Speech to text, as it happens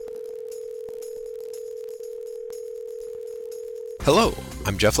Hello,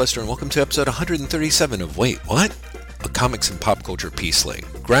 I'm Jeff Lester, and welcome to episode 137 of Wait, What? A comics and pop culture peace-link.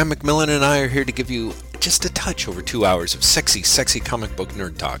 Graham McMillan and I are here to give you just a touch over 2 hours of sexy comic book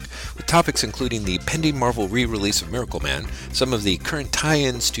nerd talk, with topics including the pending Marvel re-release of Miracle Man, some of the current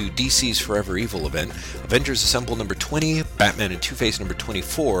tie-ins to DC's Forever Evil event, Avengers Assemble number 20, Batman and Two-Face number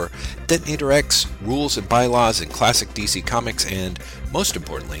 24, Detonator X, rules and bylaws in classic DC comics, and, most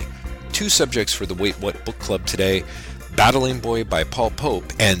importantly, 2 subjects for the Wait What book club today: Battling Boy by Paul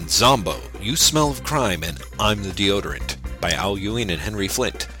Pope, and Zombo, You Smell of Crime and I'm the Deodorant by Al Ewing and Henry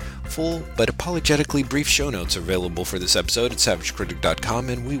Flint. Full but apologetically brief show notes are available for this episode at savagecritic.com,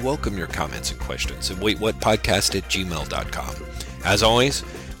 and we welcome your comments and questions at waitwhatpodcast@gmail.com. As always,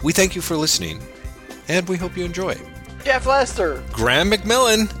 we thank you for listening, and we hope you enjoy. Jeff Lester! Graham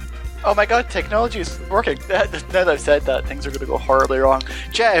McMillan! Oh my god, technology is working. Now that I've said that, things are going to go horribly wrong.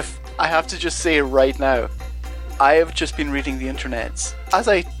 Jeff, I have to just say right now, I have just been reading the internets, as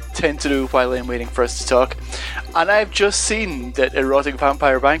I tend to do while I'm waiting for us to talk, and I've just seen that Erotic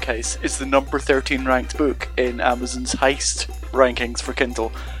Vampire Bank Heist is the number 13 ranked book in Amazon's heist rankings for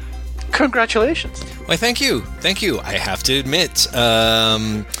Kindle. Congratulations. Why, thank you. I have to admit,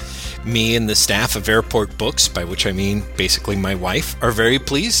 me and the staff of Airport Books, by which I mean basically my wife, are very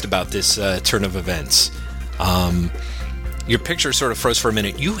pleased about this turn of events. Your picture sort of froze for a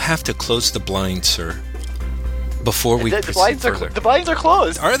minute. You have to close the blinds, sir, before we proceed further. The blinds are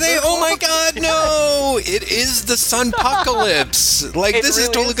closed. Are they? Oh my god, no! It is the sunpocalypse. Like, this really is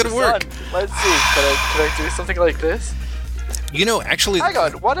totally going to work. Sun. Let's see. Can I do something like this? You know, actually... Hang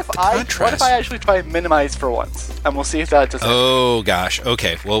on, what if I actually try and minimize for once? And we'll see if that does. Oh gosh,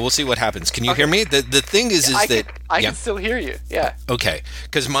 okay. Well, we'll see what happens. Can you hear me? The thing is I that... can still hear you, yeah. Okay,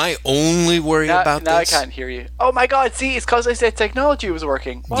 because my only worry about now this... I can't hear you. Oh my god, see, it's because I said technology was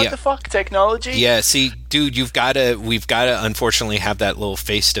working. What the fuck, technology? Yeah, see, dude, we've got to unfortunately have that little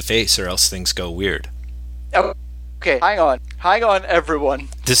face-to-face, or else things go weird. Okay, hang on, everyone.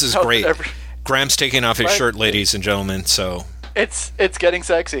 This is great. Graham's taking off his shirt, ladies and gentlemen, so... It's getting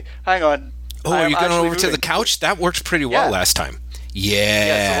sexy. Hang on. Oh, are you going over to the couch? That worked pretty well last time.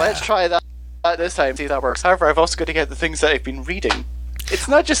 Yeah, so let's try that this time, see if that works. However, I've also got to get the things that I've been reading. It's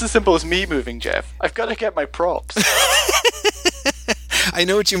not just as simple as me moving, Jeff. I've got to get my props. I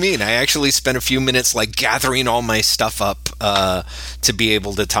know what you mean. I actually spent a few minutes gathering all my stuff up to be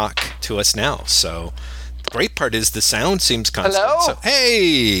able to talk to us now. So the great part is the sound seems constant. Hello? So,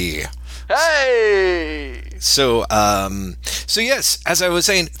 hey! So yes, as I was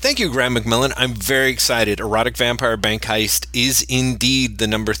saying, thank you, Graham McMillan. I'm very excited. Erotic Vampire Bank Heist is indeed the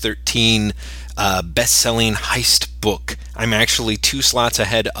number 13 best-selling heist book. I'm actually 2 slots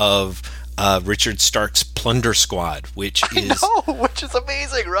ahead of Richard Stark's Plunder Squad, which is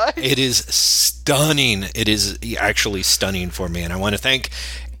amazing, right? It is stunning. It is actually stunning for me, and I want to thank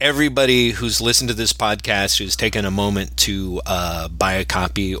everybody who's listened to this podcast, who's taken a moment to buy a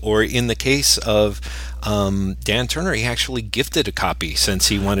copy, or in the case of Dan Turner, he actually gifted a copy since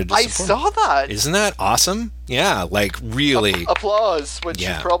he wanted to support. I saw that. Isn't that awesome? Yeah, really. Applause, which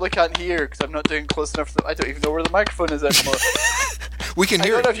you probably can't hear because I'm not doing close enough. I don't even know where the microphone is anymore. We can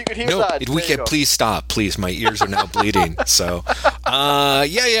hear it. I don't know if you can hear that. We can. Please stop. Please, my ears are now bleeding. So,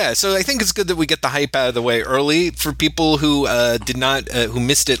 yeah. So I think it's good that we get the hype out of the way early for people who who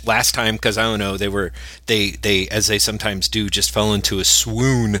missed it last time, because I don't know, they as they sometimes do, just fell into a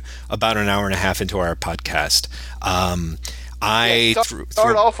swoon about an hour and a half into our podcast.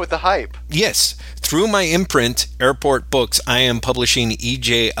 Start off with the hype. Yes. Through my imprint, Airport Books, I am publishing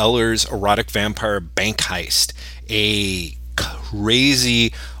E.J. Eller's Erotic Vampire Bank Heist, a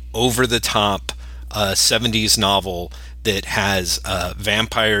crazy, over-the-top 70s novel that has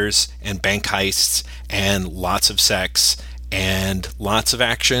vampires and bank heists and lots of sex and lots of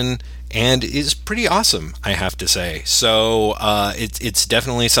action, and is pretty awesome, I have to say. So it's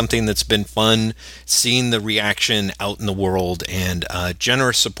definitely something that's been fun, seeing the reaction out in the world, and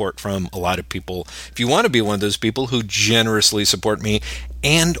generous support from a lot of people. If you want to be one of those people who generously support me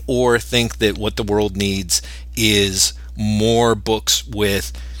and or think that what the world needs is more books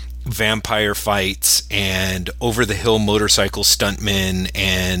with vampire fights and over-the-hill motorcycle stuntmen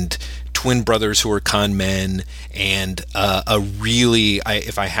and twin brothers who are con men, and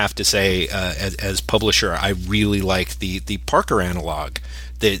if I have to say, as publisher, I really like the Parker analog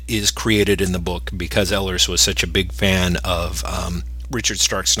that is created in the book, because Ehlers was such a big fan of Richard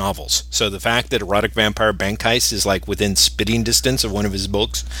Stark's novels. So the fact that Erotic Vampire Bank Heist is within spitting distance of one of his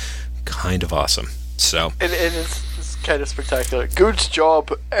books, kind of awesome. So it's kind of spectacular. Good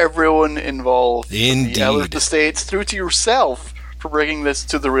job, everyone involved. Indeed. The Ehlers Estates through to yourself for bringing this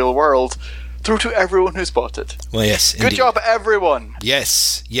to the real world. through to everyone who's bought it. Well, yes, Good indeed. job, everyone.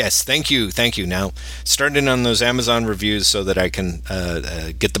 Yes, thank you. Now, starting on those Amazon reviews so that I can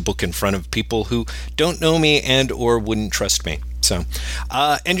get the book in front of people who don't know me and or wouldn't trust me. So,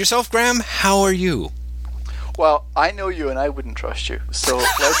 and yourself, Graham, how are you? Well, I know you and I wouldn't trust you, so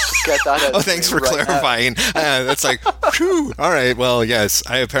let's just get that out. Oh, thanks for clarifying. That's like, whew. All right, well, yes,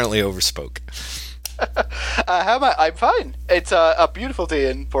 I apparently overspoke. How am I? I'm fine. It's a beautiful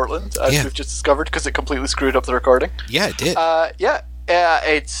day in Portland, as we've just discovered, because it completely screwed up the recording. Yeah, it did.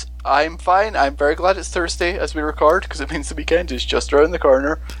 I'm fine. I'm very glad it's Thursday as we record, because it means the weekend is just around the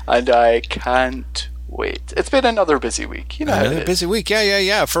corner, and I can't wait. It's been another busy week. You know how it is. Busy week.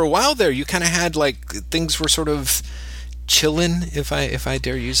 Yeah. For a while there, you kind of had like things were sort of chilling, if I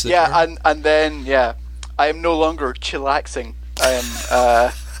dare use the term. and then I am no longer chillaxing. I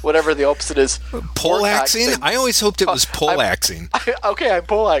am whatever the opposite is. Poleaxing? I always hoped it was poleaxing. Okay, I'm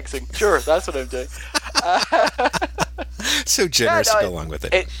poleaxing. Sure, that's what I'm doing. So generous to go along with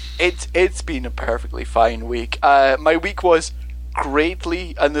it. It's been a perfectly fine week. My week was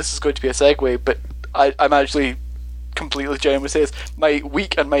greatly, and this is going to be a segue, but I'm actually completely genuine with this. My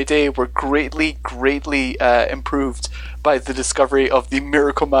week and my day were greatly improved by the discovery of the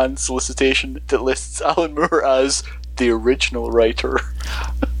Miracle Man solicitation that lists Alan Moore as the original writer.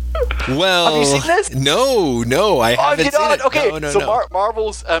 Well, have you seen this? No, I haven't seen it. Okay, no. so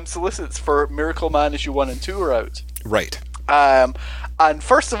Marvel's solicits for Miracle Man issue 1 and 2 are out. Right. And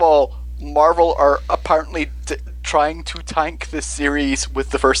first of all, Marvel are apparently trying to tank this series with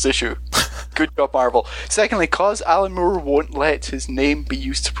the first issue. Good job, Marvel. Secondly, cause Alan Moore won't let his name be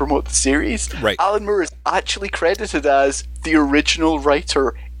used to promote the series, right. Alan Moore is actually credited as the original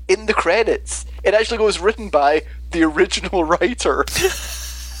writer in the credits. It actually goes written by the original writer.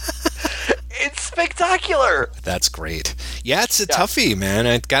 It's spectacular. That's great. Yeah, it's a toughie, man.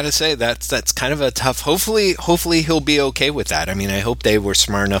 I gotta say that's kind of a tough. Hopefully he'll be okay with that. I mean, I hope they were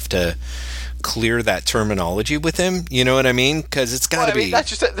smart enough to clear that terminology with him. You know what I mean? Because it's got to be. That's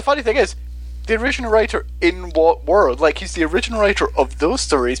just it. The funny thing is, the original writer in what world? Like, he's the original writer of those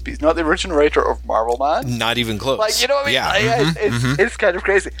stories, but he's not the original writer of Marvel Man. Not even close. Like, you know what I mean? Yeah. It's kind of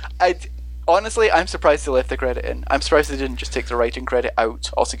crazy. Honestly, I'm surprised they left the credit in. I'm surprised they didn't just take the writing credit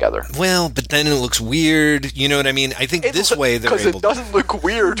out altogether. Well, but then it looks weird. You know what I mean? I think this way they're able to... Because it doesn't look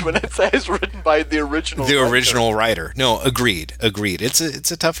weird when it says written by the original writer. The original writer. No, agreed. It's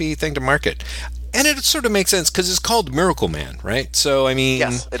a toughie thing to market. And it sort of makes sense because it's called Miracle Man, right? So, I mean...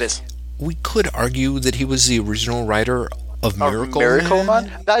 Yes, it is. We could argue that he was the original writer of Miracle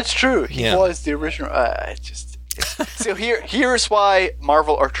Man. That's true. He was the original... So here's why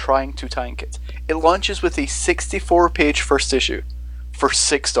Marvel are trying to tank it. It launches with a 64-page first issue for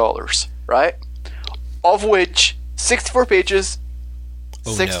 $6, right? Of which 64 pages,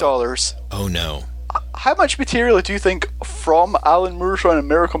 $6. Oh no. How much material do you think from Alan Moore's run and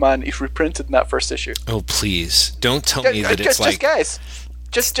Miracle Man is reprinted in that first issue? Oh please, don't tell me that it's like...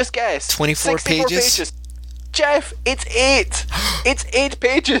 Just guess. 24 pages? Jeff, it's 8. It's 8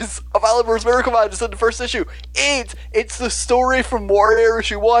 pages of Alan Moore's Miracle Man just in the first issue. 8. It's the story from Warrior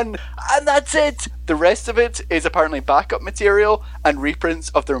issue 1, and that's it. The rest of it is apparently backup material and reprints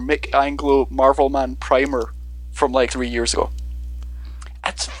of their Mick Anglo Marvel Man primer from like 3 years ago.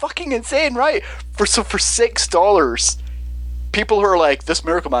 That's fucking insane, right? For $6, people who are like, this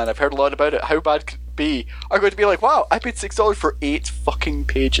Miracle Man, I've heard a lot about it, how bad could it be, are going to be like, wow, I paid $6 for 8 fucking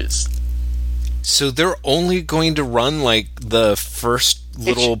pages. So they're only going to run like the first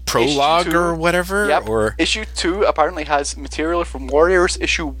little prologue or whatever? Yep. Or issue 2 apparently has material from Warriors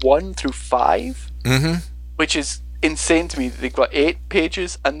issue 1 through 5, which is insane to me. They've got 8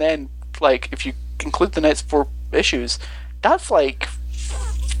 pages, and then like if you include the next 4 issues, that's like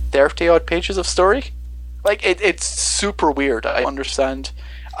 30 odd pages of story. Like it's super weird. I understand.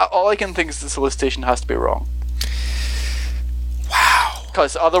 All I can think is the solicitation has to be wrong. Wow.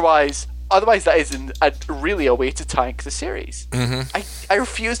 Because otherwise that is really a way to tank the series. I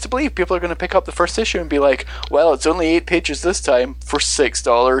refuse to believe people are going to pick up the first issue and be like, well, it's only 8 pages this time for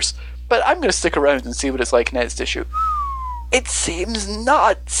 $6, but I'm going to stick around and see what it's like next issue. It seems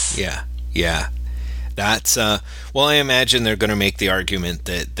nuts. Yeah. That's, well, I imagine they're going to make the argument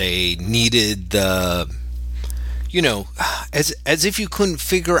that they needed the, you know, as if you couldn't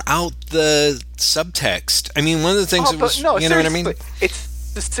figure out the subtext. I mean, one of the things you know what I mean? It's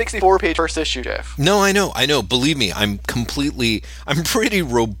the 64-page first issue, Jeff. No, I know. Believe me, I'm pretty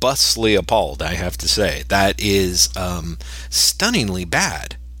robustly appalled, I have to say. That is stunningly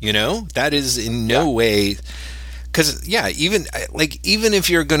bad, you know? That is in no way Because even if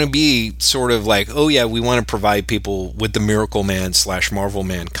you're going to be sort of like, oh yeah, we want to provide people with the Miracle Man / Marvel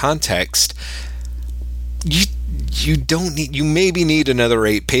Man context, you don't need, you maybe need another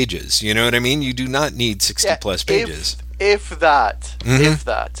 8 pages. You know what I mean? You do not need 60 plus pages. If that.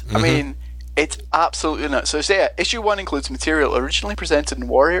 I mean, it's absolutely not. So say issue 1 includes material originally presented in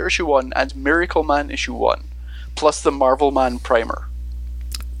Warrior issue 1 and Miracle Man issue 1, plus the Marvel Man primer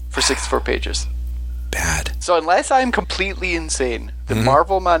for 64 pages. Bad. So unless I'm completely insane, the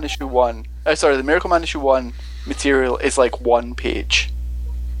Marvel Man issue 1, the Miracle Man issue 1 material is like 1 page.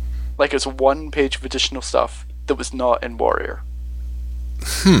 Like it's 1 page of additional stuff that was not in Warrior.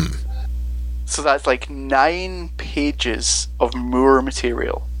 So that's like 9 pages of Moore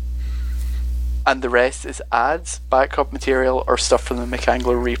material. And the rest is ads, backup material, or stuff from the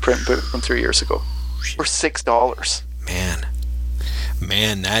McAngler reprint book from 3 years ago. For $6.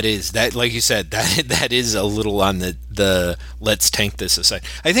 Man, that like you said, that is a little on the let's tank this aside.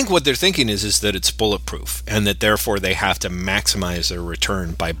 I think what they're thinking is that it's bulletproof and that therefore they have to maximize their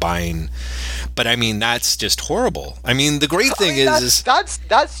return by buying. But I mean, that's just horrible. I mean, the great thing is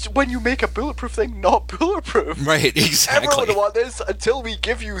that's when you make a bulletproof thing not bulletproof. Right, exactly. Everyone would want this until we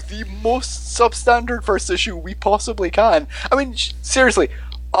give you the most substandard first issue we possibly can. I mean, seriously,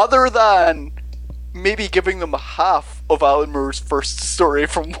 other than maybe giving them half of Alan Moore's first story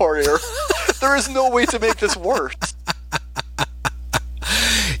from Warrior, there is no way to make this worse.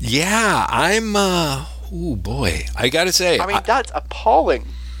 Yeah, I'm oh boy, I gotta say, I mean, that's appalling.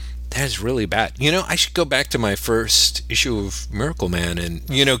 That is really bad. You know, I should go back to my first issue of Miracle Man, and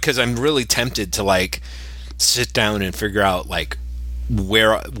you know, because I'm really tempted to like sit down and figure out like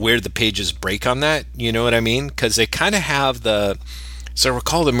where the pages break on that. You know what I mean? Because they kind of have the. So I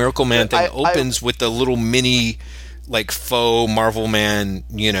recall the Miracle Man thing opens with the little mini, like faux Marvel Man,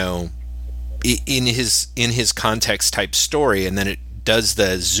 you know, in his context type story, and then it does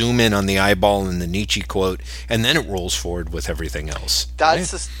the zoom in on the eyeball and the Nietzsche quote, and then it rolls forward with everything else.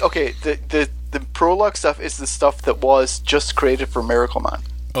 That's right? Okay. The prologue stuff is the stuff that was just created for Miracle Man.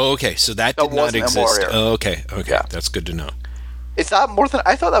 Oh, okay. So that did not exist. Oh, okay. Yeah. That's good to know. Is that more than...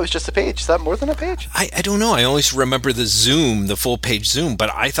 I thought that was just a page. Is that more than a page? I don't know. I always remember the zoom, the full page zoom, but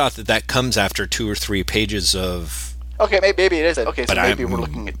I thought that comes after 2 or 3 pages of... Okay, maybe it is. Okay, so maybe we're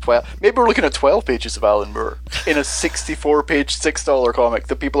looking at 12... Maybe we're looking at 12 pages of Alan Moore in a 64-page, $6 comic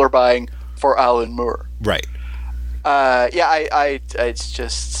that people are buying for Alan Moore. Right. It's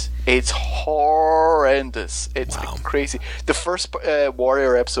just... It's horrendous. It's crazy. The first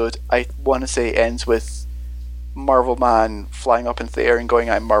Warrior episode, I want to say, ends with Marvel Man flying up into the air and going,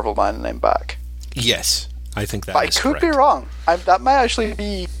 "I'm Marvel Man and I'm back." Yes, I think that. But I could be wrong. That might actually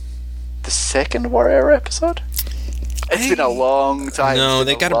be the second Warrior episode. It's been a long time. No,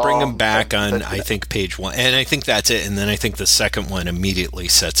 they got to bring him back on. I think page 1, and I think that's it. And then I think the second one immediately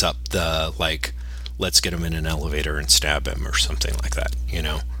sets up the like, let's get him in an elevator and stab him or something like that. You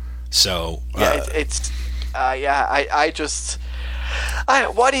know. So I just.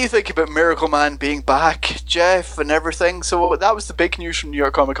 What do you think about Miracle Man being back, Jeff, and everything? So that was the big news from New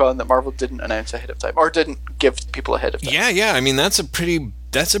York Comic Con that Marvel didn't announce ahead of time, or didn't give people ahead of time. Yeah. I mean, that's a pretty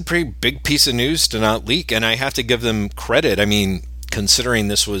big piece of news to not leak, and I have to give them credit. I mean, considering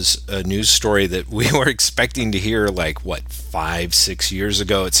this was a news story that we were expecting to hear like 5-6 years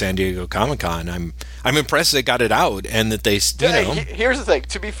ago at San Diego Comic-Con, I'm impressed they got it out and that they Here's the thing,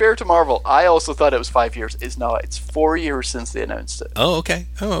 to be fair to Marvel, I also thought it was 5 years. It's not. It's 4 years since they announced it. Oh okay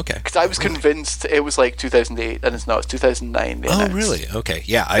because I was convinced it was like 2008, and it's not. It's 2009 they announced. Oh really? Okay,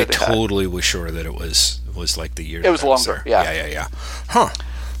 yeah, I totally was sure that it was like the year it was longer. Yeah.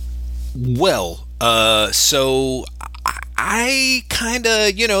 Well, so I kind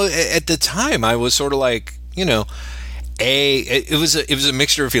of, you know, at the time I was sort of like, you know, it was a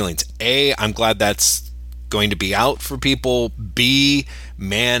mixture of feelings. A, I'm glad that's going to be out for people. B,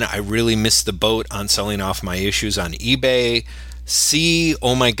 man, I really missed the boat on selling off my issues on eBay. C,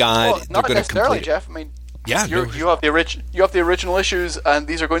 oh my God, they're going to complete. Jeff. I mean, yeah, you have the original issues, and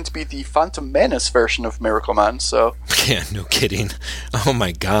these are going to be the Phantom Menace version of Miracle Man. So yeah, no kidding. Oh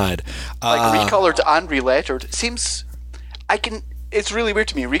my God, like recolored and relettered. Seems. It's really weird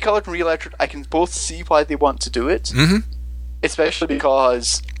to me. Recolored and relettered, I can both see why they want to do it. Mm-hmm. Especially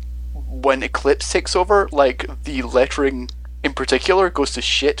because when Eclipse takes over, like, the lettering in particular goes to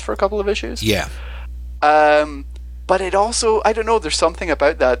shit for a couple of issues. Yeah. But it also, I don't know, there's something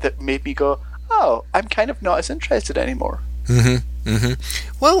about that made me go, oh, I'm kind of not as interested anymore. Mm-hmm. Mm-hmm.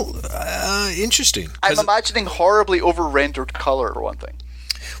 Well, interesting. I'm imagining horribly over-rendered color, for one thing.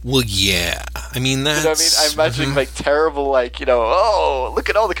 Well, yeah. I mean, that's... You know what I mean? I'm imagining like terrible, like, you know, oh, look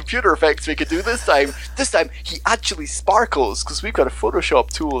at all the computer effects we could do this time. This time he actually sparkles because we've got a Photoshop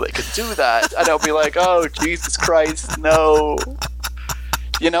tool that can do that. And I'll be like, oh, Jesus Christ, no.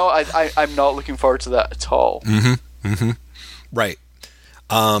 You know, I'm not looking forward to that at all. Right.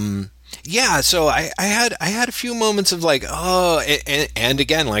 Yeah, so I had a few moments of like, oh, and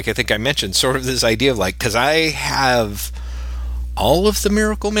again, like I think I mentioned, sort of this idea of like, because I have all of the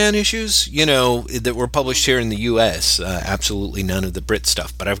Miracle Man issues, you know, that were published here in the U.S. Absolutely none of the Brit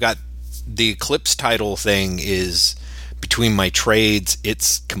stuff, but I've got the Eclipse title thing is between my trades.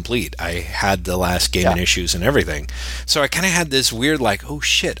 It's complete. I had the last Game and issues and everything, so I kind of had this weird like, oh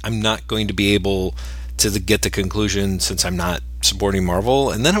shit, I'm not going to be able to get the conclusion since I'm not supporting Marvel.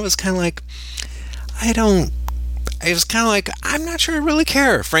 And then I was kind of like, I'm not sure I really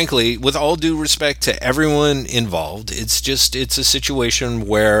care, frankly, with all due respect to everyone involved. It's a situation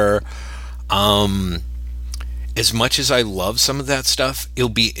where, as much as I love some of that stuff, it'll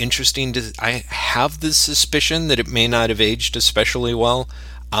be interesting I have this suspicion that it may not have aged especially well.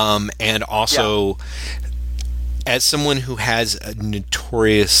 And also, as someone who has a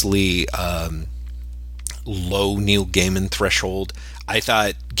notoriously, low Neil Gaiman threshold, I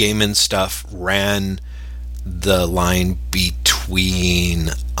thought Gaiman stuff ran the line between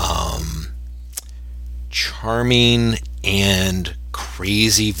charming and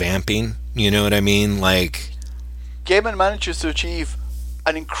crazy vamping. You know what I mean? Like, Gaiman manages to achieve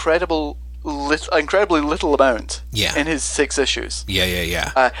an incredibly little amount in his 6 issues.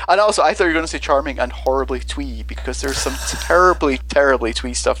 Yeah. And also, I thought you were going to say charming and horribly twee, because there's some terribly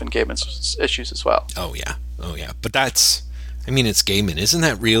twee stuff in Gaiman's issues as well. Oh yeah. But that's, I mean, it's Gaiman. Isn't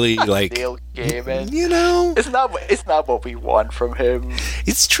that really like Neil Gaiman? You know, it's not what we want from him.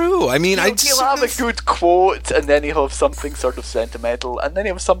 It's true. I mean, he'll have a good quote, and then he'll have something sort of sentimental, and then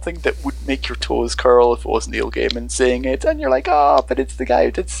he'll have something that would make your toes curl if it was Neil Gaiman saying it, and you're like, oh, but it's the guy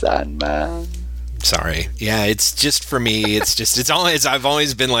who did Sandman. Sorry. Yeah, it's just, for me, I've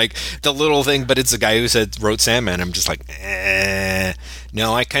always been like the little thing, but it's the guy who wrote Sandman. I'm just like,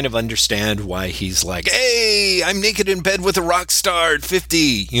 No, I kind of understand why he's like, hey, I'm naked in bed with a rock star at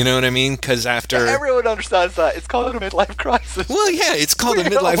 50. You know what I mean? Because after... Yeah, everyone understands that. It's called a midlife crisis. Well, yeah, it's called a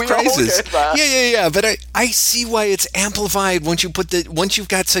midlife crisis. Yeah. But I see why it's amplified once you've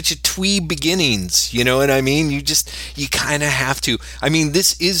got such a twee beginnings. You know what I mean? You kind of have to. I mean,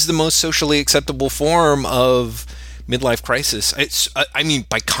 this is the most socially acceptable form of midlife crisis. I mean,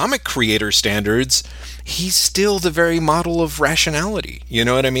 by comic creator standards, he's still the very model of rationality. You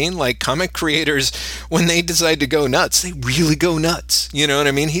know what I mean? Like, comic creators, when they decide to go nuts, they really go nuts. You know what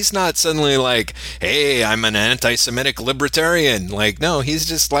I mean? He's not suddenly like, hey, I'm an anti-Semitic libertarian. Like, no, he's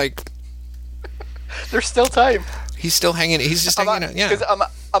just like... There's still time. He's still hanging... He's just hanging out, yeah. Because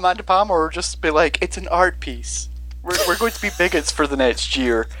Amanda Palmer will just be like, it's an art piece. We're going to be bigots for the next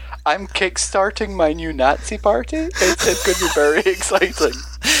year. I'm kickstarting my new Nazi party. It's going to be very exciting.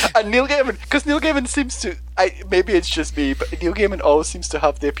 And Neil Gaiman, because Neil Gaiman seems to, maybe it's just me, but Neil Gaiman always seems to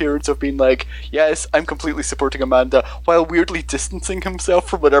have the appearance of being like, yes, I'm completely supporting Amanda, while weirdly distancing himself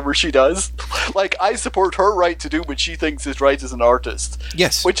from whatever she does. Like, I support her right to do what she thinks is right as an artist.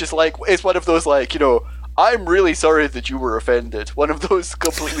 Yes. Which is like, it's one of those, like, you know, I'm really sorry that you were offended. One of those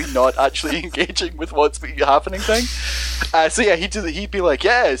completely not actually engaging with what's happening thing. So yeah, he'd be like,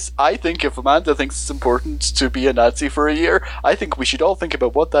 yes, I think if Amanda thinks it's important to be a Nazi for a year, I think we should all think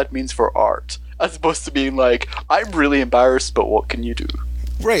about what that means for art. As opposed to being like, I'm really embarrassed, but what can you do?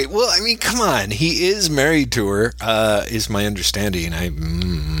 Right. Well, I mean, come on. He is married to her, is my understanding. I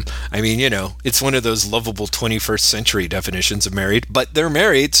mean, you know, it's one of those lovable 21st century definitions of married, but they're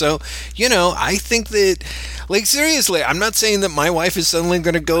married. So, you know, I think that, like, seriously, I'm not saying that my wife is suddenly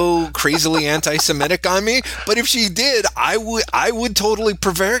going to go crazily anti-Semitic on me, but if she did, I would totally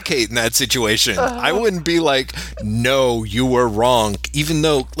prevaricate in that situation. I wouldn't be like, no, you were wrong, even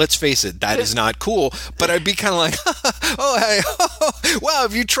though, let's face it, that is not cool. But I'd be kind of like, oh, hey, wow,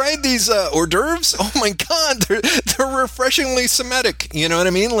 have you tried these hors d'oeuvres? Oh my God, they're refreshingly Semitic. You know what I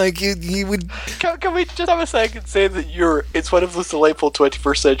mean? Like, you would... Can we just have a second say that it's one of those delightful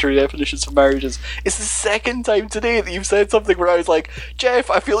 21st century definitions of marriages? It's the second time today that you've said something where I was like, Jeff,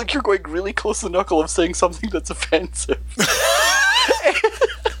 I feel like you're going really close to the knuckle of saying something that's offensive.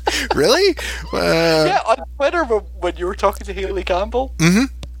 Really? Yeah, on Twitter when you were talking to Haley Campbell. Mm-hmm.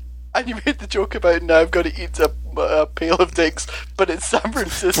 And you made the joke about, now I've got to eat a pail of dicks, but it's San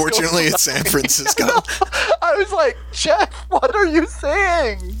Francisco. Fortunately, it's San Francisco. I was like, Jeff, what are you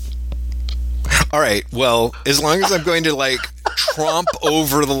saying? All right, well, as long as I'm going to, like, tromp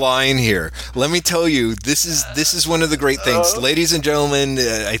over the line here. Let me tell you, this is one of the great things, ladies and gentlemen.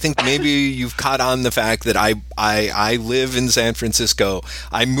 I think maybe you've caught on the fact that I live in San Francisco.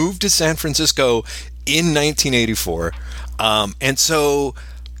 I moved to San Francisco in 1984, and so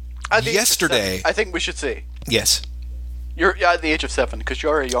yesterday, I think we should say yes. You're at the age of 7 because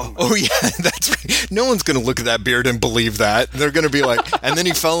you're a young man. Oh yeah, that's right. No one's going to look at that beard and believe that. They're going to be like, and then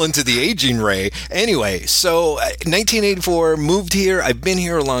he fell into the aging ray. Anyway, so 1984, moved here. I've been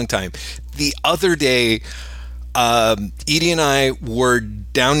here a long time. The other day, Edie and I were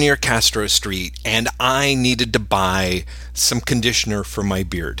down near Castro Street, and I needed to buy some conditioner for my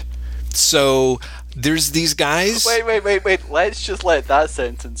beard. So there's these guys. Wait. Let's just let that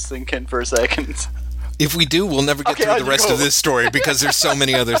sentence sink in for a second. If we do, we'll never get through the rest of this story because there's so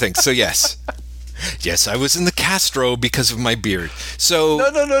many other things. So yes, I was in the Castro because of my beard. So no.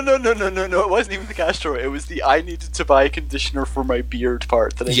 It wasn't even the Castro. It was the I needed to buy conditioner for my beard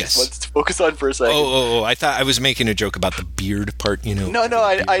part that I just wanted to focus on for a second. Oh! I thought I was making a joke about the beard part. You know. No.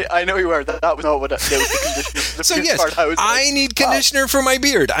 I know you were. That was not what. It was the conditioner. The so beard yes, part, I need conditioner for my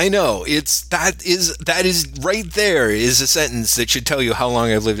beard. I know. That is right there is a sentence that should tell you how long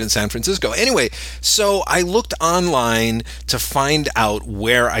I've lived in San Francisco. Anyway, so I looked online to find out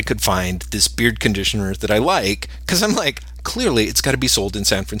where I could find this beard conditioner that I like, because I'm like, clearly it's got to be sold in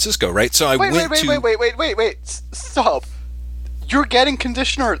San Francisco, right? So wait, stop. You're getting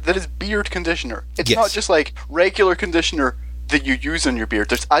conditioner that is beard conditioner. It's not just like regular conditioner that you use on your beard.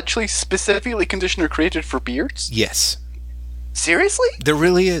 There's actually specifically conditioner created for beards? Yes. Seriously? There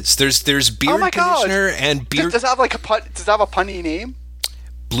really is. There's beard conditioner and beard. Does it have a punny name?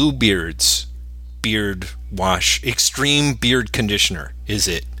 Bluebeard's beard wash, extreme beard conditioner is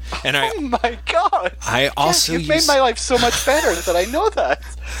it? And oh my god! I also you've made my life so much better that I know that.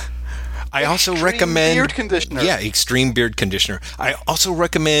 I also recommend beard conditioner. Yeah, extreme beard conditioner. I also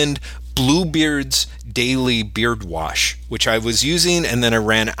recommend Bluebeard's daily beard wash, which I was using and then I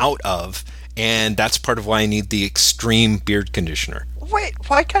ran out of, and that's part of why I need the extreme beard conditioner. Wait,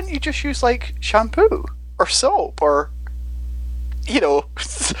 why can't you just use like shampoo or soap or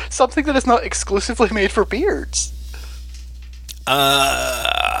something that is not exclusively made for beards?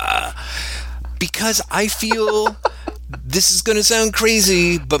 Because I feel this is going to sound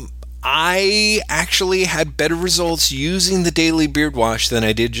crazy, but I actually had better results using the daily beard wash than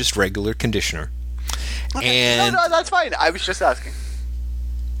I did just regular conditioner. Okay. And no, that's fine. I was just asking.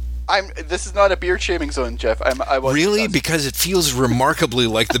 This is not a beard shaming zone, Jeff. I was really, because it feels remarkably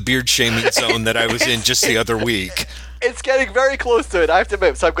like the beard shaming zone that I was in just the other week. It's getting very close to it, I have to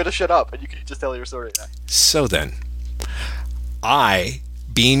admit, so I'm going to shut up and you can just tell your story now. So then, I,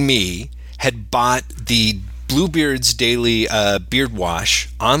 being me, had bought the Bluebeard's daily beard wash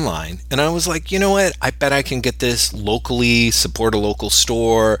online, and I was like, you know what? I bet I can get this locally, support a local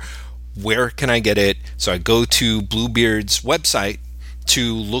store. Where can I get it? So I go to Bluebeard's website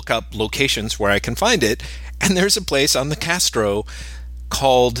to look up locations where I can find it, and there's a place on the Castro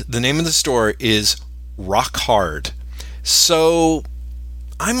called, the name of the store is Rock Hard. So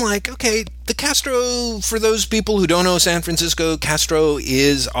I'm like, okay, the Castro, for those people who don't know San Francisco, Castro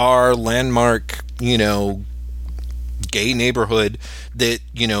is our landmark, gay neighborhood that,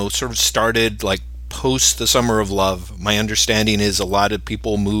 sort of started like post the Summer of Love. My understanding is a lot of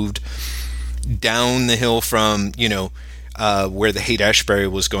people moved down the hill from, where the Haight-Ashbury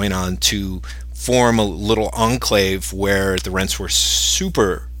was going on to form a little enclave where the rents were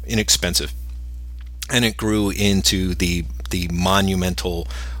super inexpensive. And it grew into the monumental,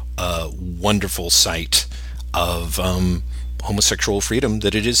 wonderful site of homosexual freedom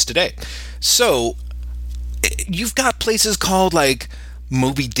that it is today. So you've got places called like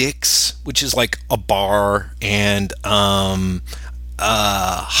Moby Dick's, which is like a bar, and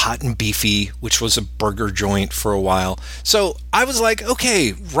Hot and Beefy, which was a burger joint for a while. So I was like,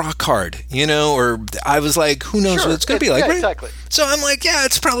 okay, Rock Hard, or I was like, who knows what it's going to be like, right? Exactly. So I'm like, yeah,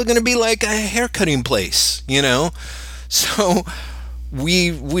 it's probably going to be like a haircutting place, So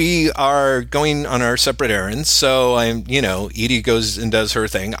we are going on our separate errands. So I'm, Edie goes and does her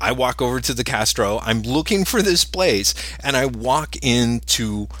thing. I walk over to the Castro. I'm looking for this place, and I walk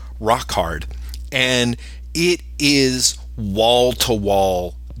into Rock Hard, and it is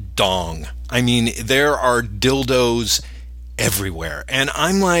wall-to-wall dong. I mean, there are dildos everywhere, and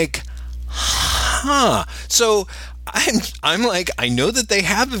I'm like, huh. So I'm like, I know that they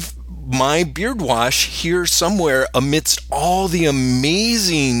have my beard wash here somewhere amidst all the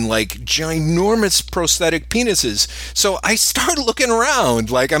amazing, like, ginormous prosthetic penises. So I start looking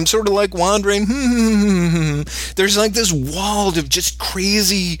around, like, I'm sort of like wandering. There's like this wall of just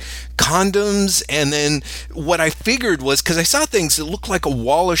crazy condoms. And then what I figured was, because I saw things that looked like a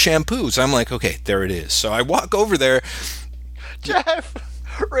wall of shampoos, I'm like, okay, there it is. So I walk over there. Jeff,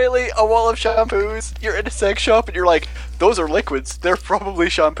 really? A wall of shampoos? You're in a sex shop and you're like, those are liquids. They're probably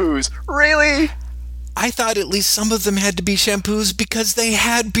shampoos. Really? I thought at least some of them had to be shampoos because they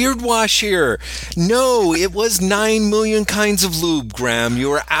had beard wash here. No, it was 9 million kinds of lube, Graham.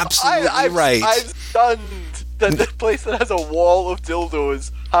 You were absolutely right. I'm stunned that the place that has a wall of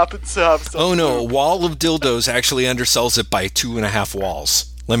dildos happens to have some Oh no, lube. a wall of dildos actually undersells it by 2.5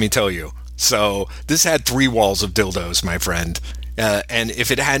 walls. Let me tell you. So this had 3 walls of dildos, my friend. And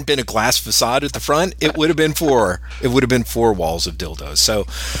if it hadn't been a glass facade at the front, it would have been 4. It would have been 4 walls of dildos. So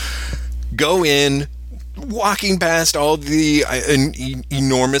go in, walking past all the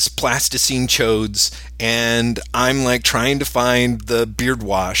enormous plasticine chodes, and I'm like trying to find the beard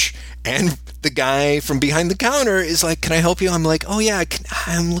wash, and the guy from behind the counter is like, "Can I help you?" I'm like, "Oh yeah,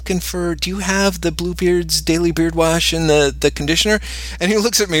 I'm looking for, do you have the Bluebeard's Daily Beard Wash and the conditioner?" And he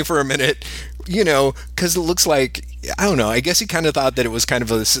looks at me for a minute, you know, because it looks like, I don't know, I guess he kind of thought that it was kind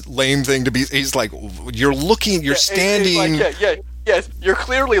of a lame thing to be. He's like, you're standing. Yes, you're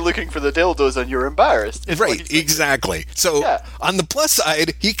clearly looking for the dildos and you're embarrassed. Right, exactly. So on the plus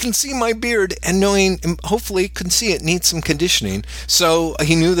side, he can see my beard, and knowing, hopefully can see it needs some conditioning. So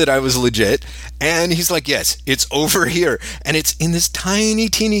he knew that I was legit, and he's like, yes, it's over here. And it's in this tiny,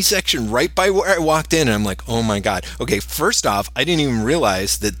 teeny section right by where I walked in. And I'm like, oh my God. Okay, first off, I didn't even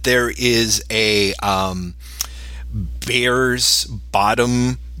realize that there is a Bear's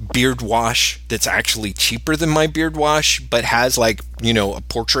Bottom beard wash that's actually cheaper than my beard wash, but has, like, you know, a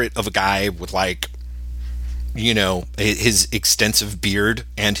portrait of a guy with, like, you know, his extensive beard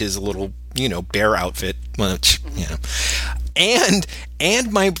and his little, you know, bear outfit, which, you know, and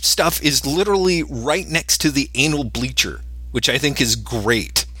my stuff is literally right next to the anal bleacher, which I think is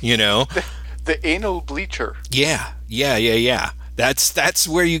great, you know. The anal bleacher. Yeah. That's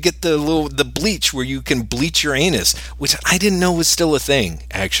where you get the bleach, where you can bleach your anus, which I didn't know was still a thing,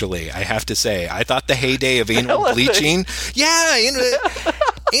 actually, I have to say. I thought the heyday of anal bleaching. Yeah,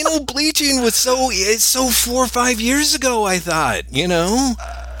 anal bleaching was so 4 or 5 years ago, I thought, you know.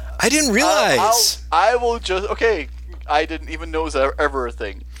 I didn't realize. I will just, okay, I didn't even know it was ever a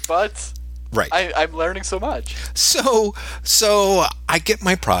thing, but right. I'm learning so much. So I get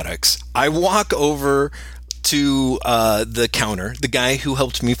my products. I walk over to the counter. The guy who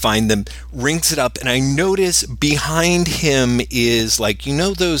helped me find them rings it up, and I notice behind him is, like, you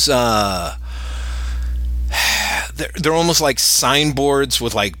know, those they're almost like signboards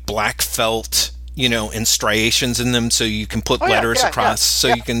with, like, black felt, you know, and striations in them, so you can put letters across,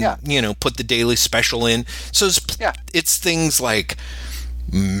 so you can you know, put the daily special in. So it's things like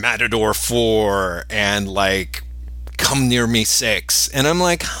Matador 4 and, like, Come Near Me 6, and I'm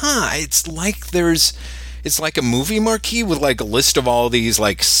like, it's like a movie marquee with, like, a list of all these,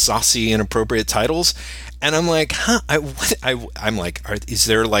 like, saucy, inappropriate titles. And I'm like, I'm like, is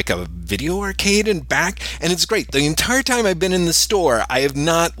there, like, a video arcade in back? And it's great. The entire time I've been in the store, I have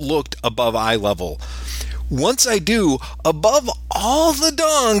not looked above eye level. Once I do, above all the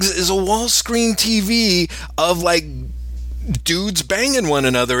dongs is a wall screen TV of, like, dudes banging one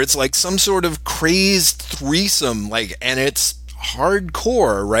another. It's like some sort of crazed threesome, like, and it's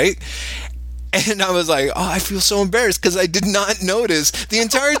hardcore, right? And I was like, oh, I feel so embarrassed because I did not notice the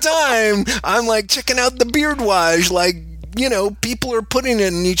entire time. I'm like checking out the beard wash, like, you know, people are putting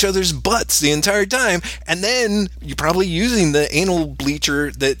it in each other's butts the entire time. And then you're probably using the anal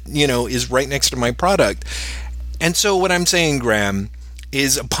bleacher that, you know, is right next to my product. And so what I'm saying, Graham,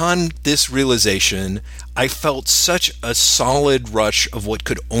 is upon this realization, I felt such a solid rush of what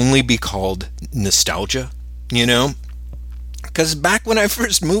could only be called nostalgia, you know? Because back when I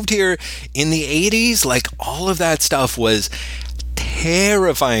first moved here in the 80s, like, all of that stuff was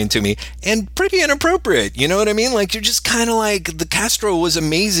terrifying to me and pretty inappropriate. You know what I mean? Like, you're just kind of like, the Castro was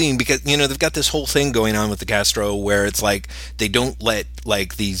amazing because, you know, they've got this whole thing going on with the Castro where it's like they don't let,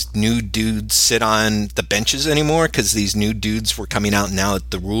 like, these new dudes sit on the benches anymore because these new dudes were coming out. Now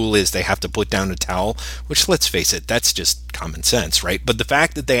the rule is they have to put down a towel, which, let's face it, that's just common sense, right? But the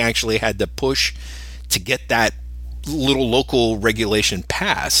fact that they actually had to push to get that little local regulation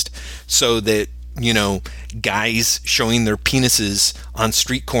passed so that, you know, guys showing their penises on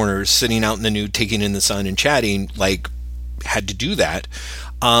street corners, sitting out in the nude, taking in the sun and chatting, like, had to do that.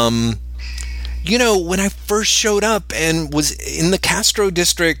 when I first showed up and was in the Castro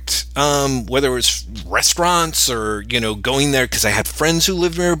district, whether it was restaurants or, going there because I had friends who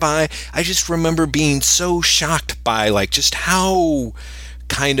lived nearby, I just remember being so shocked by like just how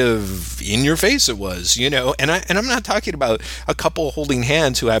kind of in your face it was, and I'm not talking about a couple holding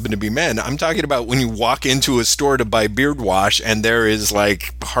hands who happen to be men. I'm talking about when you walk into a store to buy beard wash and there is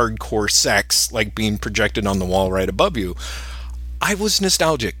like hardcore sex like being projected on the wall right above you. I was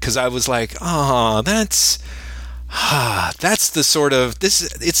nostalgic because I was like, that's the sort of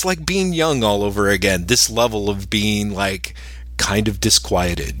it's like being young all over again, this level of being like kind of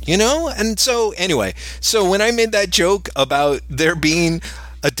disquieted, And so anyway, when I made that joke about there being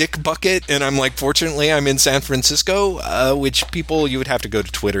a dick bucket, and I'm like, fortunately I'm in San Francisco, which people, you would have to go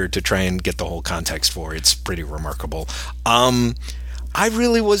to Twitter to try and get the whole context for. It's pretty remarkable. I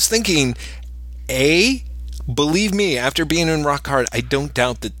really was thinking, believe me, after being in Rock Hard, I don't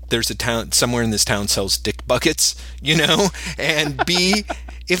doubt that there's a town somewhere in this town sells dick buckets, and B,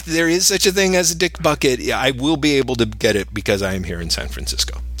 if there is such a thing as a dick bucket, I will be able to get it because I am here in San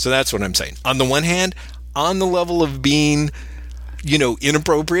Francisco. So that's what I'm saying. On the one hand, on the level of being,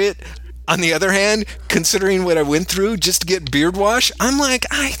 inappropriate. On the other hand, considering what I went through just to get beard wash, I'm like,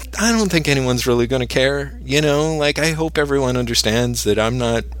 I don't think anyone's really going to care. Like, I hope everyone understands that I'm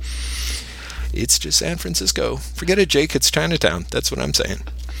not. It's just San Francisco. Forget it, Jake. It's Chinatown. That's what I'm saying.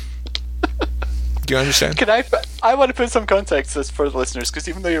 Do you understand? I want to put some context for the listeners, because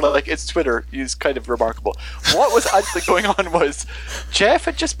even though you're like, it's Twitter, it's kind of remarkable. What was actually going on was Jeff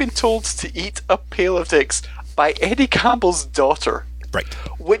had just been told to eat a pail of dicks by Eddie Campbell's daughter. Right.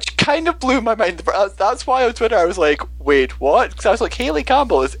 Which kind of blew my mind. That's why on Twitter I was like, wait, what? Because I was like, Haley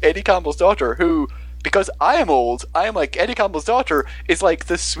Campbell is Eddie Campbell's daughter, who, because I am old, I am like, Eddie Campbell's daughter is like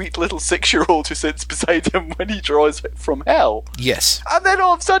the sweet little 6-year-old who sits beside him when he draws from hell. Yes. And then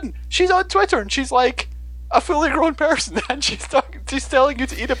all of a sudden, she's on Twitter and she's like a fully grown person, and she's telling you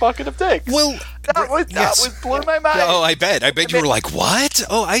to eat a bucket of dicks. Well, that was blowing my mind. Oh, I bet you were like, what?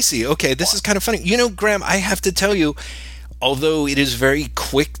 Oh, I see. Okay, this is kind of funny. Graham, I have to tell you, although it is very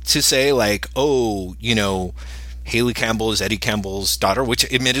quick to say like, Haley Campbell is Eddie Campbell's daughter,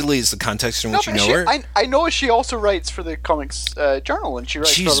 which admittedly is the context in which you know her. I know she also writes for the Comics Journal, and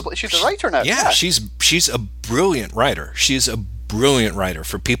she's a writer now. Yeah, she's a brilliant writer. She's a brilliant writer.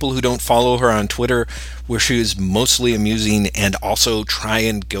 For people who don't follow her on Twitter, where she is mostly amusing and also try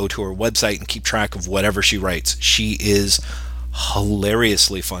and go to her website and keep track of whatever she writes, she is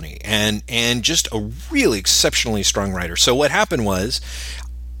hilariously funny and just a really exceptionally strong writer. So what happened was,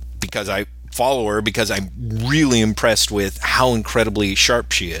 because I follow her, because I'm really impressed with how incredibly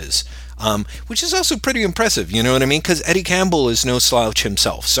sharp she is, which is also pretty impressive, you know what I mean? Because Eddie Campbell is no slouch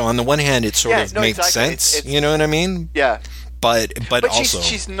himself. So on the one hand, it sort of makes sense, you know what I mean? Yeah. But also,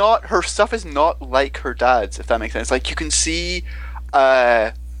 she's not. Her stuff is not like her dad's, if that makes sense. Like, you can see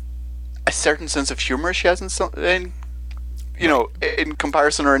a certain sense of humor she has in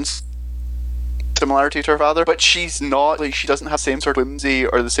comparison or in similarity to her father. But she's not like, she doesn't have the same sort of whimsy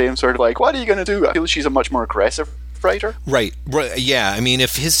or the same sort of like, what are you going to do? I feel she's a much more aggressive writer. Right. Yeah. I mean,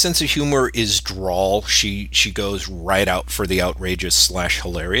 if his sense of humor is drawl, she goes right out for the outrageous /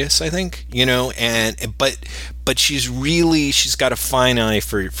 hilarious, I think, but she's got a fine eye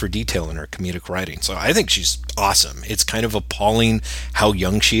for detail in her comedic writing. So I think she's awesome. It's kind of appalling how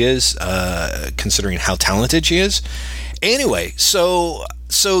young she is, considering how talented she is. Anyway, so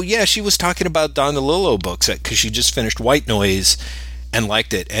yeah, she was talking about Don DeLillo books because she just finished White Noise and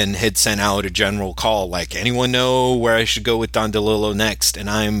liked it and had sent out a general call like, anyone know where I should go with Don DeLillo next? And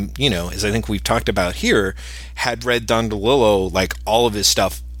I'm, as I think we've talked about here, had read Don DeLillo, like all of his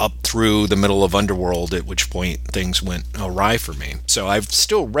stuff up through the middle of Underworld, at which point things went awry for me. So I've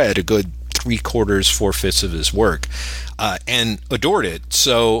still read a good 3/4, 4/5 of his work, and adored it.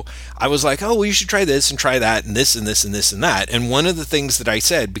 So I was like, oh, well, you should try this and try that and this and this and this and that. And one of the things that I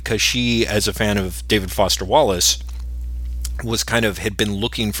said, because she, as a fan of David Foster Wallace, had been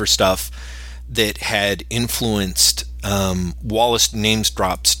looking for stuff that had influenced, Wallace names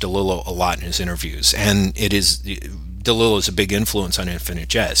drops DeLillo a lot in his interviews, and DeLillo is a big influence on Infinite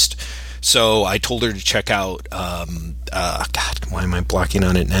Jest. So I told her to check out, God, why am I blocking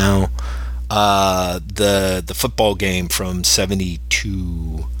on it now? The football game from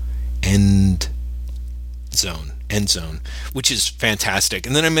 '72, End Zone, which is fantastic.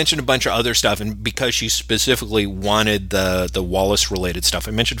 And then I mentioned a bunch of other stuff, and because she specifically wanted the Wallace related stuff,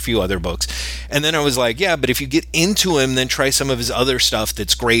 I mentioned a few other books. And then I was like, yeah, but if you get into him, then try some of his other stuff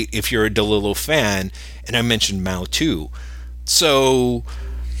that's great if you're a DeLillo fan. And I mentioned Mao too. So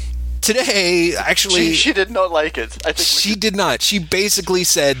today, actually... She did not like it. I think she did not. She basically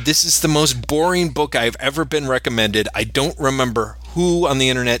said, this is the most boring book I've ever been recommended. I don't remember who on the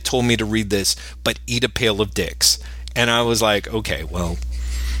internet told me to read this, but eat a pail of dicks. And I was like, okay, well...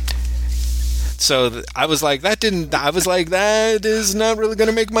 So I was like, that is not really going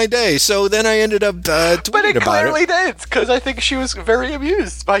to make my day. So then I ended up tweeting about it. But it clearly did, because I think she was very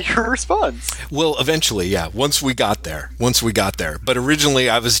amused by your response. Well, eventually, yeah, once we got there. But originally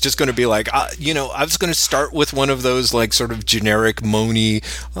I was just going to be like, I was going to start with one of those like sort of generic moany,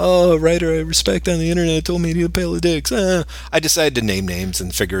 a writer I respect on the internet told me to eat a pail of dicks. I decided to name names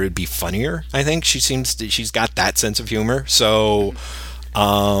and figure it'd be funnier. I think she's got that sense of humor. So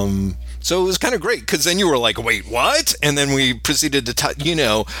it was kind of great, because then you were like, wait, what? And then we proceeded to,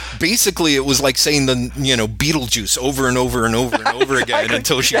 basically it was like saying the, Beetlejuice over and over and over and over again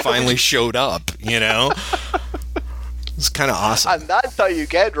until she finally showed up, It's kind of awesome. And that's how you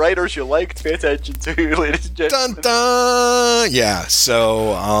get writers you like to pay attention to, ladies and gentlemen. Dun, dun! Yeah,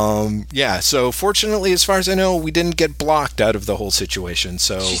 so fortunately, as far as I know, we didn't get blocked out of the whole situation,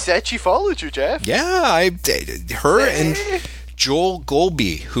 so... She said she followed you, Jeff. Yeah, her and Joel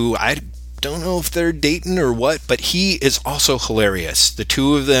Golby, who I don't know if they're dating or what, but he is also hilarious. The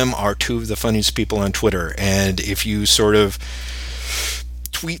two of them are two of the funniest people on Twitter, and if you sort of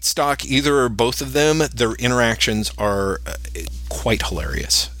tweet stalk either or both of them, their interactions are quite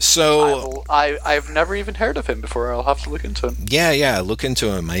hilarious. So I've never even heard of him before. I'll have to look into him. Yeah, look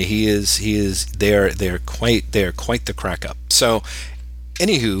into him. They're quite the crack up. So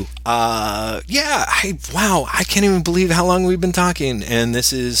anywho, I can't even believe how long we've been talking, and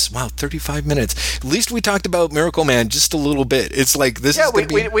this is 35 minutes. At least we talked about Miracle Man just a little bit. It's like this. Yeah,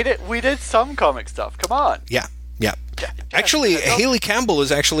 we did some comic stuff. Come on. Yeah. Actually, Haley Campbell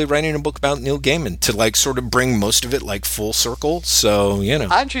is actually writing a book about Neil Gaiman to like sort of bring most of it like full circle. So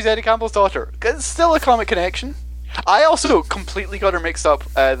and she's Eddie Campbell's daughter. It's still a comic connection. I also completely got her mixed up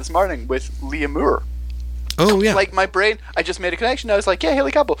this morning with Leah Moore. Oh, yeah. Like, my brain, I just made a connection. I was like, yeah,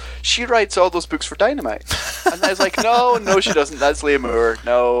 Haley Campbell. She writes all those books for Dynamite. And I was like, no, she doesn't. That's Leah Moore.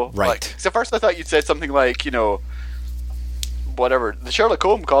 No. Right. So first I thought you'd said something like, whatever, the Sherlock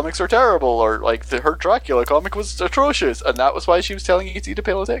Holmes comics are terrible, or like her Dracula comic was atrocious, and that was why she was telling you to eat a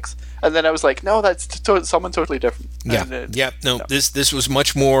pail of dicks. And then I was like, no, that's someone totally different. No. This was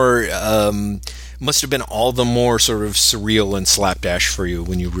much more, must have been all the more sort of surreal and slapdash for you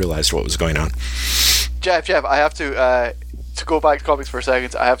when you realized what was going on. Jeff, I have to go back to comics for a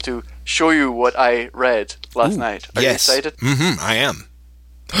second. I have to show you what I read last night. Are you excited? I am.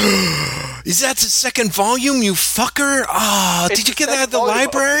 Is that the second volume, you fucker? Did you get that at the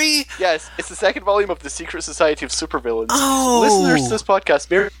library? Yes, it's the second volume of The Secret Society of Supervillains. Oh. Listeners to this podcast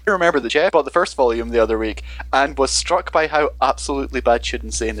may remember that Jeff bought the first volume the other week and was struck by how absolutely batshit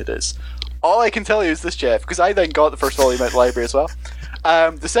insane it is. All I can tell you is this, Jeff, because I then got the first volume at the library as well.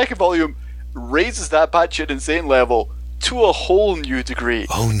 The second volume raises that batshit insane level to a whole new degree.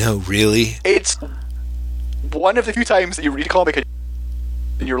 Oh no, really? It's one of the few times that you read a comic and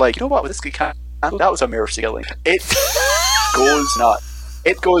you're like, you know what, this that was a mercy killing. It goes nuts.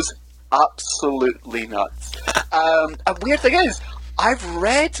 It goes absolutely nuts. A weird thing is, I've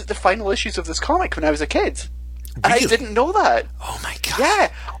read the final issues of this comic when I was a kid. Really? And I didn't know that. Oh my god. Yeah.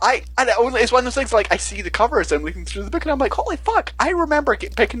 It's one of those things, like, I see the covers, I'm looking through the book, and I'm like, holy fuck, I remember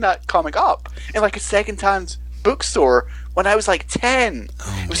picking that comic up in like a second-hand bookstore when I was like 10.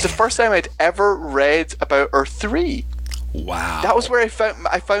 It was the first time I'd ever read about Earth 3. Wow. That was where I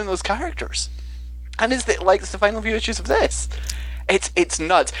found those characters. And it's the final few issues of this. It's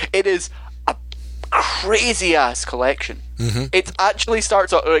nuts. It is a crazy ass collection. Mm-hmm. It actually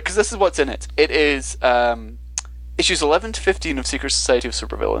starts off, because this is what's in it. It is issues 11 to 15 of Secret Society of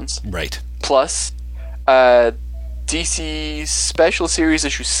Supervillains. Right. Plus DC Special Series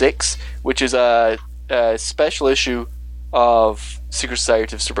issue 6, which is a special issue of Secret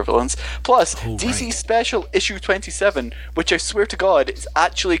Society of Supervillains, plus DC Special issue 27, which I swear to God is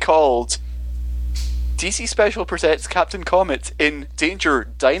actually called DC Special presents Captain Comet in Danger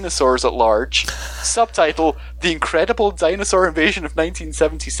Dinosaurs at Large. Subtitle, The Incredible Dinosaur Invasion of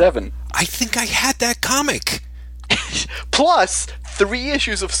 1977. I think I had that comic. Plus 3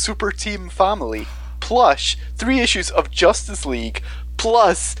 issues of Super Team Family. Plus 3 issues of Justice League.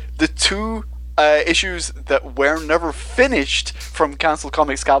 Plus the 2 issues that were never finished from Cancelled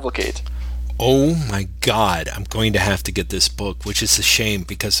Comics Cavalcade. Oh my god, I'm going to have to get this book, which is a shame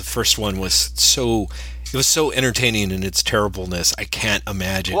because the first one was so It was so entertaining in its terribleness. I can't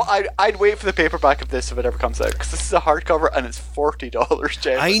imagine. Well, I'd wait for the paperback of this if it ever comes out, because this is a hardcover and it's $40,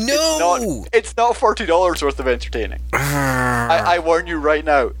 Jeff. I know! It's not $40 worth of entertaining. I warn you right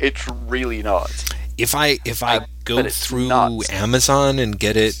now, it's really not. If I go through Amazon and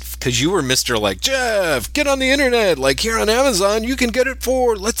get it, because you were Mr. like, Jeff, get on the internet, like here on Amazon, you can get it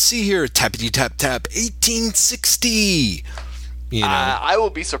for, let's see here, tappity tap tap, $18.60. You know. I will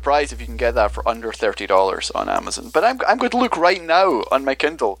be surprised if you can get that for under $30 on Amazon. But I'm going to look right now on my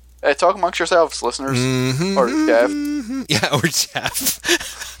Kindle. Talk amongst yourselves, listeners, or Jeff. Yeah, or Jeff.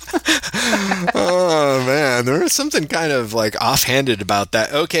 Oh man, there was something kind of like offhanded about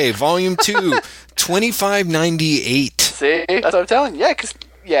that. Okay, volume 2, $25.98. See, that's what I'm telling you.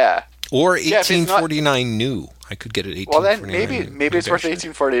 Yeah. Or $18.49 new. I could get it $18.49. Well, then maybe it's worth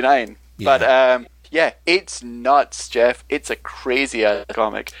 $18.49. Yeah. But yeah, it's nuts, Jeff. It's a crazy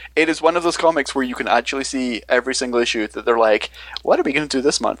comic. It is one of those comics where you can actually see every single issue that they're like, what are we going to do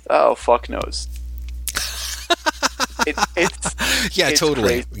this month? Oh, fuck knows. It's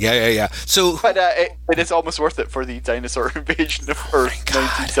totally. Crazy. Yeah. So, but it is almost worth it for the dinosaur invasion of Earth,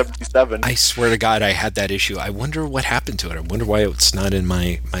 1977. I swear to God, I had that issue. I wonder what happened to it. I wonder why it's not in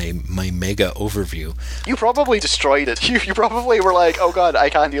my mega overview. You probably destroyed it. You probably were like, oh God,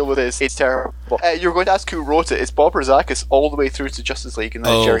 I can't deal with this. It's terrible. You're going to ask who wrote it. It's Bob Rozakis all the way through to Justice League and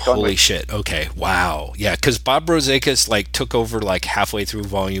then Jerry Conway. Holy shit. Okay. Wow. Yeah, because Bob Rozakis took over halfway through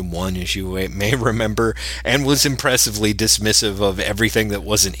volume 1, as you may remember, and was impressively dismissive of everything that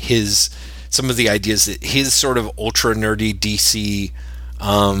wasn't his, some of the ideas that his sort of ultra nerdy DC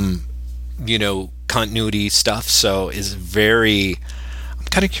continuity stuff. So is I'm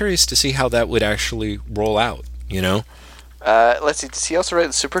kind of curious to see how that would actually roll out, Let's see, does he also write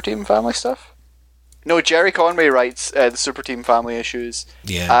the Super Team family stuff? No, Jerry Conway writes the Super Team family issues,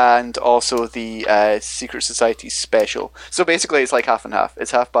 and also the Secret Society special. So basically it's like half and half.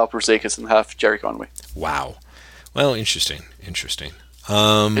 It's half Bob Rozakis and half Jerry Conway. Wow. Well, interesting. DC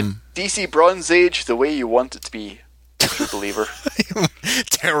Bronze Age, the way you want it to be, true believer.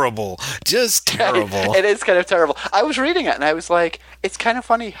 Terrible. Just terrible. It is kind of terrible. I was reading it and I was like, it's kind of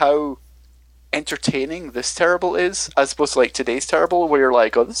funny how entertaining this terrible is, as opposed to today's terrible, where you're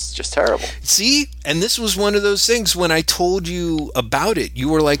like, oh, this is just terrible. See? And this was one of those things when I told you about it, you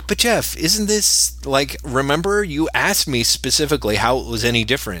were like, but Jeff, isn't this, remember, you asked me specifically how it was any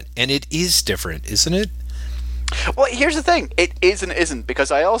different, and it is different, isn't it? Well, here's the thing. It is and isn't,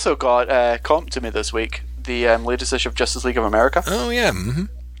 because I also got comped to me this week, the latest issue of Justice League of America. Oh, yeah. Mm-hmm.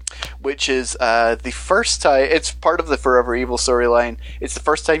 Which is the first time, it's part of the Forever Evil storyline. It's the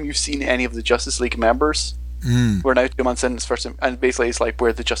first time you've seen any of the Justice League members. We're now 2 months in, it's first time, and basically it's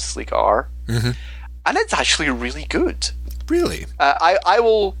where the Justice League are. Mm-hmm. And it's actually really good. Really? I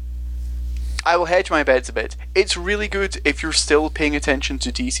will hedge my bets a bit. It's really good if you're still paying attention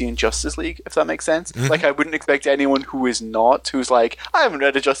to DC and Justice League, if that makes sense. Mm-hmm. I wouldn't expect anyone who's like, I haven't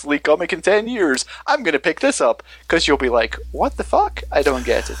read a Justice League comic in 10 years. I'm going to pick this up. Because you'll be like, what the fuck? I don't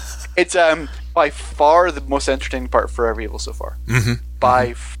get it. It's by far the most entertaining part of Forever Evil so far. Mm-hmm.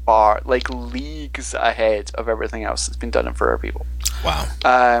 By far. Leagues ahead of everything else that's been done in Forever Evil. Wow.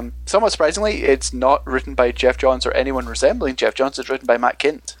 Somewhat surprisingly, it's not written by Jeff Johns or anyone resembling Jeff Johns. It's written by Matt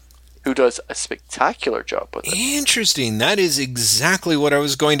Kindt, who does a spectacular job with it. Interesting. That is exactly what I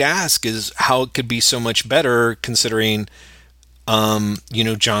was going to ask, is how it could be so much better considering,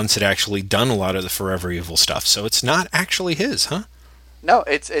 Johns had actually done a lot of the Forever Evil stuff. So it's not actually his, huh? No,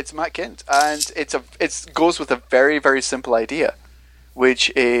 it's Matt Kindt. And it goes with a very, very simple idea,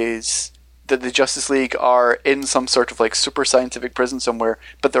 which is that the Justice League are in some sort of super scientific prison somewhere,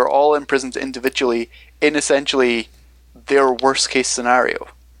 but they're all imprisoned individually in essentially their worst case scenario.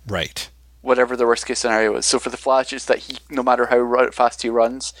 Right. Whatever the worst case scenario is. So for the Flash, it's that he, no matter how fast he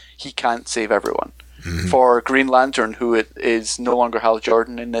runs, he can't save everyone. Mm-hmm. For Green Lantern, who it is no longer Hal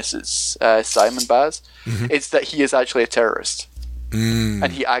Jordan in this, it's Simon Baz, it's that he is actually a terrorist.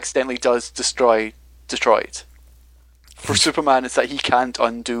 And he accidentally does destroy Detroit. For Superman, it's that he can't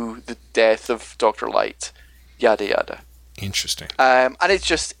undo the death of Dr. Light. Yada yada. Interesting. And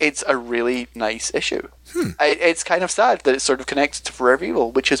it's a really nice issue. It's kind of sad that it's sort of connected to Forever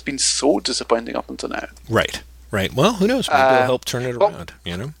Evil, which has been so disappointing up until now. Right. Well, who knows? Maybe it'll help turn it around,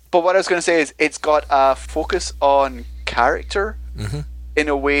 But what I was going to say is it's got a focus on character in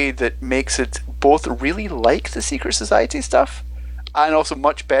a way that makes it both really like the Secret Society stuff and also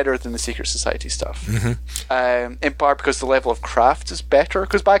much better than the Secret Society stuff. In part because the level of craft is better,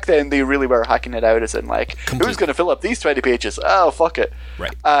 because back then they really were hacking it out as in who's going to fill up these 20 pages? Oh, fuck it.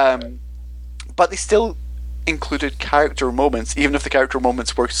 Right. But they still included character moments, even if the character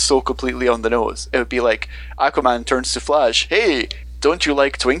moments were so completely on the nose. It would be like Aquaman turns to Flash, "Hey, don't you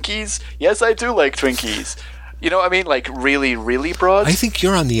like Twinkies?" "Yes, I do like Twinkies." You know what I mean? Like really, really broad. I think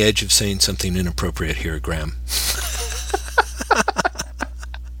you're on the edge of saying something inappropriate here, Graham.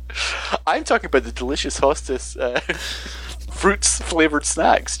 I'm talking about the delicious Hostess fruits flavored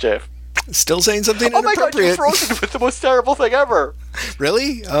snacks, Jeff. Still saying something Oh my god, you're inappropriate. frozen with the most terrible thing ever.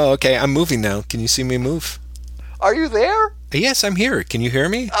 Really? Oh, okay. I'm moving now. Can you see me move? Are you there? Yes, I'm here. Can you hear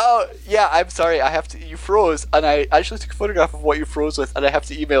me? Oh, yeah, I'm sorry. You froze, and I actually took a photograph of what you froze with, and I have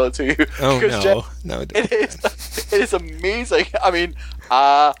to email it to you. Oh, Because, no. Jeff, No, it is amazing. I mean,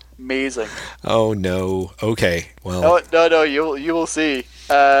 amazing. Oh, no. Okay. Well, No, you will see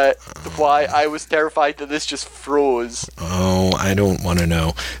why I was terrified that this just froze. oh, I don't want to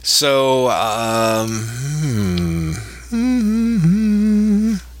know. So,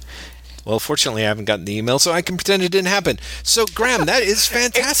 well, fortunately, I haven't gotten the email, so I can pretend it didn't happen. So, Graham, that is It's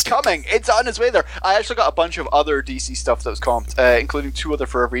fantastic. coming. It's on its way there. I actually got a bunch of other DC stuff that was comped, including 2 other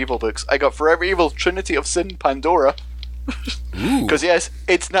Forever Evil books. I got Forever Evil Trinity of Sin Pandora. Ooh. Because, yes,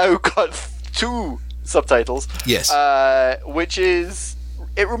 it's now got 2 subtitles. Yes. Which is...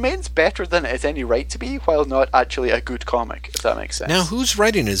 It remains better than it has any right to be, while not actually a good comic, if that makes sense. Now, who's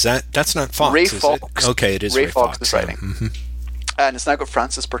writing? Is that's not Fox, Ray is Fox. it? Okay, it is Ray Ray Fox Fox. is yeah. writing. Mhm. And it's now got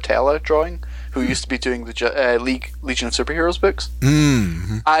Francis Portela drawing, who used to be doing the Legion of Superheroes books,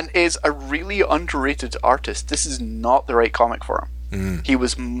 Mhm. and is a really underrated artist. This is not the right comic for him. He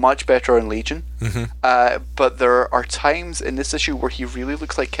was much better in Legion, but there are times in this issue where he really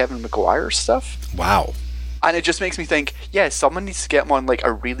looks like Kevin Maguire's stuff. Wow. And it just makes me think, yeah, someone needs to get him on like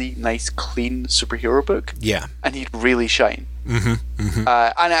a really nice, clean superhero book, Yeah. and he'd really shine.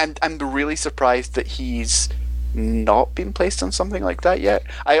 And I'm really surprised that he's not been placed on something like that yet.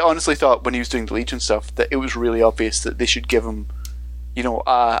 I honestly thought when he was doing the Legion stuff that it was really obvious that they should give him, you know,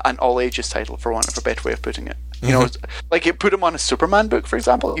 an all ages title, for want of a better way of putting it. You know, like it put him on a Superman book, for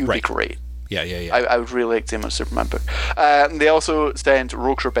example. He would be great. Yeah. I would really like to see him on a Superman book. They also sent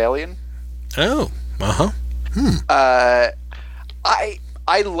Rogue's Rebellion. Oh. Uh-huh.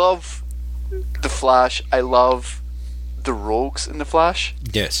 I love the Flash. I love the Rogues in the Flash.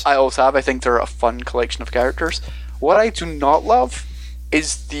 Yes. I always have. I think they're a fun collection of characters. What I do not love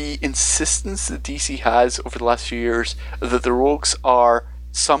is the insistence that DC has over the last few years that the Rogues are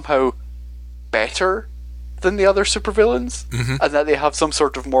somehow better than the other supervillains, and that they have some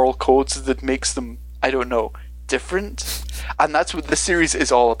sort of moral codes that makes them, I don't know, different. And that's what this series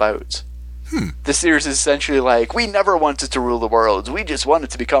is all about. The series is essentially like, we never wanted to rule the world, we just wanted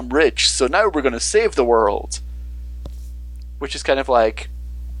to become rich, so now we're going to save the world. Which is kind of like,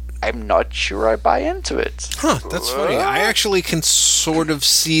 I'm not sure I buy into it. Huh, that's funny. I actually can sort of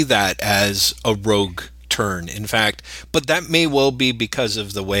see that as a rogue turn, in fact. But that may well be because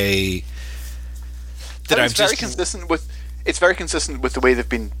of the way that I've It's very consistent with the way they've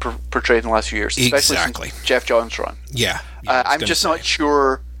been portrayed in the last few years, especially Exactly. since Jeff Johns' run. Yeah. I was I'm gonna just say. not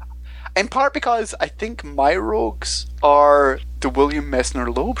sure. In part because I think my rogues are the William Messner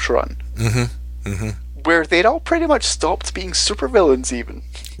Loeb's run, where they'd all pretty much stopped being supervillains. Even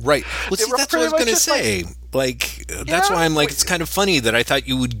Right. Well, They see, were that's what I was pretty going to much just say. That's Yeah, why I'm like, wait. it's kind of funny that I thought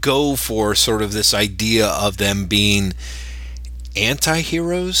you would go for sort of this idea of them being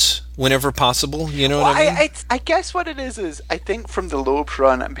anti-heroes whenever possible. You know what I mean? I guess what it is I think from the Loeb's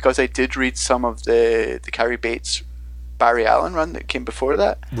run, and because I did read some of the Carrie Bates, Barry Allen run that came before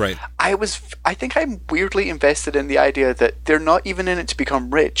that. Right. I think I'm weirdly invested in the idea that they're not even in it to become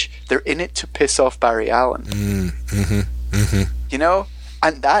rich. They're in it to piss off Barry Allen. You know?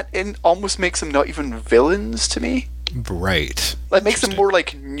 And that almost makes them not even villains to me. Right. Like, makes them more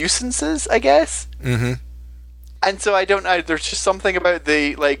like nuisances, I guess. And so I don't know, there's just something about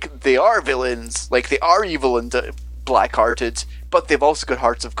they are villains, like they are evil and black-hearted, but they've also got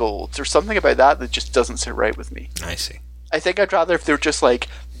hearts of gold. There's something about that just doesn't sit right with me. I see. I think I'd rather if they're just like,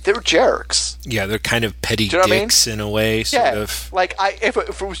 they're jerks. Yeah, they're kind of petty Do you know what I mean? dicks in a way, sort Yeah, of. like if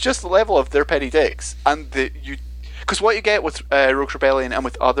it was just the level of their petty dicks, and because what you get with Rogue's Rebellion and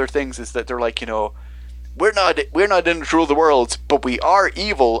with other things is that they're like, you know, we're not in to rule the world, but we are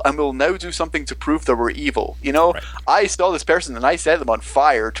evil, and we'll now do something to prove that we're evil. You know, Right. I saw this person and I set them on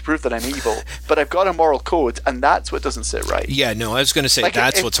fire to prove that I'm evil, but I've got a moral code, and that's what doesn't sit right. Yeah, no, I was going to say Like,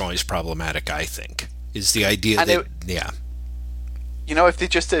 that's if- what's always problematic, I think, is the idea And that, yeah. You know, if they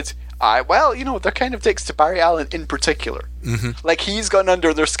just did, you know, they're kind of dicks to Barry Allen in particular. Like, he's gone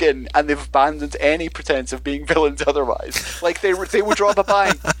under their skin, and they've abandoned any pretense of being villains otherwise. Like, they would rob a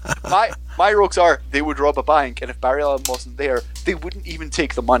bank. My rogues are, they would rob a bank, and if Barry Allen wasn't there, they wouldn't even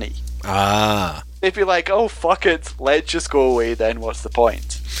take the money. Ah, they'd be like, "Oh fuck it, let's just go away." Then what's the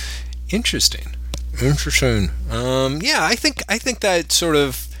point? Interesting. Yeah, I think that sort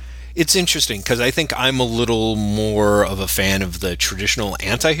of it's interesting because I think I'm a little more of a fan of the traditional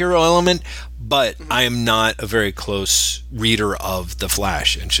anti-hero element, but I am not a very close reader of The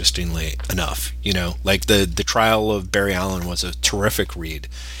Flash, interestingly enough. Like the Trial of Barry Allen was a terrific read,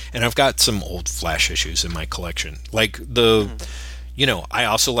 and I've got some old Flash issues in my collection. Like I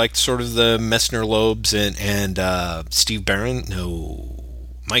also liked sort of the Messner Loebs and Steve Barron. No.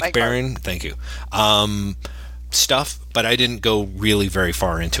 Mike Barron, thank you. Stuff, but I didn't go really very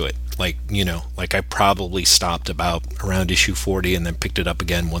far into it. Like I probably stopped about around issue 40 and then picked it up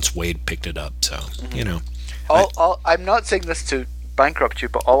again once Wade picked it up. So, I'm not saying this to bankrupt you,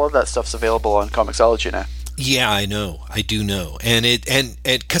 but all of that stuff's available on Comixology now. Yeah, I know. I do know. And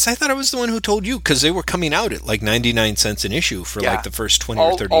because I thought I was the one who told you, because they were coming out at like 99 cents an issue for like the first 20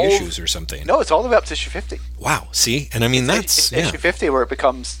 or 30 issues or something. No, it's all the way up to issue 50. Wow, see? And I mean, that's issue 50 where it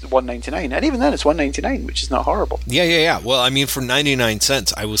becomes $1.99, and even then it's $1.99, which is not horrible. Yeah. Well, I mean, for 99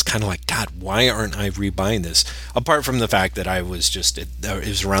 cents, I was kind of like, God, why aren't I rebuying this? Apart from the fact that I was it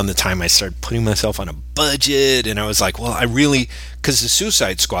was around the time I started putting myself on a budget, and I was like, well, because the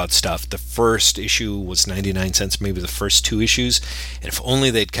Suicide Squad stuff, the first issue was 99 cents, maybe the first 2 issues, and if only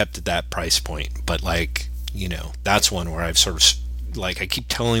they'd kept at that price point. But that's one where I've sort of I keep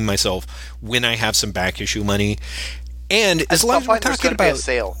telling myself when I have some back issue money, and as long as we're talking about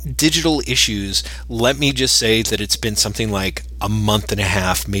digital issues, let me just say that it's been something like a month and a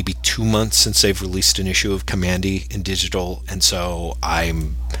half, maybe 2 months since they've released an issue of Commandy in digital, and so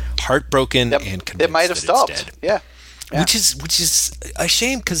I'm heartbroken and convinced it might have stopped. It's dead. Yeah. Which is a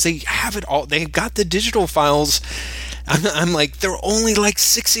shame because they have it all. They got the digital files. I'm like, they're only like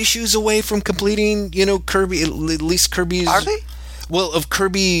 6 issues away from completing, Kirby, at least Kirby's. Are they? Well, of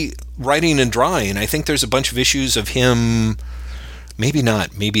Kirby writing and drawing. I think there's a bunch of issues of him. Maybe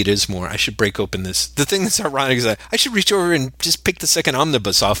not. Maybe it is more. I should break open this. The thing that's ironic is that I should reach over and just pick the second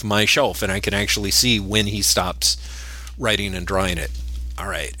omnibus off my shelf, and I can actually see when he stops writing and drawing it. All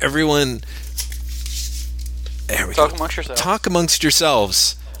right, everyone. There we go. Talk amongst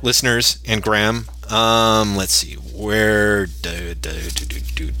yourselves, listeners, and Graham. Let's see. Where do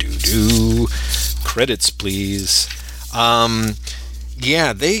credits, please.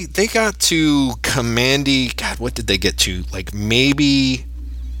 Yeah, they got to Commandy. God, what did they get to? Like maybe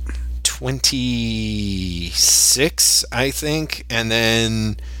 26, I think, and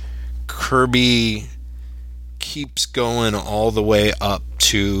then Kirby keeps going all the way up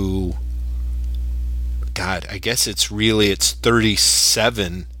to. God, I guess it's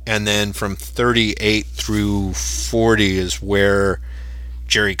 37, and then from 38 through 40 is where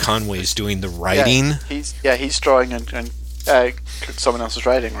Jerry Conway is doing the writing. He's drawing and someone else is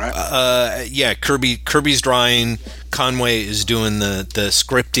writing, right? Kirby's drawing. Conway is doing the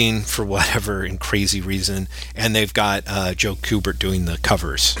scripting for whatever in crazy reason, and they've got Joe Kubert doing the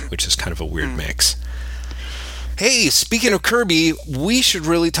covers, which is kind of a weird mix. Hey, speaking of Kirby, we should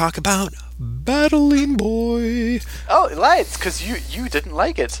really talk about Battling Boy. Oh, let's, because you didn't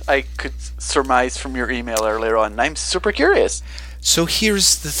like it. I could surmise from your email earlier on, and I'm super curious. So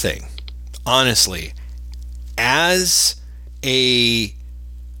here's the thing. Honestly,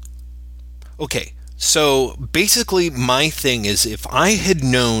 so basically my thing is if I had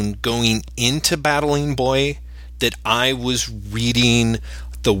known going into Battling Boy that I was reading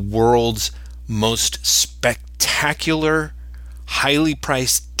the world's most spectacular, highly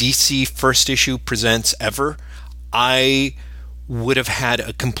priced DC first issue presents ever, I would have had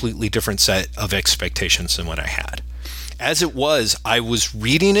a completely different set of expectations than what I had. As it was, I was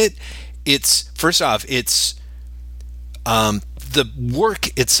reading it. The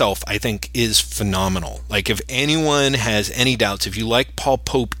work itself, I think, is phenomenal. Like, if anyone has any doubts, if you like Paul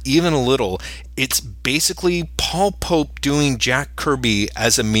Pope even a little, it's basically Paul Pope doing Jack Kirby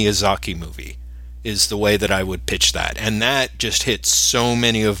as a Miyazaki movie, is the way that I would pitch that. And that just hits so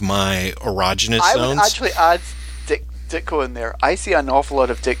many of my erogenous zones. I would actually add Ditko in there. I see an awful lot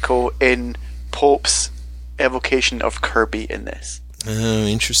of Ditko in Pope's evocation of Kirby in this. Oh,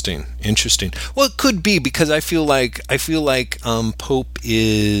 interesting. Well, it could be because I feel like Pope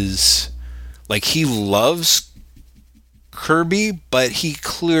is like he loves Kirby, but he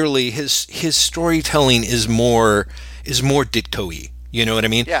clearly his storytelling is more Ditko-y. You know what I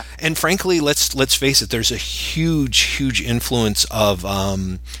mean? Yeah. And frankly, let's face it. There's a huge influence of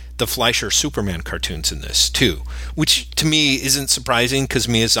the Fleischer Superman cartoons in this too, which to me isn't surprising because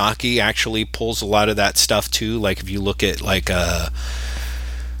Miyazaki actually pulls a lot of that stuff too. Like if you look at like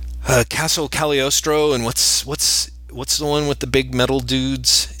Castle Cagliostro and what's the one with the big metal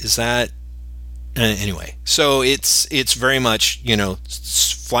dudes? Is that Anyway, so it's very much,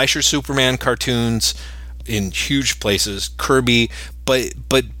 Fleischer Superman cartoons in huge places, Kirby, but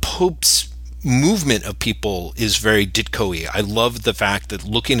Pope's movement of people is very Ditko-y. I love the fact that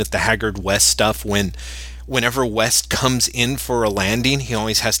looking at the Haggard West stuff, whenever West comes in for a landing, he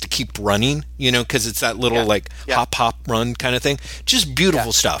always has to keep running, because it's that little hop run kind of thing. Just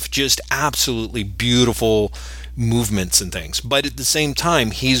beautiful stuff. Just absolutely beautiful movements and things. But at the same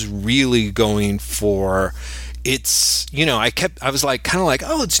time, he's really going for, it's, I was like, kind of like,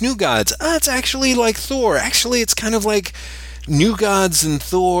 oh, it's New Gods. Oh, it's actually like Thor. Actually, it's kind of like New Gods and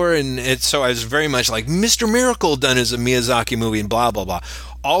Thor. And so I was very much like Mr. Miracle done as a Miyazaki movie and blah, blah, blah.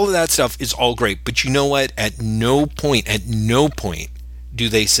 All of that stuff is all great. But you know what? At no point do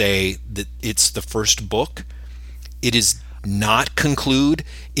they say that it's the first book. It is not conclude.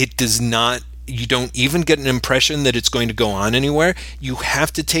 It does not, you don't even get an impression that it's going to go on anywhere. You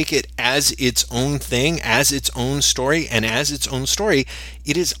have to take it as its own thing, as its own story, and as its own story,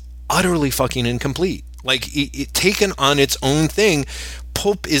 it is utterly fucking incomplete. Like, it taken on its own thing,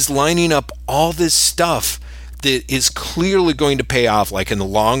 Pope is lining up all this stuff that is clearly going to pay off, like in the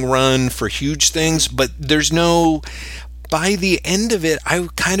long run for huge things, but there's no, by the end of it, I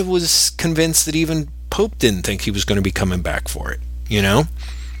kind of was convinced that even Pope didn't think he was going to be coming back for it,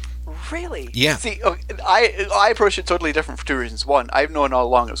 Really? Yeah. See, I approached it totally different for two reasons. One, I've known all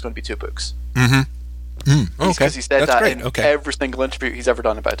along it was going to be 2 books. Okay. Because he said That's that great. in Okay. every single interview he's ever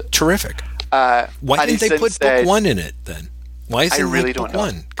done about it. Terrific. Why didn't they put book 1 in it then? Why isn't I really it don't book know.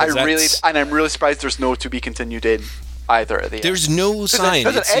 1? I'm really surprised there's no to be continued in either at the end. There's no sign.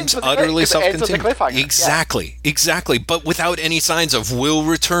 It seems utterly self-contained. Exactly. But without any signs of will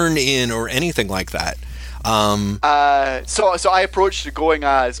return in or anything like that. So I approached it going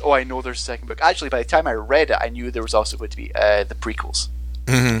as, I know there's a second book. Actually, by the time I read it, I knew there was also going to be the prequels.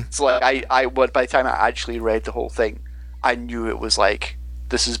 So like by the time I actually read the whole thing, I knew it was like,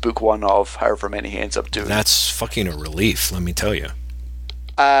 this is book 1 of however many he ends up doing. That's fucking a relief, let me tell you.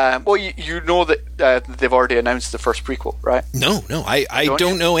 Well, you know that they've already announced the first prequel, right? No, I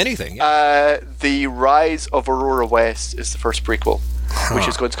don't know anything. The Rise of Aurora West is the first prequel, which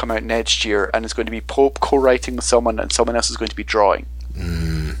is going to come out next year, and it's going to be Pope co-writing with someone, and someone else is going to be drawing.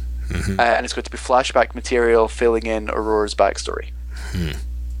 And it's going to be flashback material filling in Aurora's backstory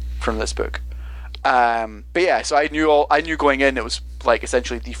from this book. But yeah, so I knew going in it was like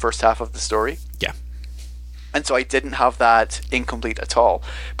essentially the first half of the story. Yeah. And so I didn't have that incomplete at all.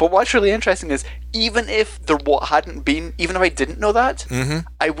 But what's really interesting is, even if I didn't know that,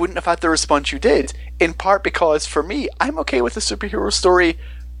 I wouldn't have had the response you did, in part because, for me, I'm okay with a superhero story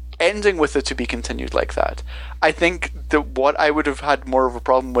ending with it to be continued like that. I think that what I would have had more of a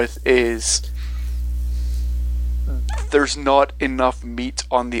problem with is there's not enough meat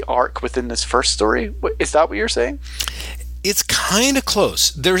on the arc within this first story. Is that what you're saying? It's kind of close.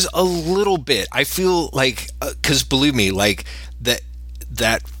 There's a little bit. I feel like, because believe me, like that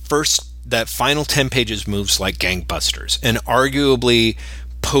final 10 pages moves like gangbusters, and arguably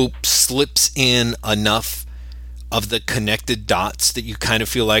Pope slips in enough of the connected dots that you kind of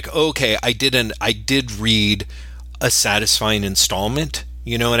feel like, okay, I did read a satisfying installment.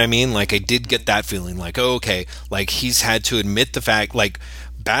 You know what I mean? Like, I did get that feeling like, okay, like he's had to admit the fact, like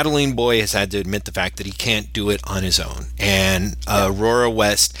Battling Boy has had to admit the fact that he can't do it on his own. And Aurora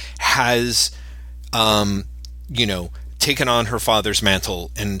West has, taken on her father's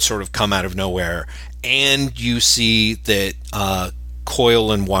mantle and sort of come out of nowhere. And you see that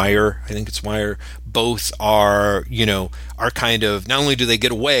Coil and Wire, I think it's Wire, both are kind of, not only do they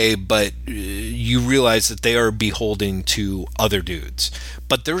get away, but you realize that they are beholden to other dudes.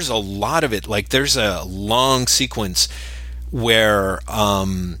 But there's a lot of it, like there's a long sequence where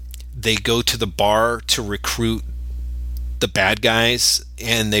they go to the bar to recruit the bad guys,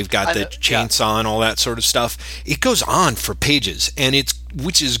 and they've got the chainsaw and all that sort of stuff. It goes on for pages, and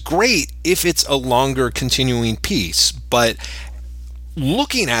which is great if it's a longer continuing piece. But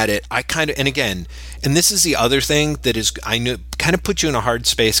looking at it, and this is the other thing that is, I know, kind of put you in a hard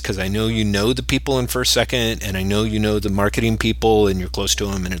space, because I know you know the people in First Second, and I know you know the marketing people, and you're close to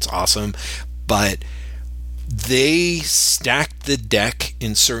them, and it's awesome. But they stacked the deck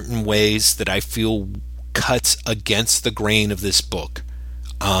in certain ways that I feel cuts against the grain of this book,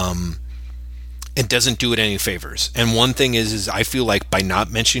 and doesn't do it any favors. And one thing is I feel like by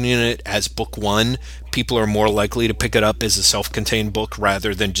not mentioning it as book 1, people are more likely to pick it up as a self-contained book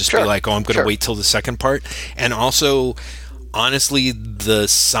rather than just be like, I'm going to wait till the second part. And also, honestly, the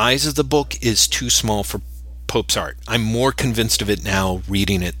size of the book is too small for Pope's art. I'm more convinced of it now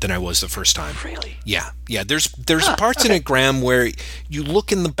reading it than I was the first time. Really? Yeah. There's parts in it, Graham, where you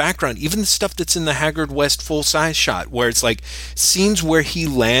look in the background, even the stuff that's in the Haggard West full-size shot, where it's like scenes where he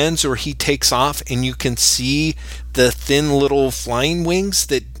lands or he takes off, and you can see the thin little flying wings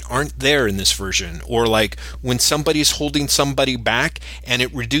that aren't there in this version, or like when somebody's holding somebody back and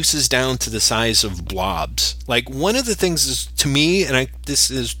it reduces down to the size of blobs. Like, one of the things is, to me, and this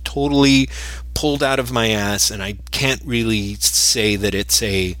is totally pulled out of my ass, and I can't really say that it's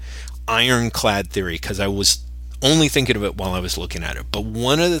a ironclad theory because I was only thinking of it while I was looking at it, but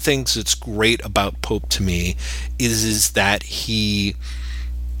one of the things that's great about Pope to me is that he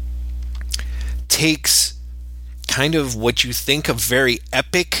takes kind of what you think of very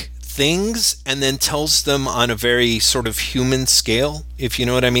epic things and then tells them on a very sort of human scale, if you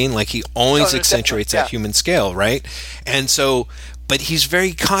know what I mean. Like, he always accentuates that human scale, right? And so, but he's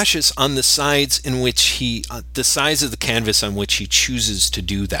very cautious on the sides in which the size of the canvas on which he chooses to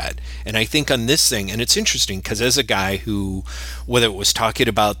do that. And I think on this thing, and it's interesting because as a guy who, whether it was talking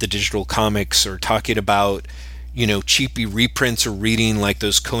about the digital comics or talking about, cheapy reprints or reading like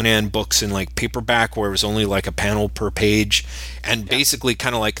those Conan books in like paperback where it was only like a panel per page, and basically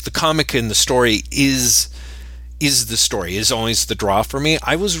kind of like the comic and the story is the story, is always the draw for me.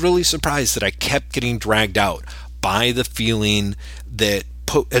 I was really surprised that I kept getting dragged out by the feeling that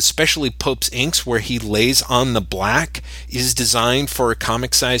especially Pope's inks, where he lays on the black, is designed for a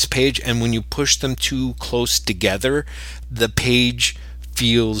comic size page, and when you push them too close together, the page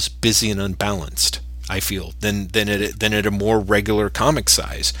feels busy and unbalanced, I feel, than at a more regular comic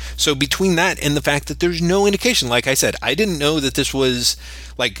size. So between that and the fact that there's no indication, like I said, I didn't know that this was,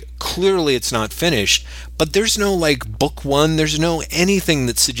 like, clearly it's not finished, but there's no, like, book one, there's no anything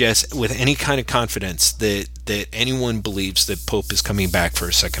that suggests with any kind of confidence that anyone believes that Pope is coming back for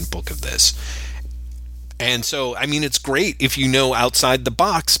a second book of this. And so, I mean, it's great if you know outside the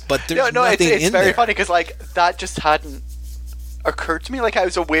box, but there's nothing in there. It's very funny because, like, that just hadn't occurred to me. Like, I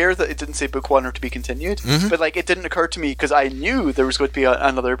was aware that it didn't say book one or to be continued, but like it didn't occur to me because I knew there was going to be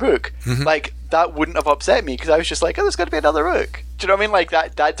another book. Like, that wouldn't have upset me because I was just like, oh, there's going to be another book. Do you know what I mean? Like,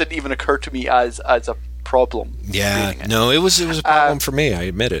 that didn't even occur to me as a problem. Yeah, no, it was a problem for me, I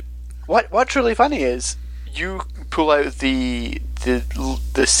admit it. What's really funny is you pull out the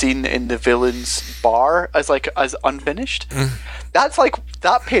scene in the villain's bar as unfinished. That's like,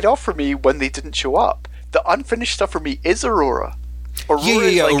 that paid off for me when they didn't show up. The unfinished stuff for me is Aurora.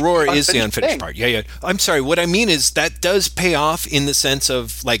 Aurora is the unfinished part. Yeah. I'm sorry. What I mean is that does pay off in the sense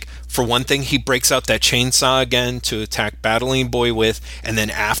of, like, for one thing, he breaks out that chainsaw again to attack Battling Boy with, and then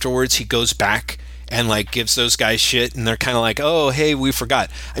afterwards he goes back and, like, gives those guys shit, and they're kind of like, oh, hey, we forgot.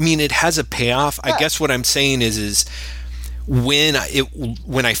 I mean, it has a payoff. Yeah. I guess what I'm saying is when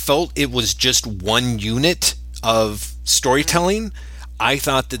I felt it was just one unit of storytelling, I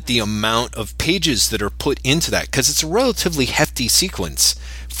thought that the amount of pages that are put into that, because it's a relatively hefty sequence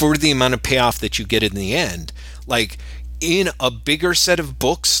for the amount of payoff that you get in the end, like in a bigger set of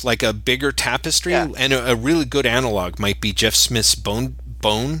books, like a bigger tapestry, and a really good analog might be Jeff Smith's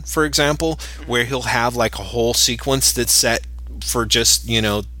Bone, for example, where he'll have like a whole sequence that's set for just,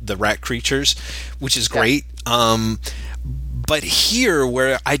 the rat creatures, which is great. But here,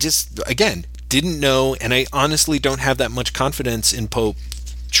 where I just, again, didn't know, and I honestly don't have that much confidence in Pope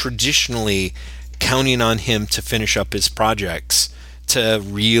traditionally, counting on him to finish up his projects to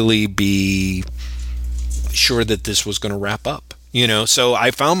really be sure that this was going to wrap up, so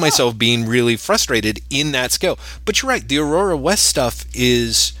I found myself being really frustrated in that scale. But you're right, the Aurora West stuff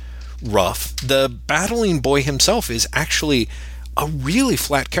is rough. The Battling Boy himself is actually a really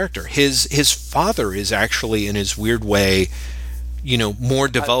flat character. His father is actually, in his weird way, more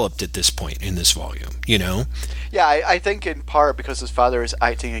developed at this point in this volume, Yeah, I think in part because his father is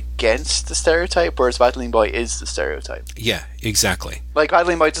acting against the stereotype, whereas Battling Boy is the stereotype. Yeah, exactly. Like,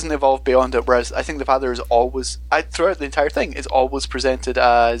 Battling Boy doesn't evolve beyond it, whereas I think the father is always, throughout the entire thing, is always presented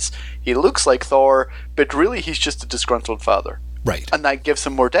as, he looks like Thor, but really he's just a disgruntled father. Right. And that gives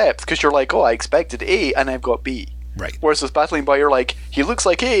him more depth, because you're like, oh, I expected A, and I've got B. Right. Whereas with Battling Boy, you're like, he looks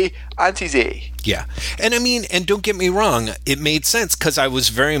like A, and he's A. Yeah. And I mean, and don't get me wrong, it made sense, because I was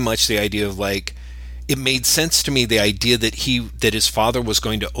very much the idea of, like, it made sense to me, the idea that his father was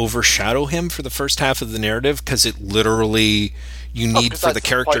going to overshadow him for the first half of the narrative, because it literally, you need for the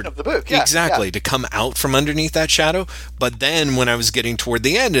character, point of the book. To come out from underneath that shadow. But then when I was getting toward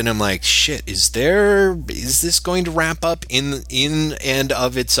the end, and I'm like, shit, is this going to wrap up in and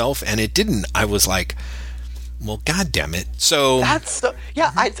of itself? And it didn't. I was like, Well, God damn it. So I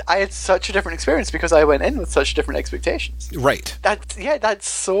had such a different experience because I went in with such different expectations. right. That's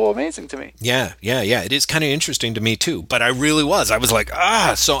so amazing to me. Yeah. It is kind of interesting to me too, but I was like,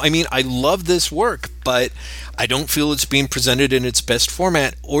 so I mean, I love this work, but I don't feel it's being presented in its best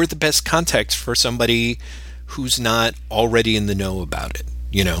format or the best context for somebody who's not already in the know about it,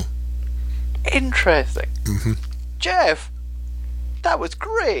 you know? Interesting. Jeff, that was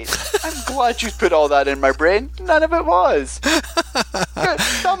great. I'm glad you put all that in my brain. None of it was. Good.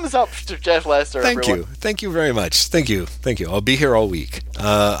 Thumbs up to Jeff Lester. Thank everyone. you. Thank you very much. Thank you. I'll be here all week.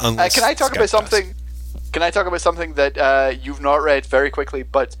 Can I talk about something? Can I talk about something that you've not read very quickly,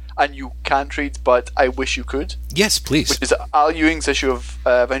 and you can't read, but I wish you could? Yes, please. Which is Al Ewing's issue of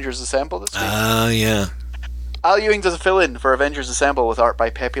Avengers Assemble this week. Yeah. Al Ewing does a fill-in for Avengers Assemble with art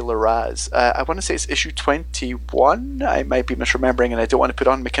by Pepe Larraz. I want to say it's issue 21. I might be misremembering, and I don't want to put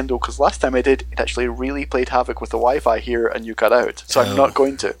on my Kindle because last time I did, it actually really played havoc with the Wi-Fi here, and you cut out. So I'm not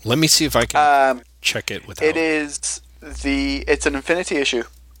going to. Let me see if I can check it without. It's an Infinity issue.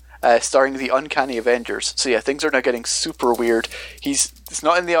 Starring the Uncanny Avengers. So yeah, things are now getting super weird. It's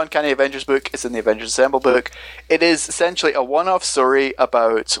not in the Uncanny Avengers book, it's in the Avengers Assemble book. It is essentially a one-off story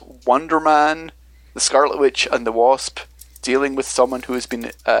about Wonder Man, the Scarlet Witch, and the Wasp dealing with someone who has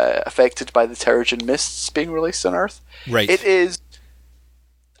been affected by the Terrigen Mists being released on Earth. Right. It is...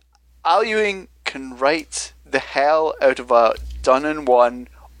 Al Ewing can write the hell out of a done-in-one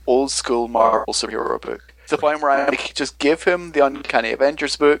old-school Marvel superhero book. To the point where I like, just give him the Uncanny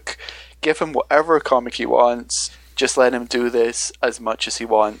Avengers book, give him whatever comic he wants, just let him do this as much as he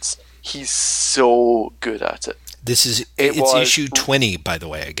wants. He's so good at it. It's issue 20, by the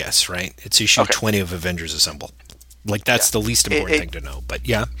way, I guess, right? It's issue 20 of Avengers Assemble. Like, that's the least important thing to know, but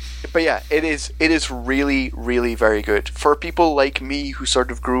yeah. But yeah, it is really, really very good. For people like me who sort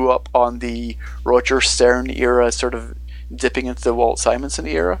of grew up on the Roger Stern era, sort of dipping into the Walt Simonson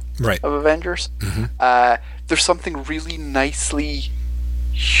era of Avengers, there's something really nicely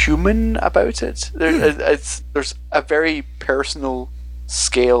human about it. There's a very personal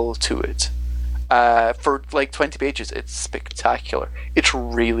scale to it. For like 20 pages, it's spectacular. It's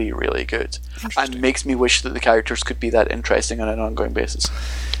really, really good, and makes me wish that the characters could be that interesting on an ongoing basis.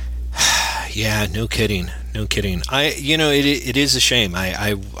 Yeah, no kidding. It is a shame.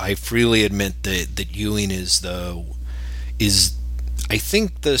 I freely admit that Ewing is I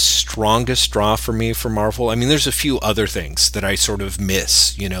think the strongest draw for me for Marvel. I mean, there's a few other things that I sort of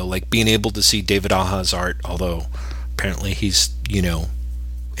miss, like being able to see David Aja's art, although apparently he's,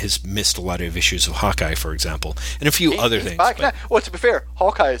 has missed a lot of issues of Hawkeye, for example, and a few other things. Well, to be fair,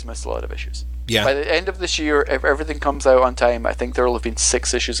 Hawkeye has missed a lot of issues. Yeah. By the end of this year, if everything comes out on time, I think there will have been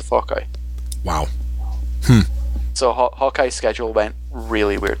 6 issues of Hawkeye. Wow. So Hawkeye's schedule went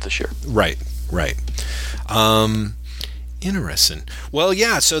really weird this year. Right. Interesting. Well,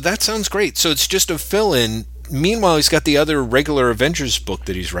 yeah, so that sounds great. So it's just a fill-in. Meanwhile, he's got the other regular Avengers book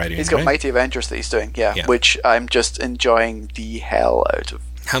that he's writing. He's got Mighty Avengers that he's doing, which I'm just enjoying the hell out of.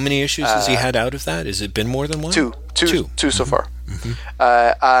 How many issues has he had out of that? Has it been more than one? Two so far.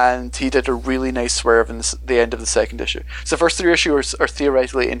 And he did a really nice swerve in the end of the second issue. So the first 3 issues are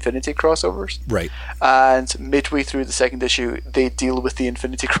theoretically Infinity crossovers. Right. And midway through the second issue, they deal with the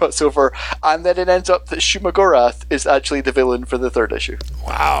Infinity crossover, and then it ends up that Shuma Gorath is actually the villain for the 3rd issue.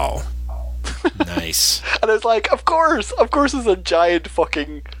 Wow. Nice. And I was like, of course it's a giant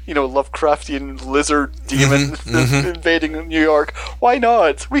fucking, Lovecraftian lizard demon invading New York. Why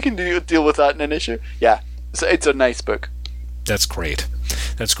not? We can deal with that in an issue. Yeah, so it's a nice book. That's great.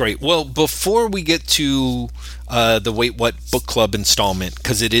 Well, before we get to the Wait What Book Club installment,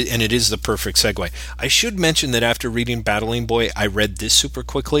 because it is the perfect segue, I should mention that after reading Battling Boy, I read this super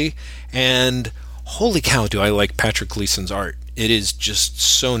quickly, and holy cow, do I like Patrick Gleason's art. It is just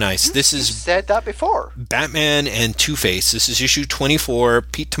so nice. This is... You said that before. Batman and Two-Face. This is issue 24.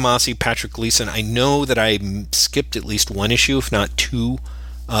 Pete Tomasi, Patrick Gleason. I know that I skipped at least 1 issue, if not 2,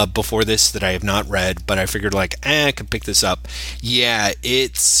 before this that I have not read, but I figured I could pick this up. Yeah,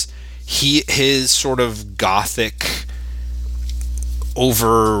 it's... His sort of gothic,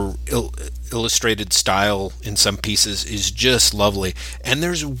 illustrated style in some pieces is just lovely, and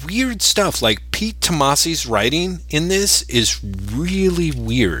there's weird stuff like Pete Tomasi's writing in this is really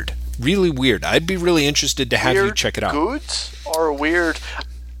weird. I'd be really interested to have you check it out. Good or weird?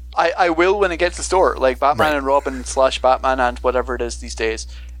 I will when it gets to the store. Like Batman and Robin / Batman and whatever it is these days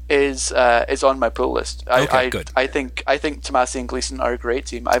is on my pull list. Good. I think Tomasi and Gleason are a great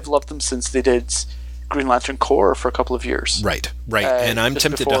team. I've loved them since they did Green Lantern Corps for a couple of years. Right. And I'm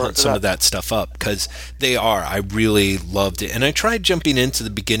tempted to hunt some of that stuff up because they are. I really loved it. And I tried jumping into the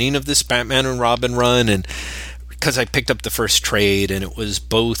beginning of this Batman and Robin run, and because I picked up the first trade, and it was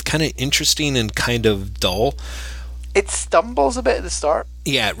both kind of interesting and kind of dull. It stumbles a bit at the start.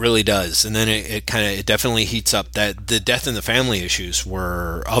 Yeah, it really does, and then it definitely heats up. That the death in the family issues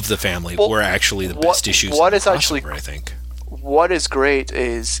were actually the best issues. What in is the actually, crossover, I think. What is great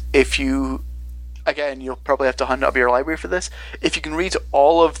is if you, again, you'll probably have to hunt up your library for this. If you can read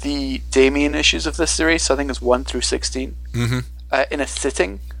all of the Damien issues of this series, so I think it's 1 through 16, in a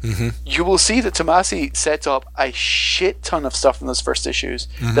sitting, you will see that Tomasi sets up a shit ton of stuff in those first issues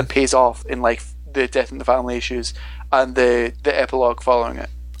that pays off in like the death in the family issues and the epilogue following it.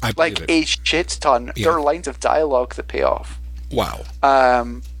 A shit ton. Yeah. There are lines of dialogue that pay off. Wow.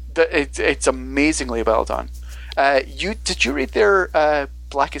 It's amazingly well done. Did you read their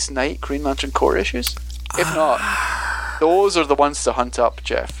Blackest Night Green Lantern Corps issues? If not, those are the ones to hunt up,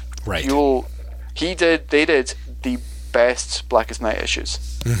 Jeff. Right. They did the best Blackest Night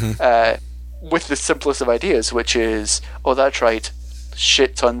issues. With the simplest of ideas, which is, oh, that's right,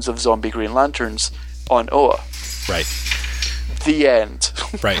 shit tons of zombie Green Lanterns on Oa. Right. The end.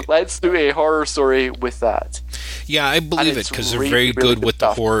 Right. Let's do a horror story with that. Yeah, I believe it, because they're very good with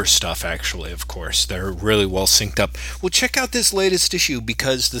the horror stuff, actually, of course. They're really well synced up. Well, check out this latest issue,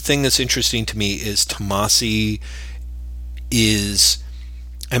 because the thing that's interesting to me is Tomasi is,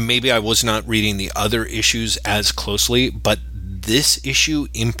 and maybe I was not reading the other issues as closely, but this issue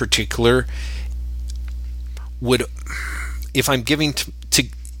in particular would, if I'm giving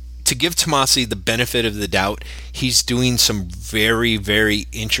to give Tomasi the benefit of the doubt, he's doing some very, very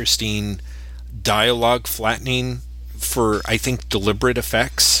interesting dialogue flattening for, I think, deliberate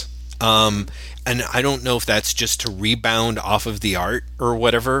effects. And I don't know if that's just to rebound off of the art or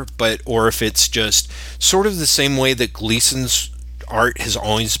whatever, or if it's just sort of the same way that Gleason's art has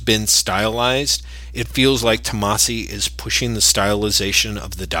always been stylized. It feels like Tomasi is pushing the stylization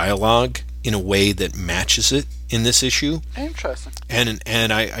of the dialogue in a way that matches it in this issue. Interesting.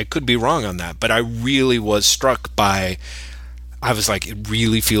 And I could be wrong on that, but I really was struck by, I was like, it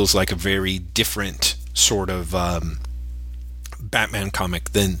really feels like a very different sort of Batman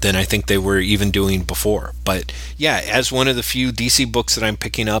comic than I think they were even doing before. But yeah, as one of the few DC books that I'm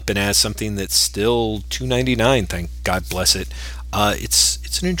picking up, and as something that's still $2.99, thank God bless it,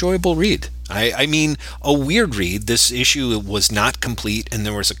 it's an enjoyable read. I mean, a weird read. This issue was not complete, and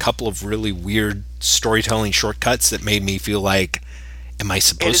there was a couple of really weird storytelling shortcuts that made me feel like, am I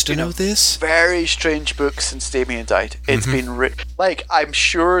supposed to know this? Very strange book since Damien died. It's been like, I'm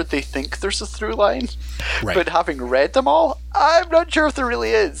sure they think there's a through line, right. But having read them all, I'm not sure if there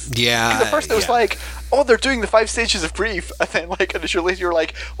really is. Yeah. At first it was like, oh, they're doing the 5 stages of grief, and then like an issue later you're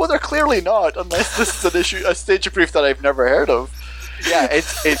like, well, they're clearly not, unless this is a stage of grief that I've never heard of. Yeah,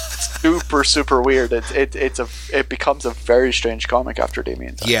 it's super, super weird. It becomes a very strange comic after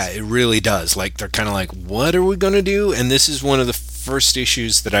Damien dies. Yeah, it really does. Like, they're kind of like, what are we going to do? And this is one of the first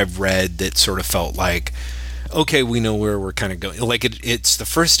issues that I've read that sort of felt like, okay, we know where we're kind of going. Like, it's the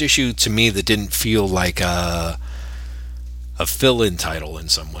first issue to me that didn't feel like a fill-in title in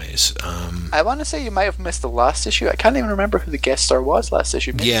some ways. I want to say you might have missed the last issue. I can't even remember who the guest star was last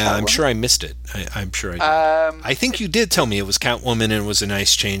issue. Maybe yeah, Catwoman. I'm sure I missed it. I'm sure I did. I think you did tell me it was Catwoman, and it was a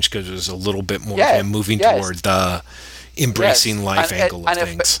nice change because it was a little bit more of him moving toward the embracing life angle of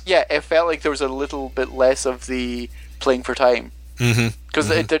things. It felt like there was a little bit less of the playing for time. Because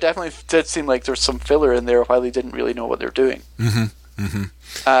there definitely did seem like there's some filler in there while they didn't really know what they're doing.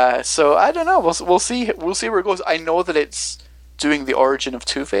 So I don't know. We'll see. We'll see where it goes. I know that it's doing the origin of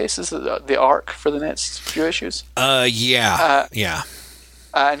Two-Face is the arc for the next few issues. Yeah.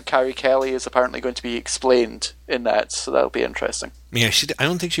 And Carrie Kelly is apparently going to be explained in that, so that'll be interesting. Yeah, I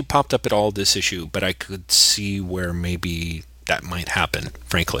don't think she popped up at all this issue, but I could see where maybe that might happen,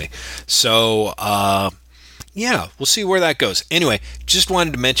 frankly. So, yeah, we'll see where that goes. Anyway, just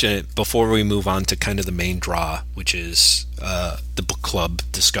wanted to mention it before we move on to kind of the main draw, which is the book club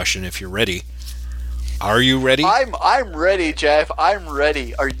discussion, if you're ready. Are you ready? I'm ready, Jeff. I'm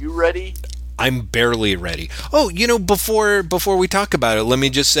ready. Are you ready? I'm barely ready. Oh, before we talk about it, let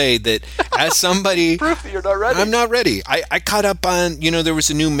me just say that as somebody... Proof that you're not ready. I'm not ready. I caught up on, there was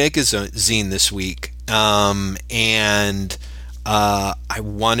a new magazine this week, and I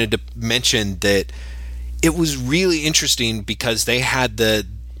wanted to mention that it was really interesting because they had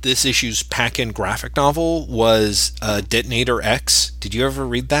this issue's pack-in graphic novel was Detonator X. Did you ever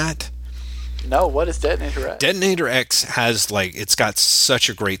read that? No, what is Detonator X? Detonator X has, it's got such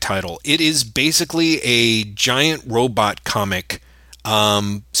a great title. It is basically a giant robot comic,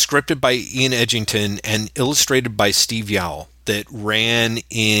 scripted by Ian Edgington and illustrated by Steve Yowell, that ran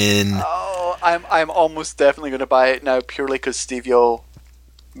in... Oh, I'm almost definitely going to buy it now purely because Steve Yowell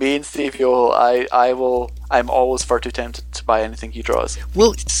Me and Steve Yoel, I'm always far too tempted to buy anything he draws.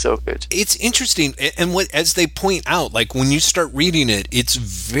 Well, It's so good. it's interesting, and what as they point out, like when you start reading it, it's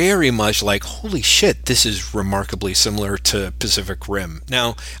very much like, holy shit, this is remarkably similar to Pacific Rim.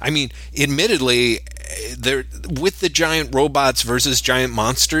 Now, I mean, admittedly, there with the giant robots versus giant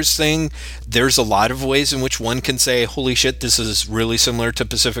monsters thing, there's a lot of ways in which one can say, holy shit, this is really similar to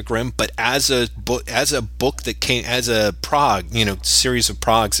Pacific Rim. But as a book that came as a prog, series of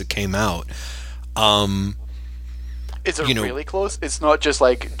progs that came out. Is it really close? It's not just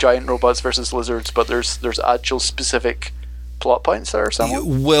like giant robots versus lizards, but there's actual specific plot points there somewhere?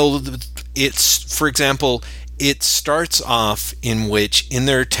 Well, it's, for example, it starts off in which, in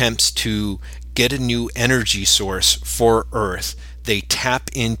their attempts to get a new energy source for Earth, they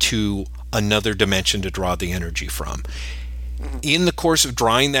tap into another dimension to draw the energy from. In the course of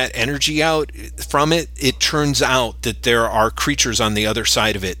drawing that energy out from it, it turns out that there are creatures on the other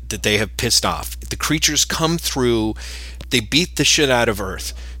side of it that they have pissed off. The creatures come through, they beat the shit out of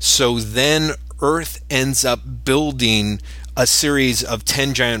Earth. So then Earth ends up building a series of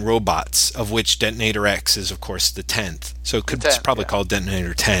 10 giant robots, of which Detonator X is, of course, the 10th. So it's probably called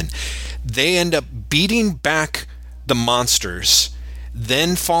Detonator 10. They end up beating back the monsters,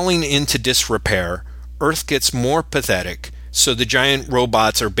 then falling into disrepair. Earth gets more pathetic. So the giant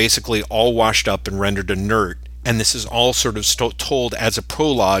robots are basically all washed up and rendered inert. And this is all sort of told as a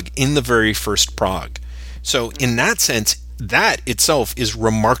prologue in the very first prog. So in that sense, that itself is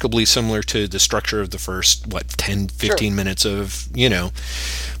remarkably similar to the structure of the first, 10, 15 minutes of,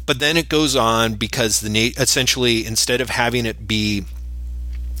 But then it goes on because essentially, instead of having it be,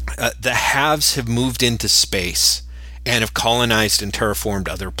 the haves have moved into space and have colonized and terraformed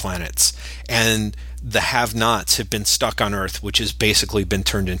other planets. And the have-nots have been stuck on Earth, which has basically been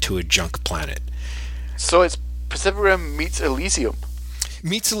turned into a junk planet. So it's Pacific Rim meets Elysium.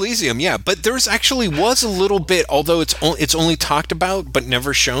 Meets Elysium, yeah. But there's actually was a little bit, although it's only talked about but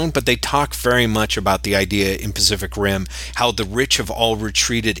never shown, but they talk very much about the idea in Pacific Rim, how the rich have all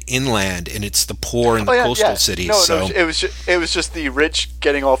retreated inland and it's the poor in the coastal cities. No, it was just the rich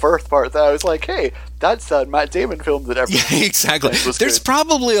getting off Earth part that I was like, hey, that's that Matt Damon film that everyone... Yeah, exactly. There's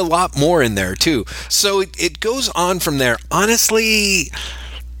probably a lot more in there, too. So it goes on from there. Honestly...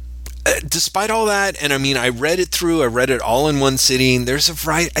 despite all that, and I mean, I read it all in one sitting. There's a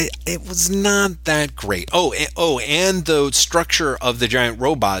variety. It was not that great. And the structure of the giant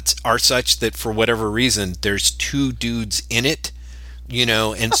robots are such that for whatever reason, there's two dudes in it,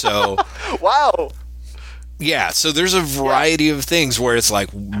 and so... Wow! Yeah, so there's a variety of things where it's like,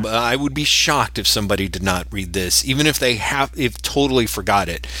 I would be shocked if somebody did not read this, even if if totally forgot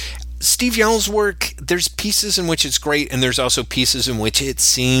it. Steve Yeun's work, there's pieces in which it's great, and there's also pieces in which it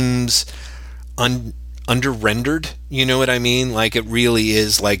seems under-rendered. You know what I mean? Like, it really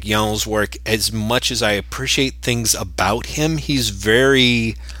is like Yeun's work. As much as I appreciate things about him, he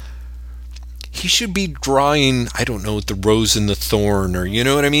should be drawing, I don't know, the rose and the thorn, or you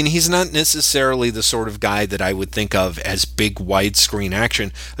know what I mean? He's not necessarily the sort of guy that I would think of as big widescreen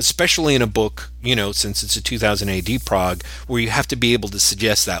action, especially in a book, since it's a 2000 AD prog, where you have to be able to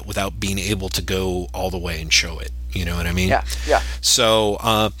suggest that without being able to go all the way and show it. You know what I mean? Yeah.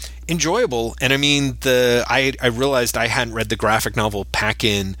 So, enjoyable. And I mean, I realized I hadn't read the graphic novel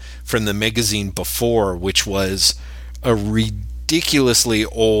Pack-In from the magazine before, which was a ridiculously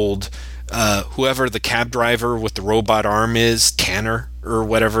old... whoever the cab driver with the robot arm is, Tanner or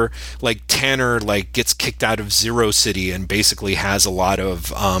whatever, like Tanner gets kicked out of Zero City and basically has a lot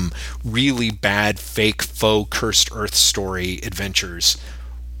of really bad fake faux cursed Earth story adventures.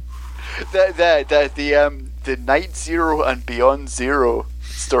 The Night Zero and Beyond Zero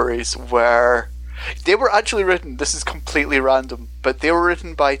stories where they were actually written, this is completely random, but they were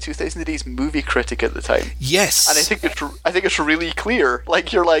written by 2000 AD's movie critic at the time. Yes. And I think it's really clear.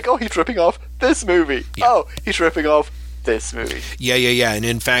 Like, you're like, oh, he's ripping off this movie. Yeah. Oh, he's ripping off this movie. Yeah. And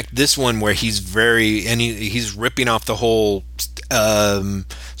in fact, this one where he's he's ripping off the whole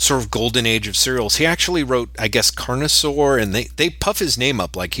sort of golden age of serials. He actually wrote, I guess, Carnosaur, and they puff his name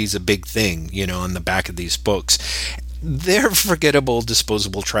up like he's a big thing, on the back of these books. They're forgettable,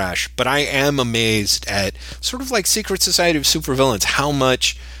 disposable trash, but I am amazed at, sort of like Secret Society of Supervillains, how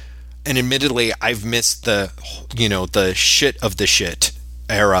much, and admittedly, I've missed the shit of the shit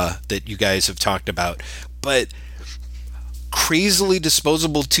era that you guys have talked about, but crazily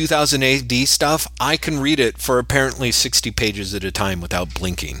disposable 2000 AD stuff, I can read it for apparently 60 pages at a time without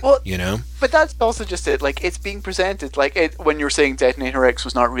blinking, But that's also just it, like, it's being presented, like, when you were saying Detonator X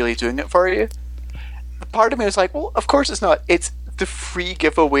was not really doing it for you, part of me is like, well, of course it's not. It's the free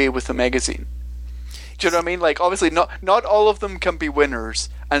giveaway with the magazine. Do you know what I mean? Like, obviously, not all of them can be winners,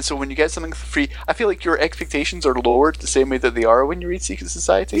 and so when you get something for free, I feel like your expectations are lowered the same way that they are when you read Secret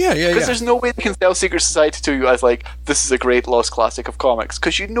Society. Yeah. Because there's no way they can sell Secret Society to you as, like, this is a great lost classic of comics,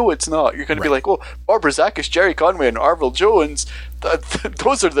 because you know it's not. You're going to be like, oh, Barbara Zakis, Jerry Conway, and Arvil Jones,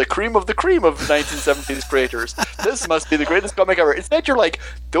 those are the cream of 1970s creators. This must be the greatest comic ever. Instead, you're like,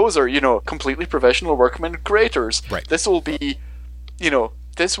 those are, completely professional workmen creators. Right. This will be,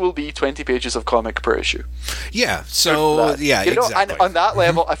 this will be 20 pages of comic per issue. Yeah, so, yeah, exactly. And on that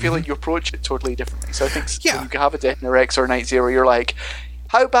level, I feel like you approach it totally differently. So I think when you have a Detonator X or Night Zero, you're like,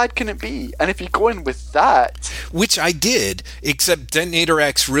 how bad can it be? And if you go in with that... Which I did, except Detonator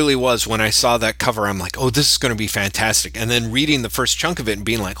X really was, when I saw that cover, I'm like, oh, this is going to be fantastic. And then reading the first chunk of it and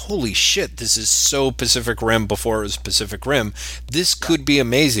being like, holy shit, this is so Pacific Rim before it was Pacific Rim. This could be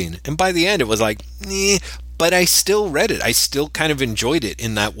amazing. And by the end, it was like, but I still read it. I still kind of enjoyed it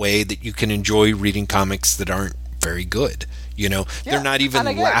in that way that you can enjoy reading comics that aren't very good. They're not even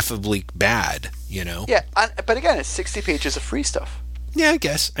laughably bad, Yeah, but again, it's 60 pages of free stuff. Yeah, I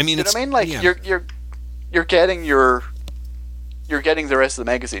guess. I mean, you know what I mean? Like, you're getting you're getting the rest of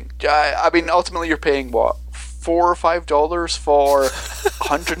the magazine. I mean, ultimately, you're paying what, $4 or $5 for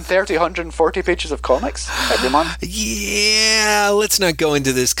 130, 140 pages of comics every month? Yeah, let's not go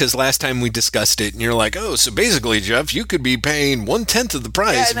into this, because last time we discussed it, and you're like, oh, so basically, Jeff, you could be paying 1/10 of the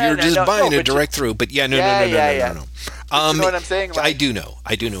price if you're just buying it direct through. But no. You know what I'm saying? Like, I do know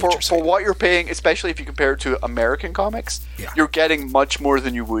what you're saying. For what you're paying, especially if you compare it to American comics, you're getting much more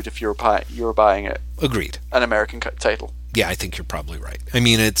than you would if you were buying it. Agreed. An American title. Yeah, I think you're probably right. I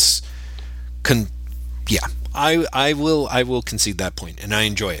mean, it's... I will concede that point, and I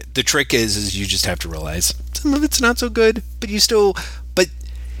enjoy it. The trick is you just have to realize some of it's not so good, but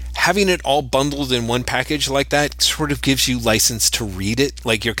having it all bundled in one package like that sort of gives you license to read it.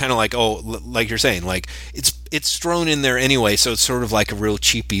 Like, you're kind of like, oh, like you're saying, like, it's thrown in there anyway, so it's sort of like a real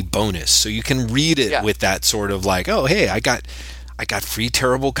cheapy bonus. So you can read it with that sort of like, oh, hey, I got free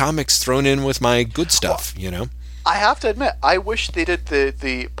terrible comics thrown in with my good stuff, I have to admit, I wish they did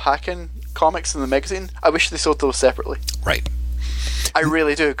the pack-in comics in the magazine. I wish they sold those separately. Right. I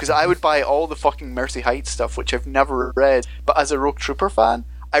really do, because I would buy all the fucking Mercy Heights stuff, which I've never read, but as a Rogue Trooper fan,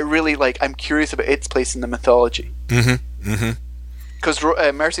 I really I'm curious about its place in the mythology. Because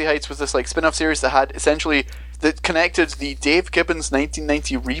Mercy Heights was this spin-off series that connected the Dave Gibbons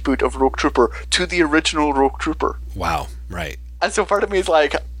 1990 reboot of Rogue Trooper to the original Rogue Trooper. Wow, right. And so part of me is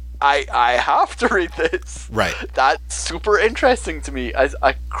like, I have to read this. Right. That's super interesting to me as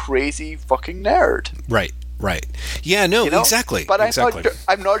a crazy fucking nerd. Right. Yeah, no, exactly. But exactly.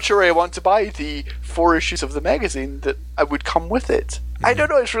 I'm not sure I want to buy the 4 issues of the magazine that I would come with it. I don't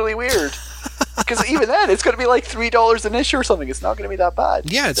know, it's really weird. Because even then, it's going to be like $3 an issue or something. It's not going to be that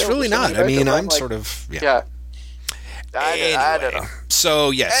bad. Yeah, it's really not. I mean, I'm sort of... Yeah. I don't know. So,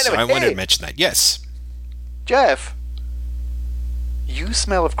 yes, I wanted to mention that. Yes. Jeff. You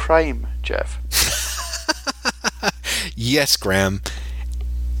smell of crime, Jeff. Yes, Graham.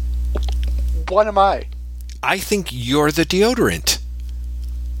 What am I? I think you're the deodorant.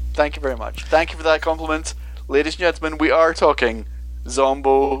 Thank you very much. Thank you for that compliment. Ladies and gentlemen, we are talking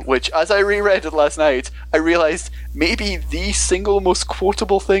Zombo, which, as I reread it last night, I realized maybe the single most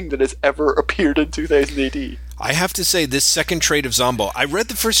quotable thing that has ever appeared in 2000 AD. I have to say, this second trade of Zombo, I read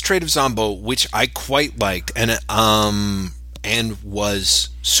the first trade of Zombo, which I quite liked, and was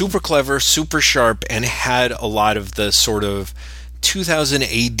super clever, super sharp, and had a lot of the sort of 2000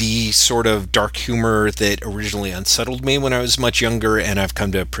 AD sort of dark humor that originally unsettled me when I was much younger, and I've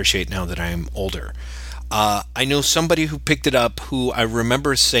come to appreciate now that I'm older. I know somebody who picked it up who I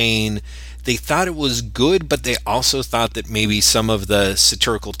remember saying they thought it was good, but they also thought that maybe some of the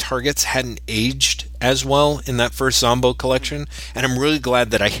satirical targets hadn't aged as well in that first Zombo collection. And I'm really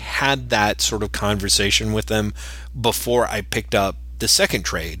glad that I had that sort of conversation with them before I picked up the second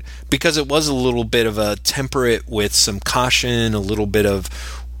trade, because it was a little bit of a temper it with some caution, a little bit of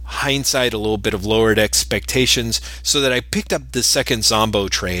hindsight, a little bit of lowered expectations, so that I picked up the second Zombo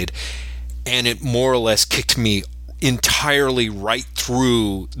trade, and it more or less kicked me entirely right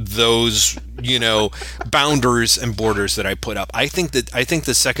through those, boundaries and borders that I put up. I think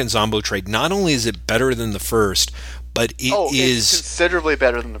the second Zombo trade, not only is it better than the first, but it's considerably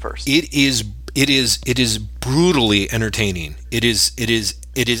better than the first. It is brutally entertaining. It is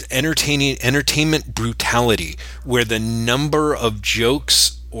entertainment brutality, where the number of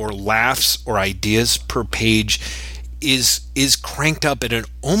jokes or laughs or ideas per page is cranked up at an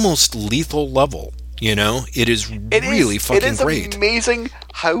almost lethal level. You know, it is really fucking great. It is amazing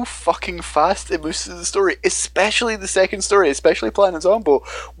how fucking fast it moves through the story, especially the second story, especially Planet Zombo,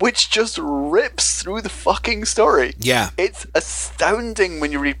 which just rips through the fucking story. Yeah. It's astounding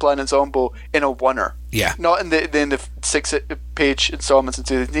when you read Planet Zombo in a oneer. Yeah. Not in the 6-page installments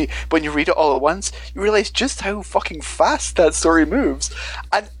into the but when you read it all at once, you realize just how fucking fast that story moves,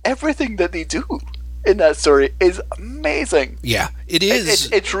 and everything that they do in that story is amazing. Yeah, it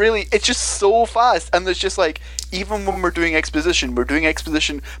is. It's just so fast, and there's just like, even when we're doing exposition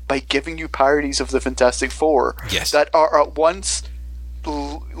by giving you parodies of the Fantastic Four, yes, that are at once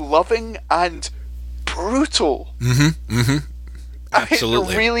loving and brutal.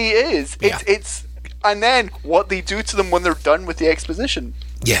 Absolutely, it really is. Yeah. It's and then what they do to them when they're done with the exposition,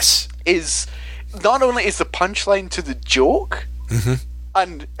 yes, is not only is the punchline to the joke.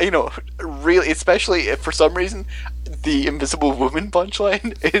 And, you know, really, especially if for some reason the Invisible Woman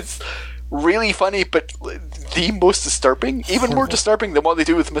punchline is really funny, but the most disturbing, even more disturbing than what they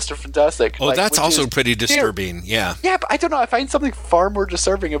do with Mr. Fantastic. Oh, that's also pretty disturbing. Yeah. Yeah, but I don't know. I find something far more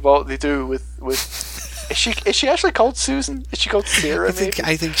disturbing about what they do with is she actually called Susan? Is she called Sarah?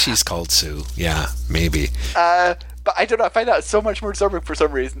 I think she's called Sue. Yeah, maybe. But I don't know. I find that so much more disturbing for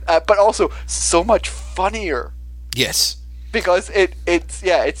some reason. But also so much funnier. Yes. Because it's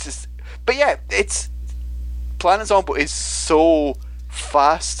Planet Zombo is so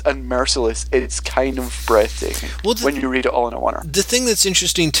fast and merciless, it's kind of breathtaking when you read it all in a oneer. The thing that's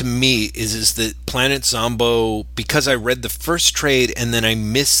interesting to me is that Planet Zombo, because I read the first trade and then I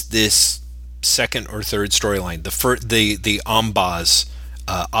missed this second or third storyline, the Abmaz,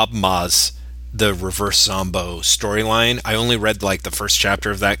 the Reverse Zombo storyline. I only read like the first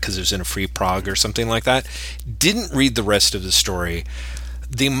chapter of that because it was in a free prog or something like that. Didn't read the rest of the story.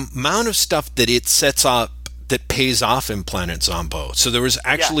 The amount of stuff that it sets up that pays off in Planet Zombo. So there was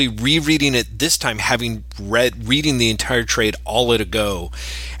actually rereading it this time, having reading the entire trade all at a go,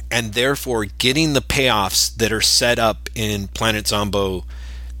 and therefore getting the payoffs that are set up in Planet Zombo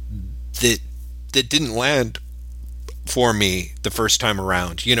that didn't land for me the first time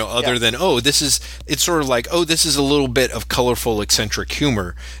around, you know, other than, it's sort of like, this is a little bit of colorful, eccentric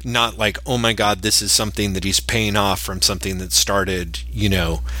humor, not like, oh my God, this is something that he's paying off from something that started,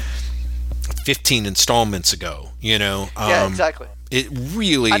 15 installments ago, you know? Yeah, exactly. It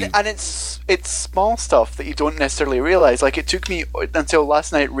really... And it's small stuff that you don't necessarily realize. Like, it took me until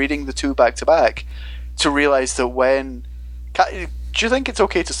last night reading the two back-to-back to realize that when... Do you think it's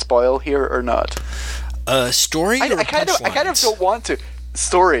okay to spoil here or not? Story or I kind of don't want to.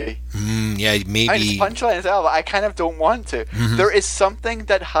 Story. Yeah, maybe. It's punchline as well, but I kind of don't want to. There is something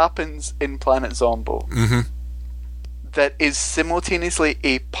that happens in Planet Zombo that is simultaneously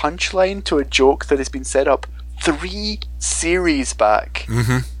a punchline to a joke that has been set up 3 series back.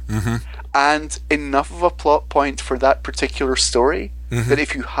 And enough of a plot point for that particular story that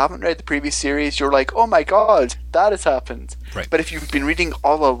if you haven't read the previous series, you're like, oh my God, that has happened. Right. But if you've been reading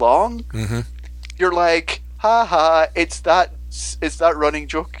all along, you're like, haha, it's that running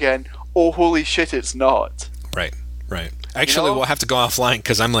joke again. Oh, holy shit, it's not. Right. Actually, we'll have to go offline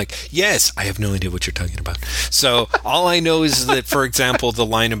because I'm like, yes, I have no idea what you're talking about. So all I know is that, for example, the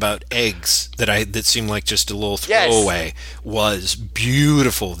line about eggs that seemed like just a little throwaway was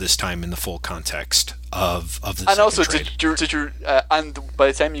beautiful this time in the full context of the and second also, trade. did you and by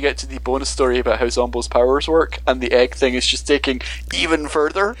the time you get to the bonus story about how Zombo's powers work, and the egg thing is just taking even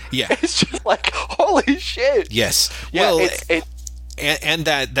further. Yeah, it's just like, holy shit. Yes. Yeah, well, it and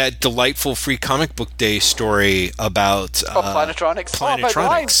that delightful free comic book day story about Planetronics. Planetronics. About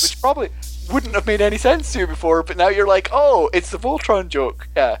lines, which probably wouldn't have made any sense to you before, but now you're like, oh, it's the Voltron joke.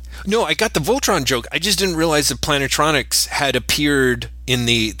 Yeah. No, I got the Voltron joke. I just didn't realize that Planetronics had appeared in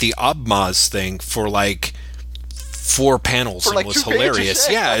the Abmaz thing for like 4 panels and was hilarious.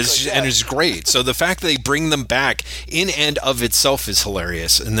 Yeah, and it's great. So the fact that they bring them back in and of itself is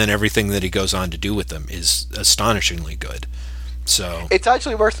hilarious, and then everything that he goes on to do with them is astonishingly good. So it's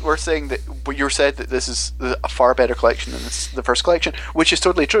actually worth saying that you said that this is a far better collection than the first collection, which is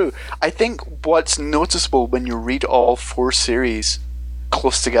totally true. I think what's noticeable when you read all 4 series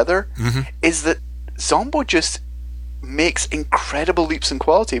close together is that Zombo just makes incredible leaps in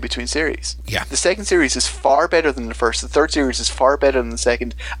quality between series. Yeah, the second series is far better than the first. The third series is far better than the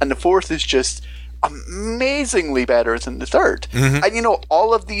second, and the fourth is just amazingly better than the third. And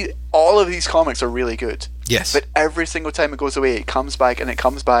all of these comics are really good. Yes. But every single time it goes away, it comes back, and it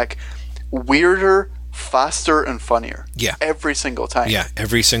comes back weirder, faster, and funnier. Yeah. Every single time. Yeah,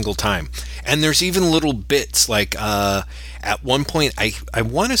 every single time. And there's even little bits like at one point, I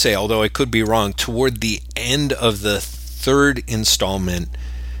want to say, although I could be wrong, toward the end of the third installment,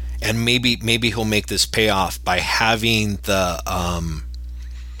 and maybe he'll make this payoff by having the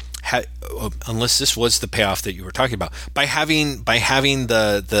unless this was the payoff that you were talking about, by having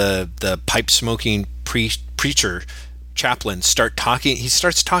the pipe smoking preacher chaplain start talking. He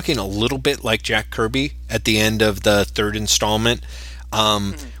starts talking a little bit like Jack Kirby at the end of the third installment,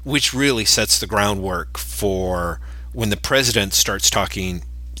 which really sets the groundwork for when the president starts talking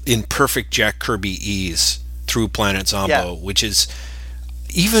in perfect Jack Kirby ease through Planet Zombo, which is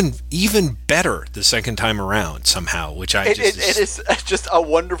even better the second time around somehow, which it is just a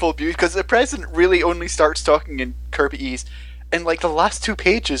wonderful beauty, because the president really only starts talking in Kirby ease in like the last 2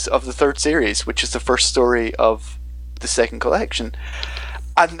 pages of the third series, which is the first story of the second collection.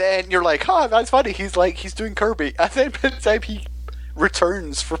 And then you're like, oh, that's funny, he's doing Kirby. And then by the time he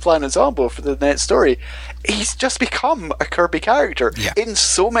returns for Planet Zombo for the next story, he's just become a Kirby character in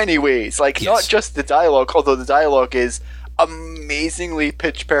so many ways. Like, not just the dialogue, although the dialogue is amazingly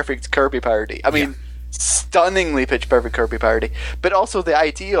pitch perfect Kirby parody. I mean, stunningly pitch perfect Kirby parody. But also the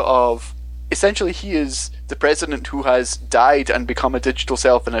idea of essentially he is the president who has died and become a digital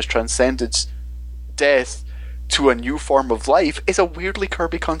self and has transcended death to a new form of life is a weirdly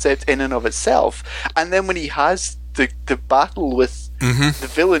Kirby concept in and of itself. And then when he has the battle with the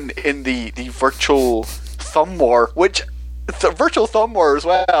villain in the virtual thumb war, which the virtual thumb war as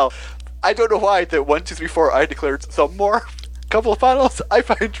well, I don't know why the 1, 2, 3, 4 I declared thumb war couple of panels I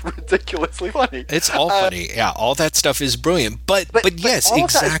find ridiculously funny. It's all funny. Yeah, all that stuff is brilliant. But yes, all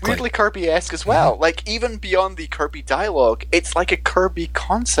exactly. Of that is weirdly Kirby-esque as well. Like, even beyond the Kirby dialogue, it's like a Kirby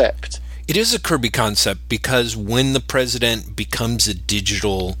concept. It is a Kirby concept because when the president becomes a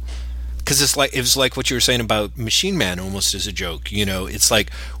digital, because it was like what you were saying about Machine Man, almost as a joke. You know, it's like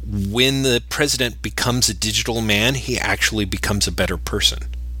when the president becomes a digital man, he actually becomes a better person.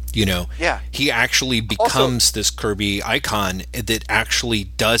 You know, he actually becomes this Kirby icon that actually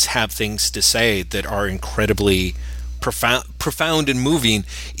does have things to say that are incredibly profound and moving,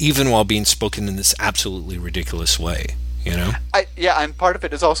 even while being spoken in this absolutely ridiculous way. You know, and part of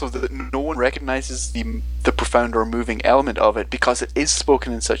it is also that no one recognizes the profound or moving element of it because it is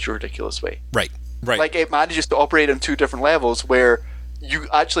spoken in such a ridiculous way. Right. Like, it manages to operate on 2 different levels where you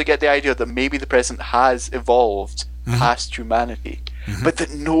actually get the idea that maybe the president has evolved past humanity. But that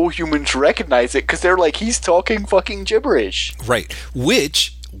no humans recognize it because they're like, he's talking fucking gibberish. Right.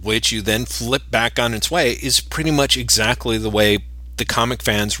 Which you then flip back on its way is pretty much exactly the way the comic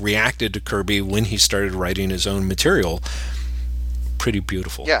fans reacted to Kirby when he started writing his own material. Pretty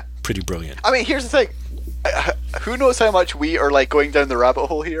beautiful. Yeah. Pretty brilliant. I mean, here's the thing. Who knows how much we are like going down the rabbit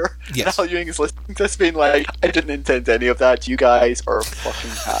hole here? Yes. Al Ewing is listening to this being like, I didn't intend any of that. You guys are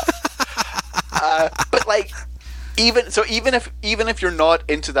fucking half. But like, even if you're not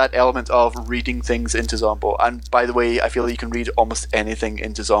into that element of reading things into Zombo, and by the way, I feel you can read almost anything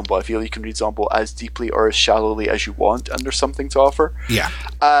into Zombo. I feel you can read Zombo as deeply or as shallowly as you want, and there's something to offer. Yeah.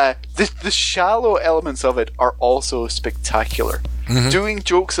 The shallow elements of it are also spectacular. Doing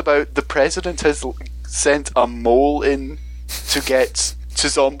jokes about the president has sent a mole in to get to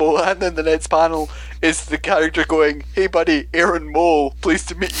Zombo, and then the next panel is the character going, "Hey buddy, Aaron Mole, pleased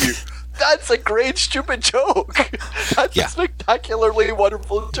to meet you." That's a great stupid joke. That's a spectacularly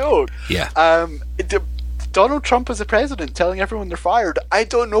wonderful joke. Yeah. Donald Trump as a president telling everyone they're fired. I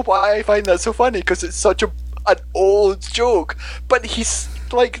don't know why I find that so funny because it's such an old joke, but he's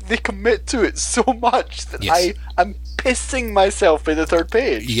like, they commit to it so much that I am pissing myself by the third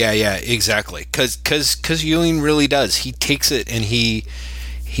page. Yeah, exactly. Because Ewing really does. He takes it and he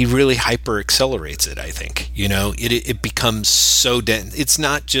really hyper accelerates it, I think. You know, it becomes so dense. It's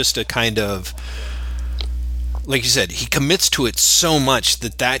not just a kind of, like you said, he commits to it so much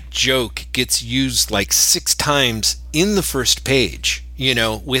that joke gets used like 6 times in the first page, you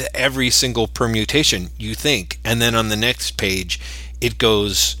know, with every single permutation, you think. And then on the next page, it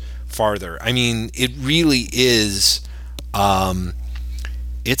goes farther. I mean, it really is,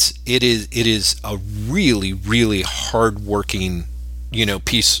 it is a really, really hard-working, you know,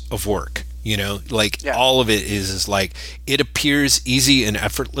 piece of work. You know, like all of it is like, it appears easy and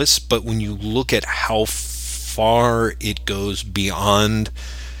effortless, but when you look at how far it goes beyond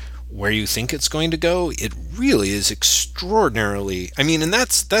where you think it's going to go, it really is extraordinarily, I mean, and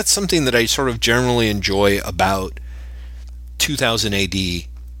that's something that I sort of generally enjoy about 2000 AD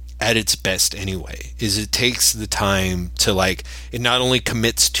at its best anyway, is it takes the time to, like, it not only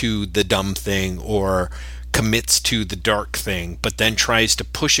commits to the dumb thing or commits to the dark thing, but then tries to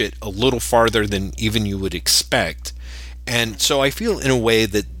push it a little farther than even you would expect. And so I feel in a way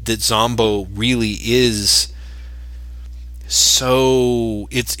that Zombo really is so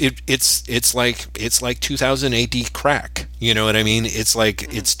it's like 2000 AD crack. You know what I mean? It's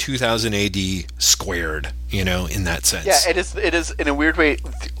like it's 2000 AD squared. You know, in that sense. Yeah, it is. It is in a weird way.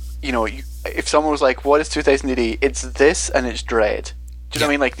 You know, if someone was like, "What is 2000 AD?" It's this and it's Dread. Do you know what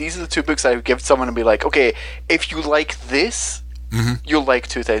I mean? Like, these are the two books I would give someone and be like, "Okay, if you like this, you'll like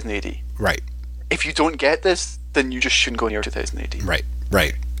 2000 AD." Right. If you don't get this, then you just shouldn't go near 2000 AD. Right.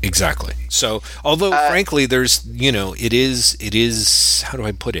 Right. Exactly. So, although frankly, there's, you know, it is. How do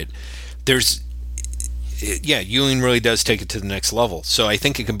I put it? Ewing really does take it to the next level. So I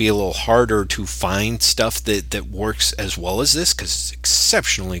think it can be a little harder to find stuff that works as well as this, because it's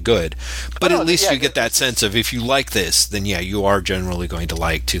exceptionally good. But at least you get that sense of, if you like this, then you are generally going to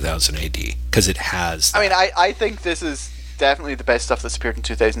like 2000 AD, because it has that. I mean, I think this is definitely the best stuff that's appeared in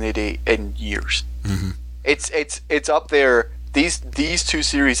 2000 AD in years. Mm-hmm. It's up there. These two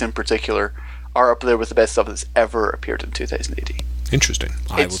series in particular are up there with the best stuff that's ever appeared in 2000 AD. Interesting.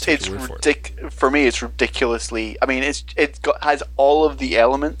 I will take your word for it. For me, it's ridiculously. I mean, has all of the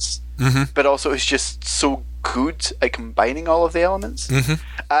elements, but also it's just so good at combining all of the elements.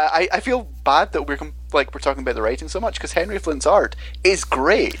 I feel bad that we're talking about the writing so much, because Henry Flint's art is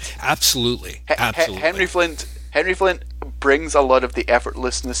great. Absolutely. Henry Flint brings a lot of the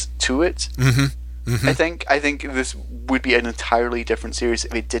effortlessness to it. I think this would be an entirely different series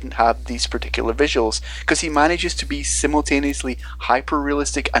if it didn't have these particular visuals, because he manages to be simultaneously hyper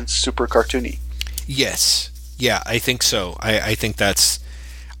realistic and super cartoony. Yes, yeah, I think so. I think that's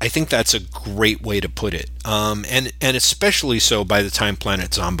a great way to put it, and especially so by the time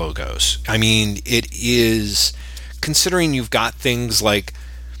Planet Zombo goes. I mean, it is, considering you've got things like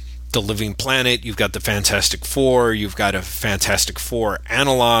The Living Planet, you've got the Fantastic Four, you've got a Fantastic Four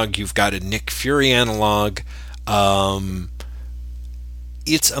analog, you've got a Nick Fury analog.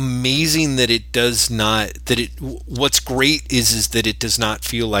 It's amazing that it does not, what's great is that it does not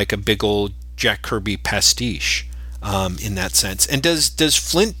feel like a big old Jack Kirby pastiche, in that sense. And does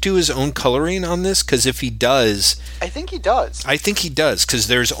Flint do his own coloring on this? Because if he does, I think he does. Because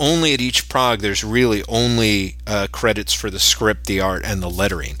there's only, at each prog, there's really only credits for the script, the art, and the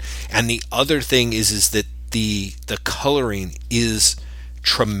lettering. And the other thing is that the coloring is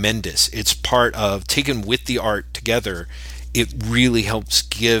tremendous. It's part of, taken with the art together, it really helps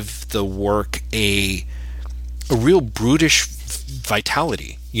give the work a real brutish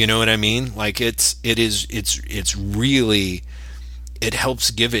vitality. You know what I mean? Like, it's really, it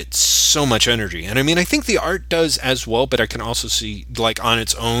helps give it so much energy. And I mean, I think the art does as well, but I can also see, like, on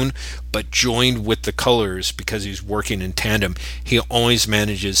its own, but joined with the colors, because he's working in tandem, he always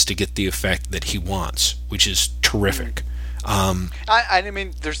manages to get the effect that he wants, which is terrific. I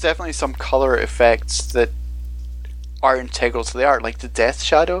mean, there's definitely some color effects that are integral to the art, like the Death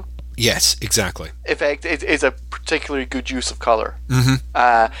Shadow. Yes, exactly. Effect is a particularly good use of color.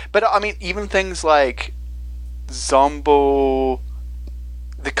 But I mean, even things like Zombo,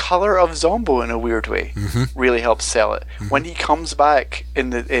 the color of Zombo in a weird way really helps sell it. When he comes back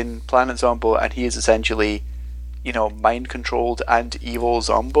in Planet Zombo, and he is essentially, you know, mind controlled and evil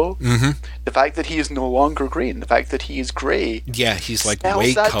Zombo, the fact that he is no longer green, the fact that he is grey, he's like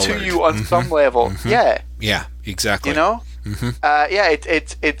way that colored to you on some level. Yeah, exactly. You know,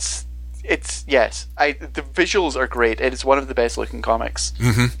 it's yes. The visuals are great. It is one of the best looking comics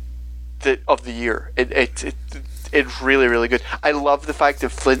of the year. It's really, really good. I love the fact that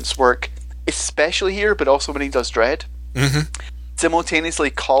Flint's work, especially here, but also when he does Dread,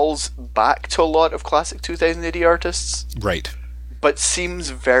 simultaneously calls back to a lot of classic 2000 AD artists, right? But seems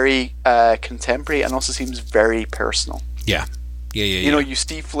very contemporary, and also seems very personal. Yeah. You know, you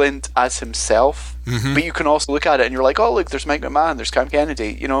see Flint as himself, but you can also look at it and you're like, oh, look, there's Mike McMahon, there's Cam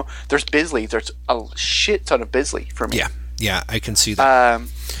Kennedy, you know, there's Bisley, there's a shit ton of Bisley for me. Yeah, I can see that.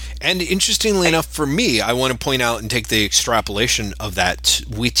 And interestingly enough, for me, I want to point out and take the extrapolation of that,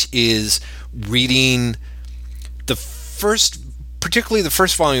 which is reading particularly the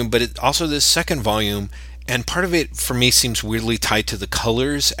first volume, but also the second volume, and part of it for me seems weirdly tied to the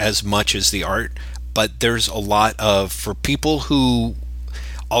colors as much as the art. But there's a lot of, for people who,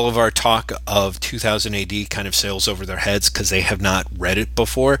 all of our talk of 2000 AD kind of sails over their heads because they have not read it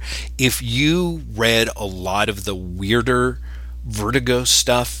before. If you read a lot of the weirder Vertigo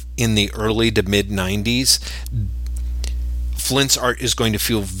stuff in the early to mid 90s, Flint's art is going to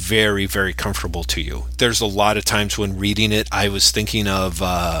feel very, very comfortable to you. There's a lot of times when reading it, I was thinking of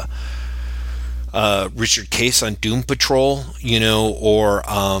Richard Case on Doom Patrol, you know, or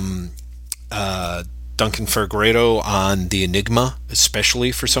Duncan Fegredo on the Enigma,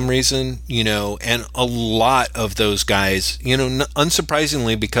 especially for some reason, and a lot of those guys,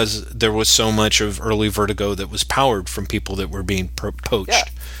 unsurprisingly, because there was so much of early Vertigo that was powered from people that were being poached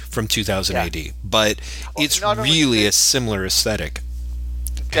from 2000 AD. But it's really a similar aesthetic.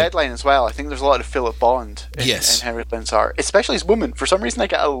 Deadline as well. I think there's a lot of Philip Bond in Henry Lynn's art, especially as woman. For some reason, I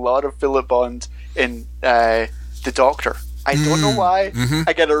get a lot of Philip Bond in The Doctor. I don't know why.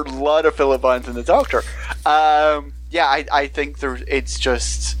 I get a lot of Philip Bond in The Doctor. I think it's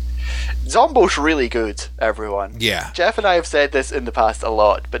just... Zombo's really good, everyone. Yeah. Jeff and I have said this in the past a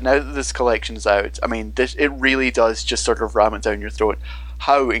lot, but now that this collection's out, I mean, it really does just sort of ram it down your throat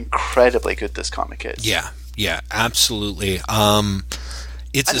how incredibly good this comic is. Yeah, absolutely. It's and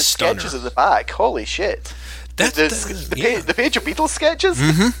a the stunner. Sketches at the back, holy shit! The page of Beatles sketches.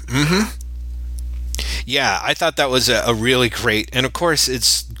 Yeah, I thought that was a really great, and of course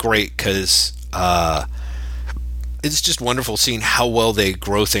it's great because it's just wonderful seeing how well they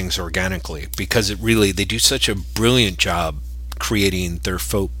grow things organically, because they do such a brilliant job creating their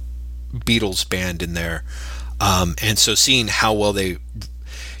folk Beatles band in there, and so seeing how well they.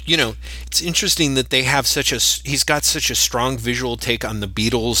 It's interesting that they have he's got such a strong visual take on the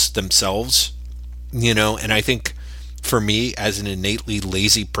Beatles themselves, and I think for me, as an innately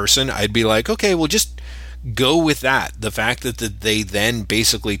lazy person, I'd be like, okay, well, just go with that. The fact that they then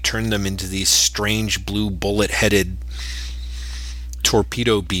basically turn them into these strange blue bullet-headed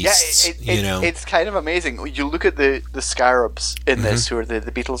torpedo beasts, It's kind of amazing. You look at the Scarabs in this, who are the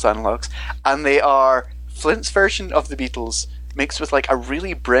Beatles analogs, and they are Flint's version of the Beatles mixed with like a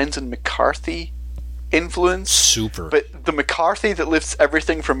really Brendan McCarthy influence. Super. But the McCarthy that lifts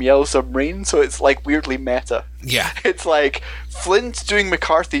everything from Yellow Submarine, so it's like weirdly meta. Yeah. It's like Flint doing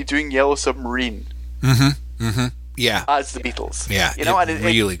McCarthy doing Yellow Submarine. Yeah. As the Beatles. Yeah. And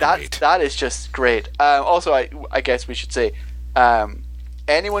really great. That is just great. Also, I guess we should say,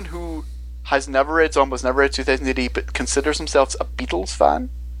 anyone who has never read Zombo's, never read 2000 AD, but considers themselves a Beatles fan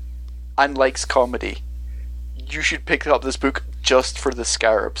and likes comedy, you should pick up this book just for the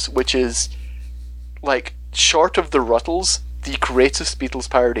Scarabs, which is, like, short of the Ruttles, the greatest Beatles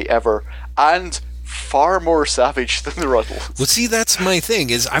parody ever, and far more savage than the Ruttles. Well, see, that's my thing,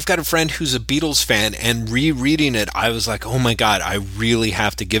 is I've got a friend who's a Beatles fan, and rereading it, I was like, oh my god, I really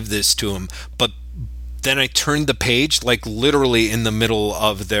have to give this to him. But then I turned the page, like, literally in the middle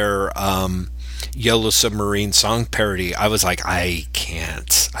of their Yellow Submarine song parody. I was like, I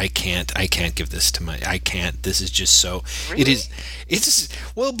can't give this to I can't. This is just so. Really?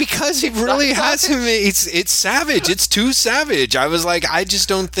 Because it really has him. It's savage. It's too savage. I was like, I just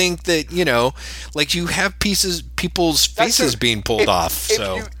don't think that, like, you have people's faces being pulled off.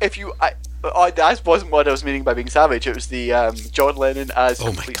 That wasn't what I was meaning by being savage. It was the John Lennon as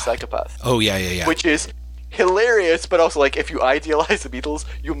complete psychopath. Oh yeah. Which is hilarious, but also, like, if you idealize the Beatles,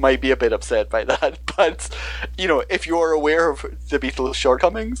 you might be a bit upset by that. But if you're aware of the Beatles'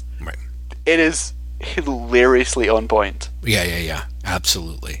 shortcomings, right, it is hilariously on point. Yeah.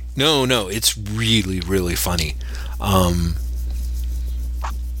 Absolutely. No, it's really, really funny. I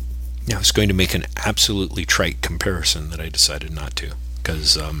was going to make an absolutely trite comparison that I decided not to,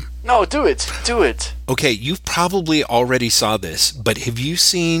 because no, do it. Okay, you probably already saw this, but have you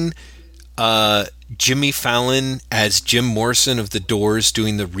seen Jimmy Fallon as Jim Morrison of The Doors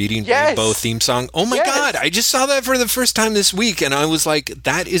doing the Reading Rainbow theme song? Oh my god, I just saw that for the first time this week, and I was like,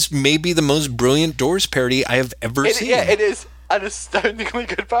 that is maybe the most brilliant Doors parody I have ever seen. Yeah, it is an astoundingly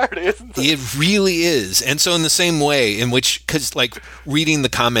good parody, isn't it? It really is. And so in the same way in which, because, like, reading the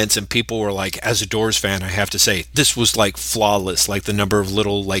comments and people were like, as a Doors fan, I have to say, this was, like, flawless, like the number of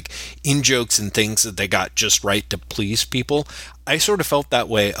little, like, in-jokes and things that they got just right to please people. I sort of felt that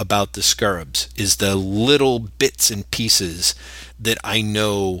way about the Scarabs, is the little bits and pieces that I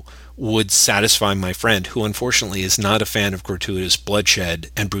know would satisfy my friend, who unfortunately is not a fan of gratuitous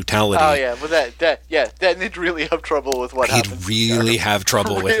bloodshed and brutality. Oh yeah, well then he'd really have trouble with what happens. He'd really have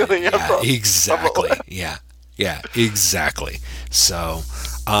trouble with it. Yeah, exactly. Yeah, exactly. So,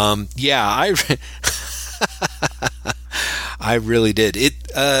 I really did it.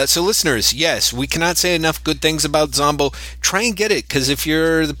 So listeners, yes, we cannot say enough good things about Zombo. Try and get it, because if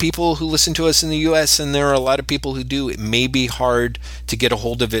you're the people who listen to us in the US, and there are a lot of people who do, it may be hard to get a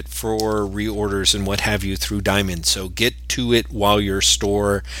hold of it for reorders and what have you through Diamond. So get to it while your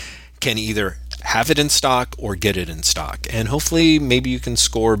store can either have it in stock or get it in stock. And hopefully maybe you can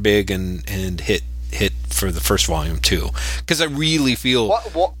score big and hit for the first volume too. Because I really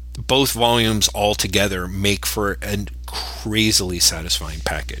feel both volumes all together make for a crazily satisfying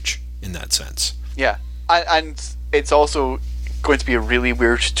package in that sense. Yeah, and it's also going to be really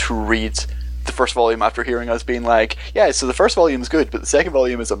weird to read the first volume after hearing us being like, yeah, so the first volume is good, but the second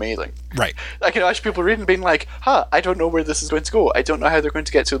volume is amazing. Right. I can imagine people reading being like, I don't know where this is going to go. I don't know how they're going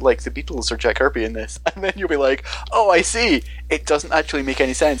to get to like the Beatles or Jack Kirby in this. And then you'll be like, oh, I see. It doesn't actually make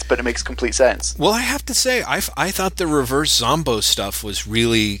any sense, but it makes complete sense. Well, I have to say, I thought the reverse Zombo stuff was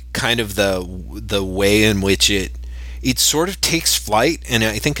really kind of the way in which it sort of takes flight, and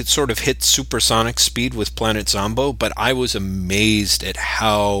I think it sort of hits supersonic speed with Planet Zombo, but I was amazed at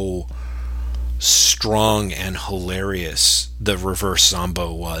how strong and hilarious the reverse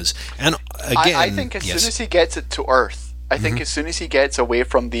Zombo was. And again, I think as soon as he gets it to Earth, I think as soon as he gets away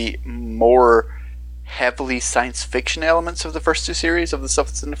from the more heavily science fiction elements of the first two series, of the stuff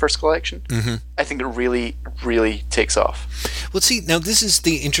that's in the first collection, I think it really, really takes off. Well, see, now this is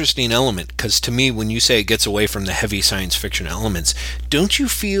the interesting element, because to me, when you say it gets away from the heavy science fiction elements, don't you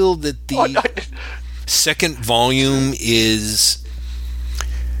feel that the second volume is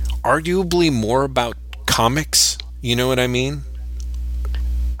arguably more about comics? You know what I mean?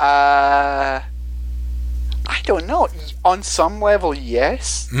 I don't know. On some level,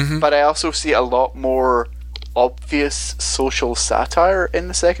 yes, but I also see a lot more obvious social satire in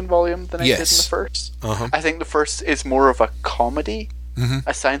the second volume than I did in the first. I think the first is more of a comedy,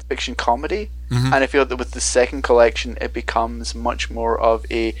 a science fiction comedy, and I feel that with the second collection, it becomes much more of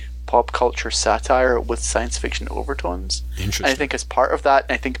a pop culture satire with science fiction overtones. Interesting. And I think as part of that,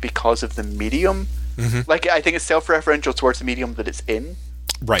 and I think because of the medium, like I think it's self-referential towards the medium that it's in.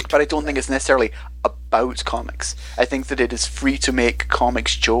 Right. But I don't think it's necessarily about comics. I think that it is free to make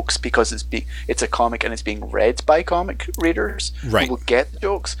comics jokes because it's a comic and it's being read by comic readers who will get the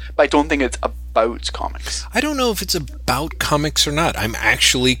jokes. But I don't think it's about comics. I don't know if it's about comics or not. I'm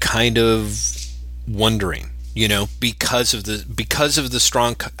actually kind of wondering, because of the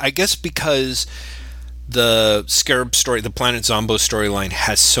strong, I guess because the Scarab story, the Planet Zombo storyline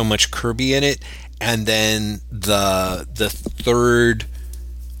has so much Kirby in it, and then the third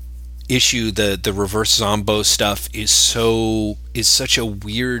issue, the reverse Zombo stuff is such a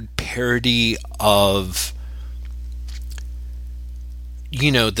weird parody of,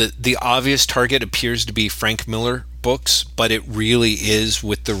 the obvious target appears to be Frank Miller books, but it really is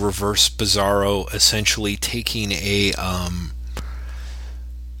with the reverse Bizarro essentially taking a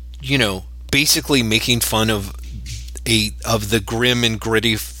basically making fun of the grim and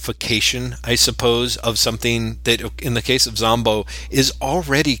grittification, I suppose, of something that in the case of Zombo is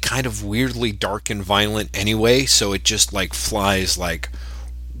already kind of weirdly dark and violent anyway, so it just like flies like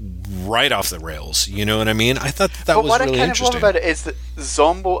right off the rails. You know what I mean? I thought that was really interesting. What I kind of love about it is that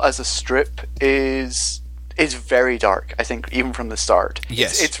Zombo as a strip is very dark, I think, even from the start.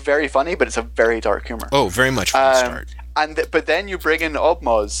 Yes. It's very funny, but it's a very dark humor. Oh, very much from the start. But then you bring in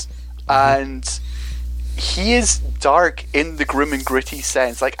Obmoz, and he is dark in the grim and gritty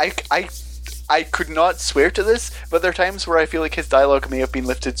sense. Like, I could not swear to this, but there are times where I feel like his dialogue may have been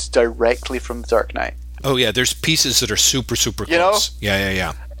lifted directly from The Dark Knight. Oh, yeah, there's pieces that are super, super close.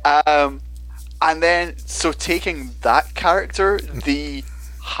 Yeah. And then, so taking that character, the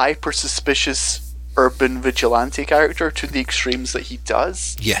hyper-suspicious urban vigilante character, to the extremes that he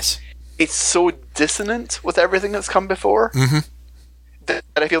does. Yes. It's so dissonant with everything that's come before that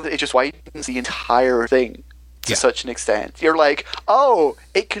I feel that it just widens the entire thing to such an extent. You're like, oh,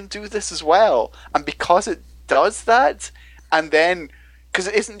 it can do this as well. And because it does that, and then, because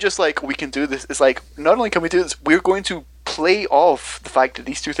it isn't just like, we can do this, it's like, not only can we do this, we're going to play off the fact that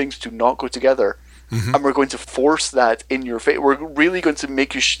these two things do not go together. And we're going to force that in your face. We're really going to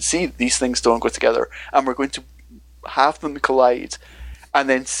make you see these things don't go together. And we're going to have them collide and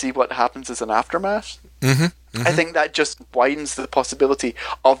then see what happens as an aftermath. I think that just widens the possibility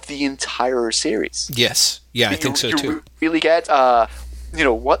of the entire series. Yes. Yeah, I think so too. You really get,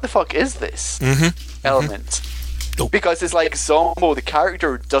 what the fuck is this element? Oh. Because it's like Zombo, the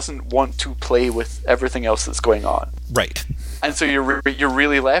character, doesn't want to play with everything else that's going on. Right. And so you're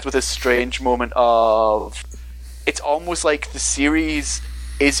really left with this strange moment of, it's almost like the series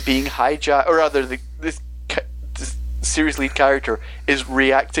is being hijacked, or rather, this series lead character is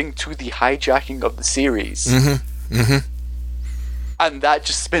reacting to the hijacking of the series. And that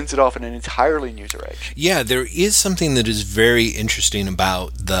just spins it off in an entirely new direction. Yeah, there is something that is very interesting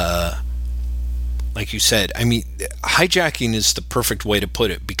about like you said, I mean, hijacking is the perfect way to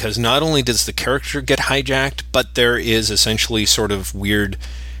put it, because not only does the character get hijacked, but there is essentially sort of weird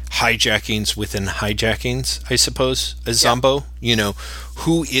hijackings within hijackings, I suppose, as Zombo.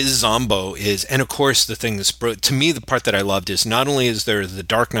 Who is Zombo is, and of course the thing that's, to me, the part that I loved is not only is there the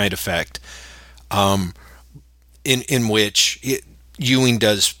Dark Knight effect, in which Ewing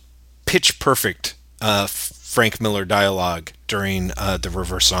does pitch perfect Frank Miller dialogue during the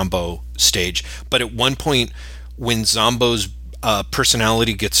Reverse Zombo stage. But at one point, when Zombo's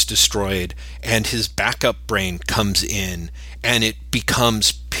personality gets destroyed and his backup brain comes in, and it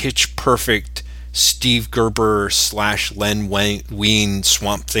becomes pitch perfect Steve Gerber / Len Wein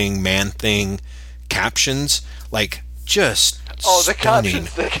Swamp Thing, Man Thing captions, like just the stunning.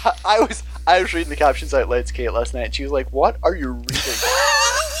 captions. I was reading the captions out loud to Kate last night, and she was like, "What are you reading?"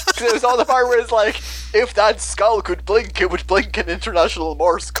 Because it was all the part where it's like, if that skull could blink, it would blink in international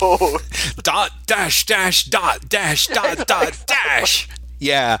Morse code. Dot dash dash dot dash dot dot dash.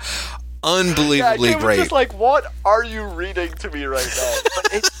 Yeah, unbelievably Kate was great. just like, "What are you reading to me right now?"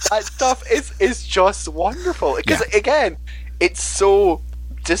 But that stuff is just wonderful because again, it's so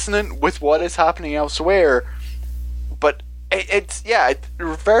dissonant with what is happening elsewhere, but. The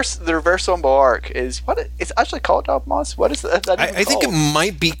reverse Zombo arc is it's actually called, Moss. What is that? I think it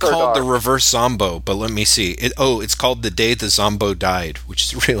might be called the Reverse Zombo, but let me see. It's called The Day the Zombo Died, which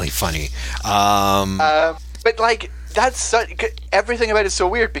is really funny. But like that's everything about it is so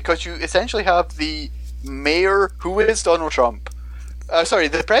weird because you essentially have the mayor who is Donald Trump.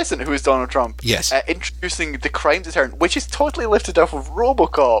 The president who is Donald Trump. Yes. Introducing the crime deterrent, which is totally lifted off of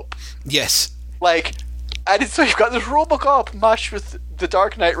RoboCop. Yes. Like. And so you've got this RoboCop mashed with The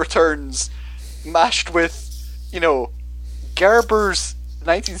Dark Knight Returns, mashed with, Gerber's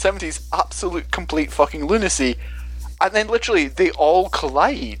 1970s absolute complete fucking lunacy, and then literally they all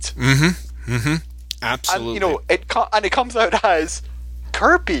collide. Mm-hmm. Mm-hmm. Absolutely. And it comes out as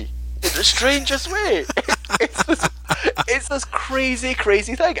Kirby in the strangest way. It's this crazy,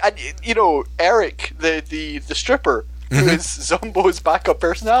 crazy thing. And Eric, the stripper, who is Zombo's backup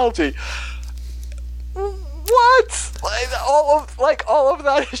personality. What? All of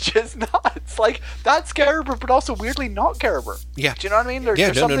that is just nuts. Like that's Gerber, but also weirdly not Gerber. Yeah. Do you know what I mean?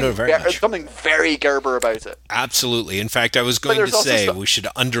 There's something very Gerber about it. Absolutely. In fact, I was going to say we should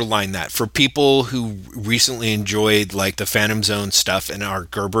underline that for people who recently enjoyed like the Phantom Zone stuff and are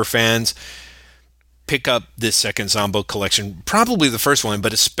Gerber fans. Pick up this second Zombo collection, probably the first one,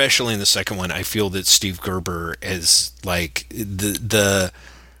 but especially in the second one. I feel that Steve Gerber is like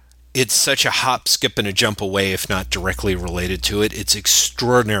it's such a hop, skip, and a jump away, if not directly related to it. It's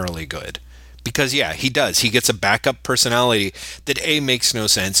extraordinarily good. Because, he does. He gets a backup personality that A, makes no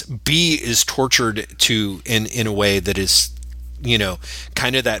sense, B, is tortured in a way that is,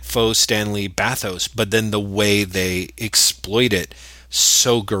 kind of that faux Stanley bathos, but then the way they exploit it,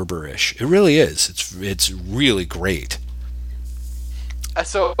 so Gerberish. It really is. It's really great.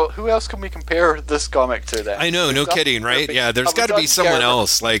 So, who else can we compare this comic to then? I know, no kidding, right? Kirby. Yeah, there's got to be someone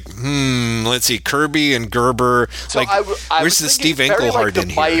else. Like, let's see, Kirby and Gerber. So where's the Steve Englehart in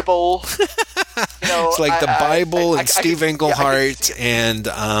here? Bible. It's like the Bible and Steve Englehart and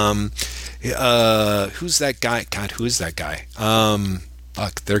who's that guy? God, who is that guy?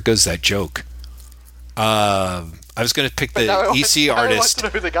 Fuck, there goes that joke. I was going to pick the EC artist. I want to know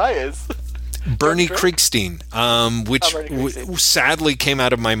who the guy is. Bernie Krigstein, which sadly came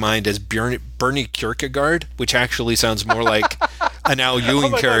out of my mind as Bernie Kierkegaard, which actually sounds more like an Al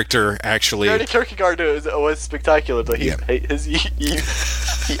Ewing character, actually. Bernie Kierkegaard was spectacular, but I was going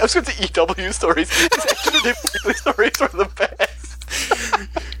to say EW stories. His Entertainment Weekly stories were the best.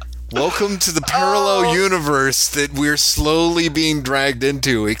 Welcome to the parallel universe that we're slowly being dragged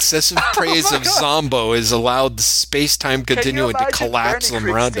into. Excessive praise of Zombo has allowed the space-time continuum to collapse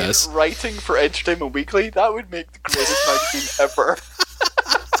around us. Writing for Entertainment Weekly, that would make the greatest magazine ever.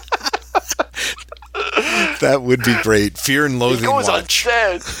 That would be great. Fear and Loathing Watch.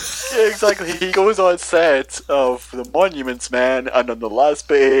 Yeah, exactly. He goes on set of The Monuments Man, and on the last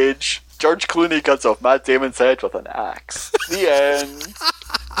page, George Clooney cuts off Matt Damon's head with an axe. The end.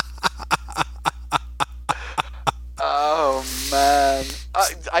 Oh man,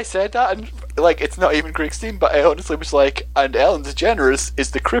 I said that and it's not even Krigstein, but I honestly was like, and Ellen DeGeneres is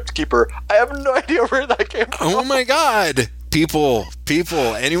the Crypt Keeper. I have no idea where that came from. Oh my god. People,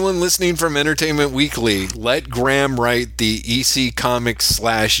 anyone listening from Entertainment Weekly, let Graham write the EC Comics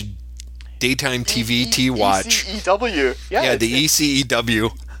 / Daytime TV T-Watch. ECEW. Yeah, the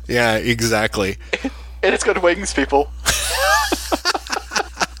ECEW. Yeah, exactly. It's got wings, people.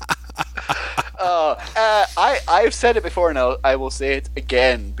 I've said it before, and I will say it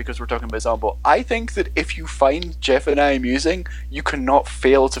again because we're talking about Zombo. I think that if you find Jeff and I amusing, you cannot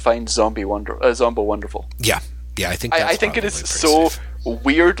fail to find Zombo wonderful. Yeah, I think that's I think it is so safe.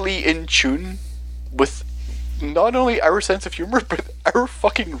 Weirdly in tune with not only our sense of humor but our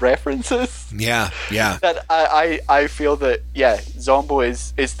fucking references. Yeah. That I feel that Zombo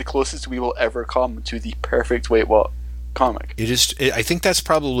is the closest we will ever come to the perfect. Wait, what? comic. I think that's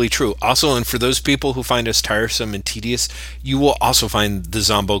probably true. Also, and for those people who find us tiresome and tedious, you will also find the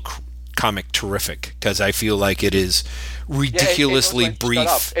Zombo comic terrific, because I feel like it is ridiculously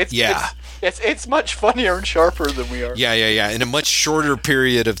brief. It's much funnier and sharper than we are. Yeah. In a much shorter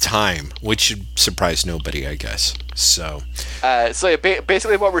period of time, which should surprise nobody, I guess. So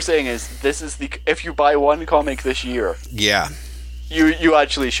basically what we're saying is, this is if you buy one comic this year, you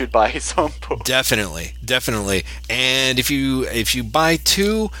actually should buy Zombo. Definitely. And if you buy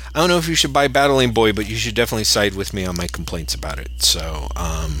two, I don't know if you should buy Battling Boy, but you should definitely side with me on my complaints about it. So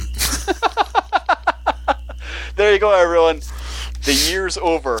there you go, everyone. The year's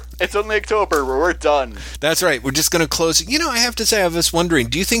over. It's only October, we're done. That's right. We're just going to close. I have to say, I was wondering,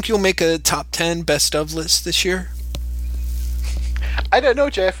 do you think you'll make a top 10 best of list this year? I don't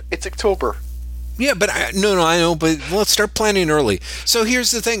know, Jeff. It's October. Yeah, but I know, but let's start planning early. So here's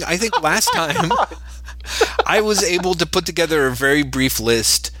the thing. I think last time I was able to put together a very brief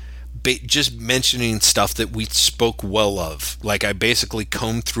list, just mentioning stuff that we spoke well of. Like, I basically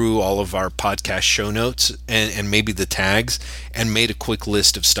combed through all of our podcast show notes and maybe the tags and made a quick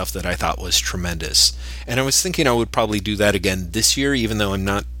list of stuff that I thought was tremendous. And I was thinking I would probably do that again this year, even though I'm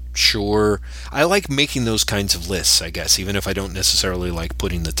not sure. I like making those kinds of lists, I guess, even if I don't necessarily like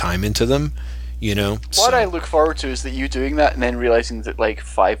putting the time into them. What I look forward to is that you doing that and then realizing that like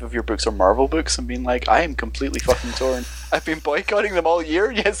 5 of your books are Marvel books and being like, I am completely fucking torn. I've been boycotting them all year,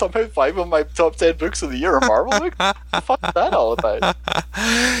 yet somehow 5 of my top 10 books of the year are Marvel books? What the fuck is that all about?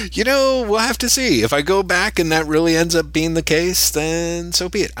 We'll have to see. If I go back and that really ends up being the case, then so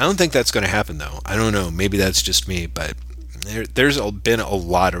be it. I don't think that's going to happen, though. I don't know. Maybe that's just me, but there's been a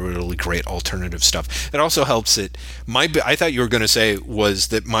lot of really great alternative stuff. It also helps that I thought you were going to say was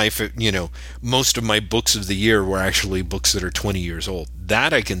that most of my books of the year were actually books that are 20 years old.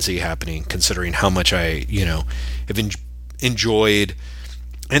 That I can see happening, considering how much I have enjoyed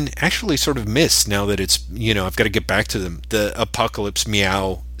and actually sort of missed now that it's I've got to get back to them. The Apocalypse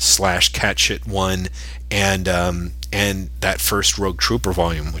Meow / Cat Shit one and that first Rogue Trooper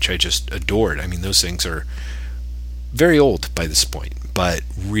volume, which I just adored. I mean, those things are very old by this point, but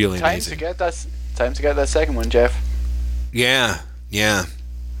really amazing. Time to get that second one, Jeff. Yeah.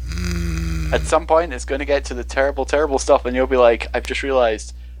 At some point, it's going to get to the terrible, terrible stuff, and you'll be like, I've just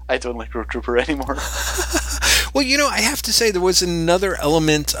realized I don't like Rogue Trooper anymore. Well, I have to say, there was another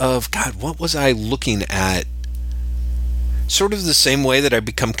element of, God, what was I looking at? Sort of the same way that I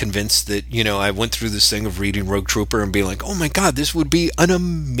become convinced that, I went through this thing of reading Rogue Trooper and being like, oh my God, this would be an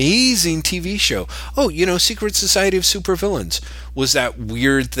amazing TV show. Oh, Secret Society of Supervillains was that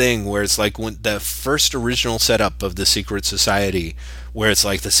weird thing where it's like when the first original setup of the Secret Society, where it's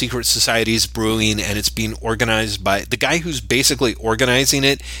like the Secret Society is brewing and it's being organized by the guy who's basically organizing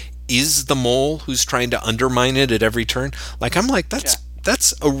it is the mole who's trying to undermine it at every turn. Like, I'm like,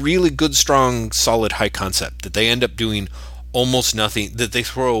 that's a really good, strong, solid high concept that they end up doing almost nothing, that they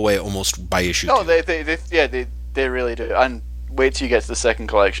throw away almost by issue. Oh, they really do. And wait till you get to the second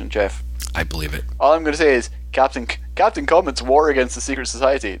collection, Jeff. I believe it. All I'm going to say is Captain Comet's war against the Secret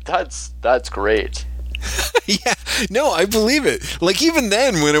Society. That's great. Yeah, no, I believe it. Like, even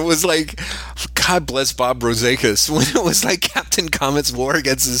then, when it was like, God bless Bob Rozakis, when it was like Captain Comet's war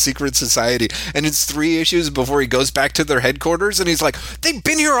against the Secret Society, and it's 3 issues before he goes back to their headquarters, and he's like, they've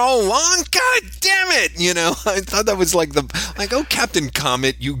been here all along? God damn it! I thought that was like oh, Captain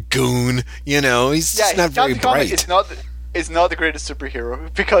Comet, you goon. He's just not very bright. Is not the greatest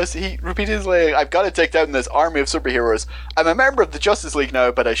superhero, because he repeatedly, I've got to take down this army of superheroes. I'm a member of the Justice League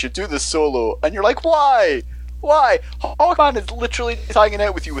now, but I should do this solo. And you're like, why? Why? Hawkman is literally hanging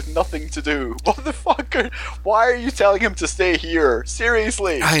out with you with nothing to do. What the fuck? Why are you telling him to stay here?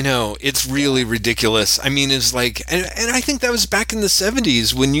 Seriously. I know. It's really ridiculous. I mean, it's like, and I think that was back in the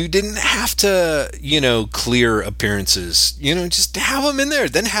 70s when you didn't have to, clear appearances. Just have them in there.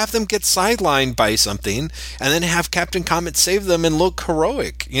 Then have them get sidelined by something, and then have Captain Comet save them and look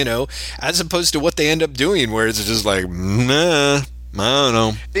heroic, as opposed to what they end up doing, where it's just like, nah, I don't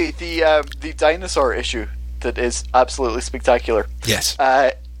know. The dinosaur issue that is absolutely spectacular. Yes.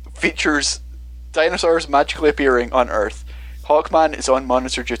 Features dinosaurs magically appearing on Earth. Hawkman is on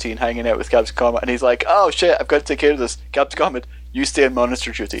monitor duty and hanging out with Captain Comet, and he's like, oh shit, I've got to take care of this. Captain Comet, you stay on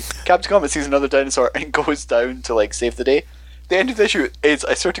monitor duty. Captain Comet sees another dinosaur and goes down to save the day. The end of the issue is,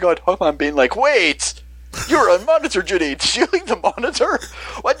 I swear to God, Hawkman being like, wait! You're on monitor duty. Did you leave the monitor?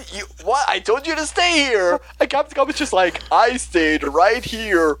 What? I told you to stay here. And Captain Comet's just like, I stayed right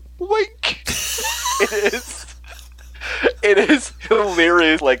here. Wink. It is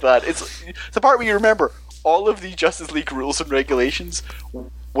hilarious like that. It's the part where you remember all of the Justice League rules and regulations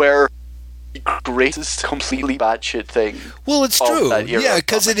where greatest completely batshit thing. Well, it's true. Yeah,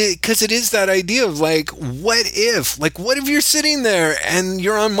 because it it is that idea of like, what if you're sitting there and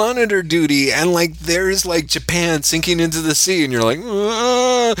you're on monitor duty and like there's like Japan sinking into the sea and you're like,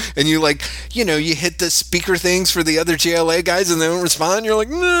 and you like, you hit the speaker things for the other JLA guys and they don't respond. You're like,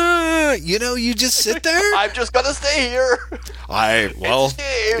 you just sit there. I'm just gonna stay here.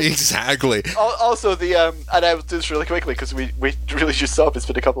 Exactly. Also, and I will do this really quickly because we really just saw it's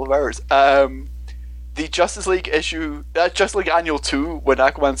been a couple of hours. The Justice League issue, Justice League Annual 2, when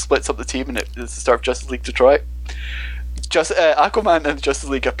Aquaman splits up the team and it's the start of Justice League Detroit. Aquaman and the Justice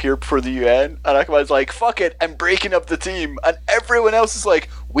League appear before the UN, and Aquaman's like, fuck it, I'm breaking up the team. And everyone else is like,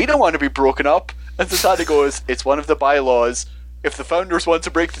 we don't want to be broken up. And Zatanna goes, it's one of the bylaws. If the founders want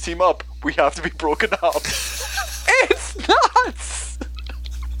to break the team up, we have to be broken up. It's nuts!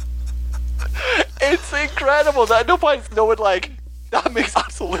 It's incredible. At no point no one like, that makes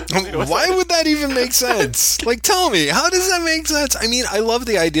absolutely no sense. Why would that even make sense? Like, tell me, how does that make sense? I mean, I love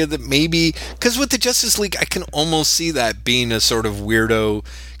the idea that maybe, because with the Justice League, I can almost see that being a sort of weirdo.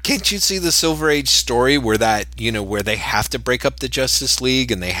 Can't you see the Silver Age story where that, where they have to break up the Justice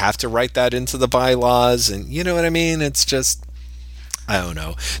League and they have to write that into the bylaws, and you know what I mean? It's just, I don't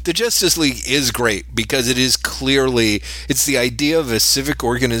know. The Justice League is great because it is clearly, it's the idea of a civic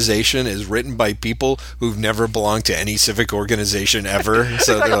organization is written by people who've never belonged to any civic organization ever.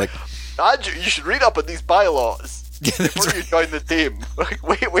 So they're like, Andrew, you should read up on these bylaws before you join the team.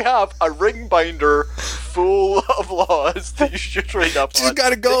 We have a ring binder full of laws that you should read up on. You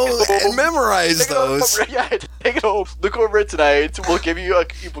gotta go and memorize those. Take it home. Look over it tonight. We'll give you a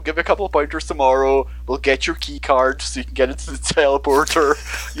couple of pointers tomorrow. We'll get your key card so you can get into the teleporter.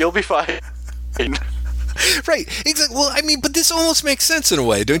 You'll be fine. Right, exactly. Well, I mean, but this almost makes sense in a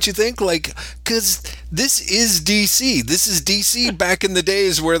way, don't you think? Like, because this is DC. This is DC back in the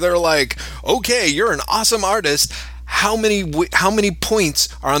days where they're like, okay, you're an awesome artist. How many points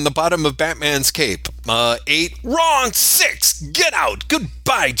are on the bottom of Batman's cape? 8. Wrong. 6. Get out.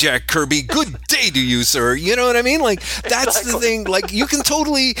 Goodbye, Jack Kirby. Good day to you, sir. You know what I mean? Like, that's exactly the thing. Like, you can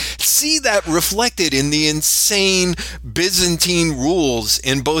totally see that reflected in the insane Byzantine rules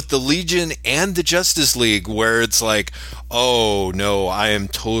in both the Legion and the Justice League, where it's like, oh, no, I am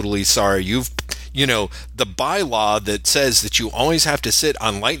totally sorry. The bylaw that says that you always have to sit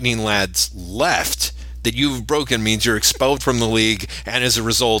on Lightning Lad's left that you've broken means you're expelled from the league, and as a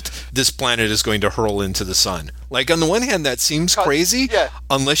result, this planet is going to hurl into the sun. Like, on the one hand, that seems crazy,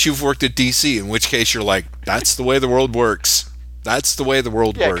 unless you've worked at DC, in which case you're like, that's the way the world works. That's the way the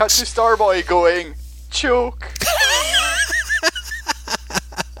world works. Yeah, cut to Starboy going, choke.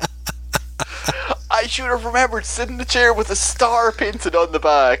 I should have remembered sitting in the chair with a star painted on the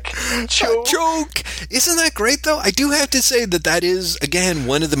back. Joke! Isn't that great, though? I do have to say that is, again,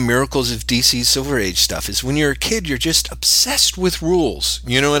 one of the miracles of DC's Silver Age stuff, is when you're a kid, you're just obsessed with rules.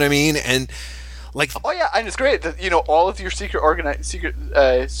 You know what I mean? And, like... Oh, yeah, and it's great that, all of your secret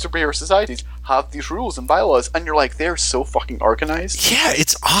superhero societies have these rules and bylaws, and you're like, they're so fucking organized. Yeah,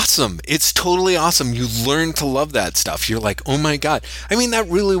 it's awesome. It's totally awesome. You learn to love that stuff. You're like, oh my God. I mean, that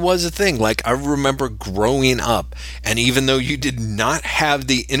really was a thing. Like, I remember growing up, and even though you did not have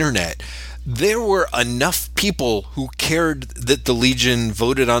the internet, there were enough people who cared that the Legion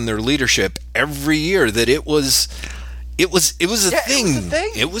voted on their leadership every year that it was a thing.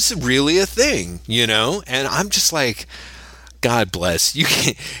 It was really a thing, And I'm just like, God bless you.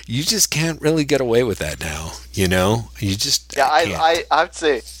 You just can't really get away with that now. You just I have to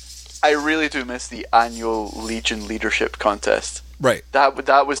say, I really do miss the annual Legion leadership contest. Right. That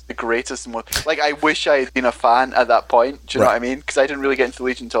was the greatest one. Like, I wish I had been a fan at that point. Do you know what I mean? Because I didn't really get into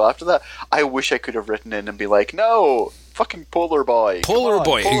Legion until after that. I wish I could have written in and be like, no, fucking Polar Boy. Polar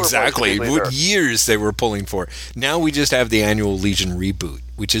Boy, exactly. What years they were pulling for. Now we just have the annual Legion reboot,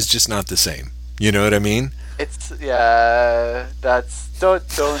 which is just not the same. You know what I mean? It's that's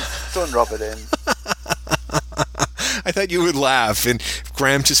don't rub it in. I thought you would laugh, and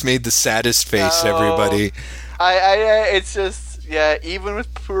Graham just made the saddest face. Everybody. It's just. Yeah, even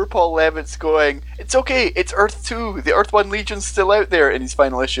with poor Paul Levitz going, it's okay, it's Earth 2, the Earth 1 Legion's still out there in his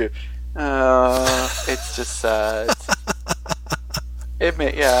final issue. It's just sad.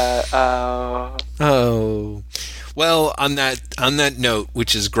 Oh. Well, on that note,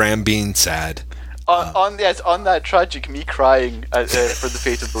 which is Graham being sad. On that tragic me crying for the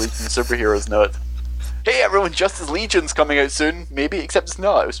fate of the Legion of Superheroes note. Hey everyone, Justice Legion's coming out soon. Maybe, except it's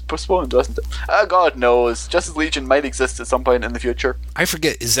not. It was postponed, wasn't it? God knows. Justice Legion might exist at some point in the future. I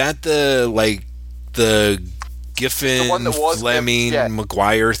forget. Is that the Giffen, one that was Fleming, yeah.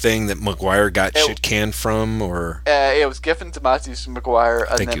 Maguire thing that Maguire got shit canned from, or it was Giffen, DeMatteis, and Maguire,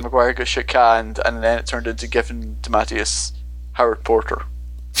 and Thank then you. Maguire got shit canned, and then it turned into Giffen, DeMatteis, Howard Porter.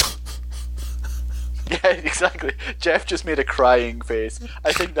 Yeah, exactly. Jeff just made a crying face.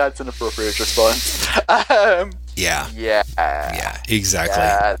 I think that's an appropriate response. yeah, Yeah, exactly.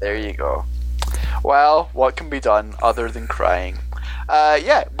 yeah, there you go. Well, what can be done other than crying?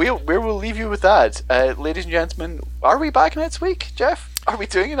 Yeah, we will leave you with that. Ladies and gentlemen, are we back next week, Jeff? Are we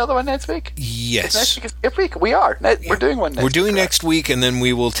doing another one next week? Yes. Is next week a skip week? We are. We're doing one next We're doing week. next week, and then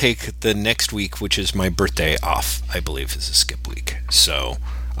we will take the next week, which is my birthday, off, I believe, is a skip week. So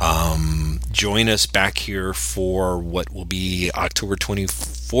join us back here for what will be October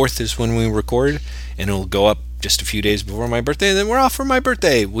 24th is when we record, and it'll go up just a few days before my birthday, and then we're off for my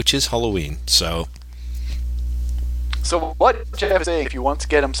birthday, which is Halloween. So what Jeff is saying, if you want to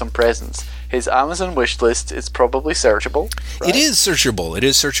get him some presents, his Amazon wish list is probably searchable. Right? It is searchable. It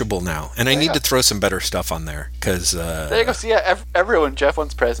is searchable now, and I need Yeah. to throw some better stuff on there because. There you go. So yeah, everyone, Jeff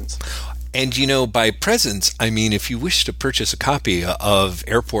wants presents. And by presents, I mean if you wish to purchase a copy of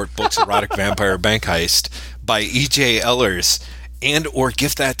Airport Books Erotic Vampire Bank Heist by E.J. Ellers, and or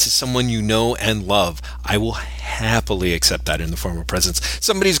gift that to someone you know and love, I will happily accept that in the form of presents.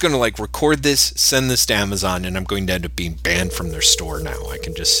 Somebody's going to record this, send this to Amazon, and I'm going to end up being banned from their store now. I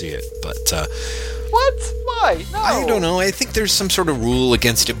can just see it. But What? Why? No. I don't know. I think there's some sort of rule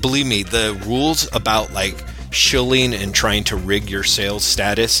against it. Believe me, the rules about shilling and trying to rig your sales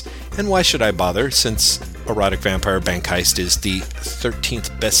status, and why should I bother, since Erotic Vampire Bank Heist is the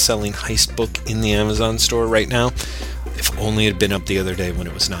 13th best-selling heist book in the Amazon store right now. If only it had been up the other day when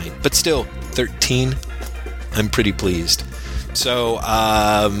it was 9. But still, 13, I'm pretty pleased. So,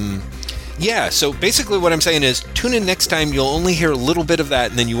 yeah, so basically what I'm saying is, tune in next time. You'll only hear a little bit of that,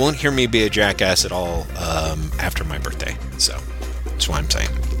 and then you won't hear me be a jackass at all after my birthday. So, that's what I'm saying.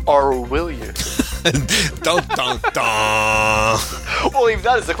 Or will you? Dun, dun, dun. We'll leave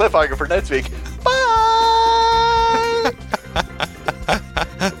that as the cliffhanger for next week. Bye!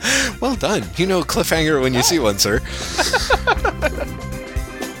 Well done. You know cliffhanger when you see one, sir.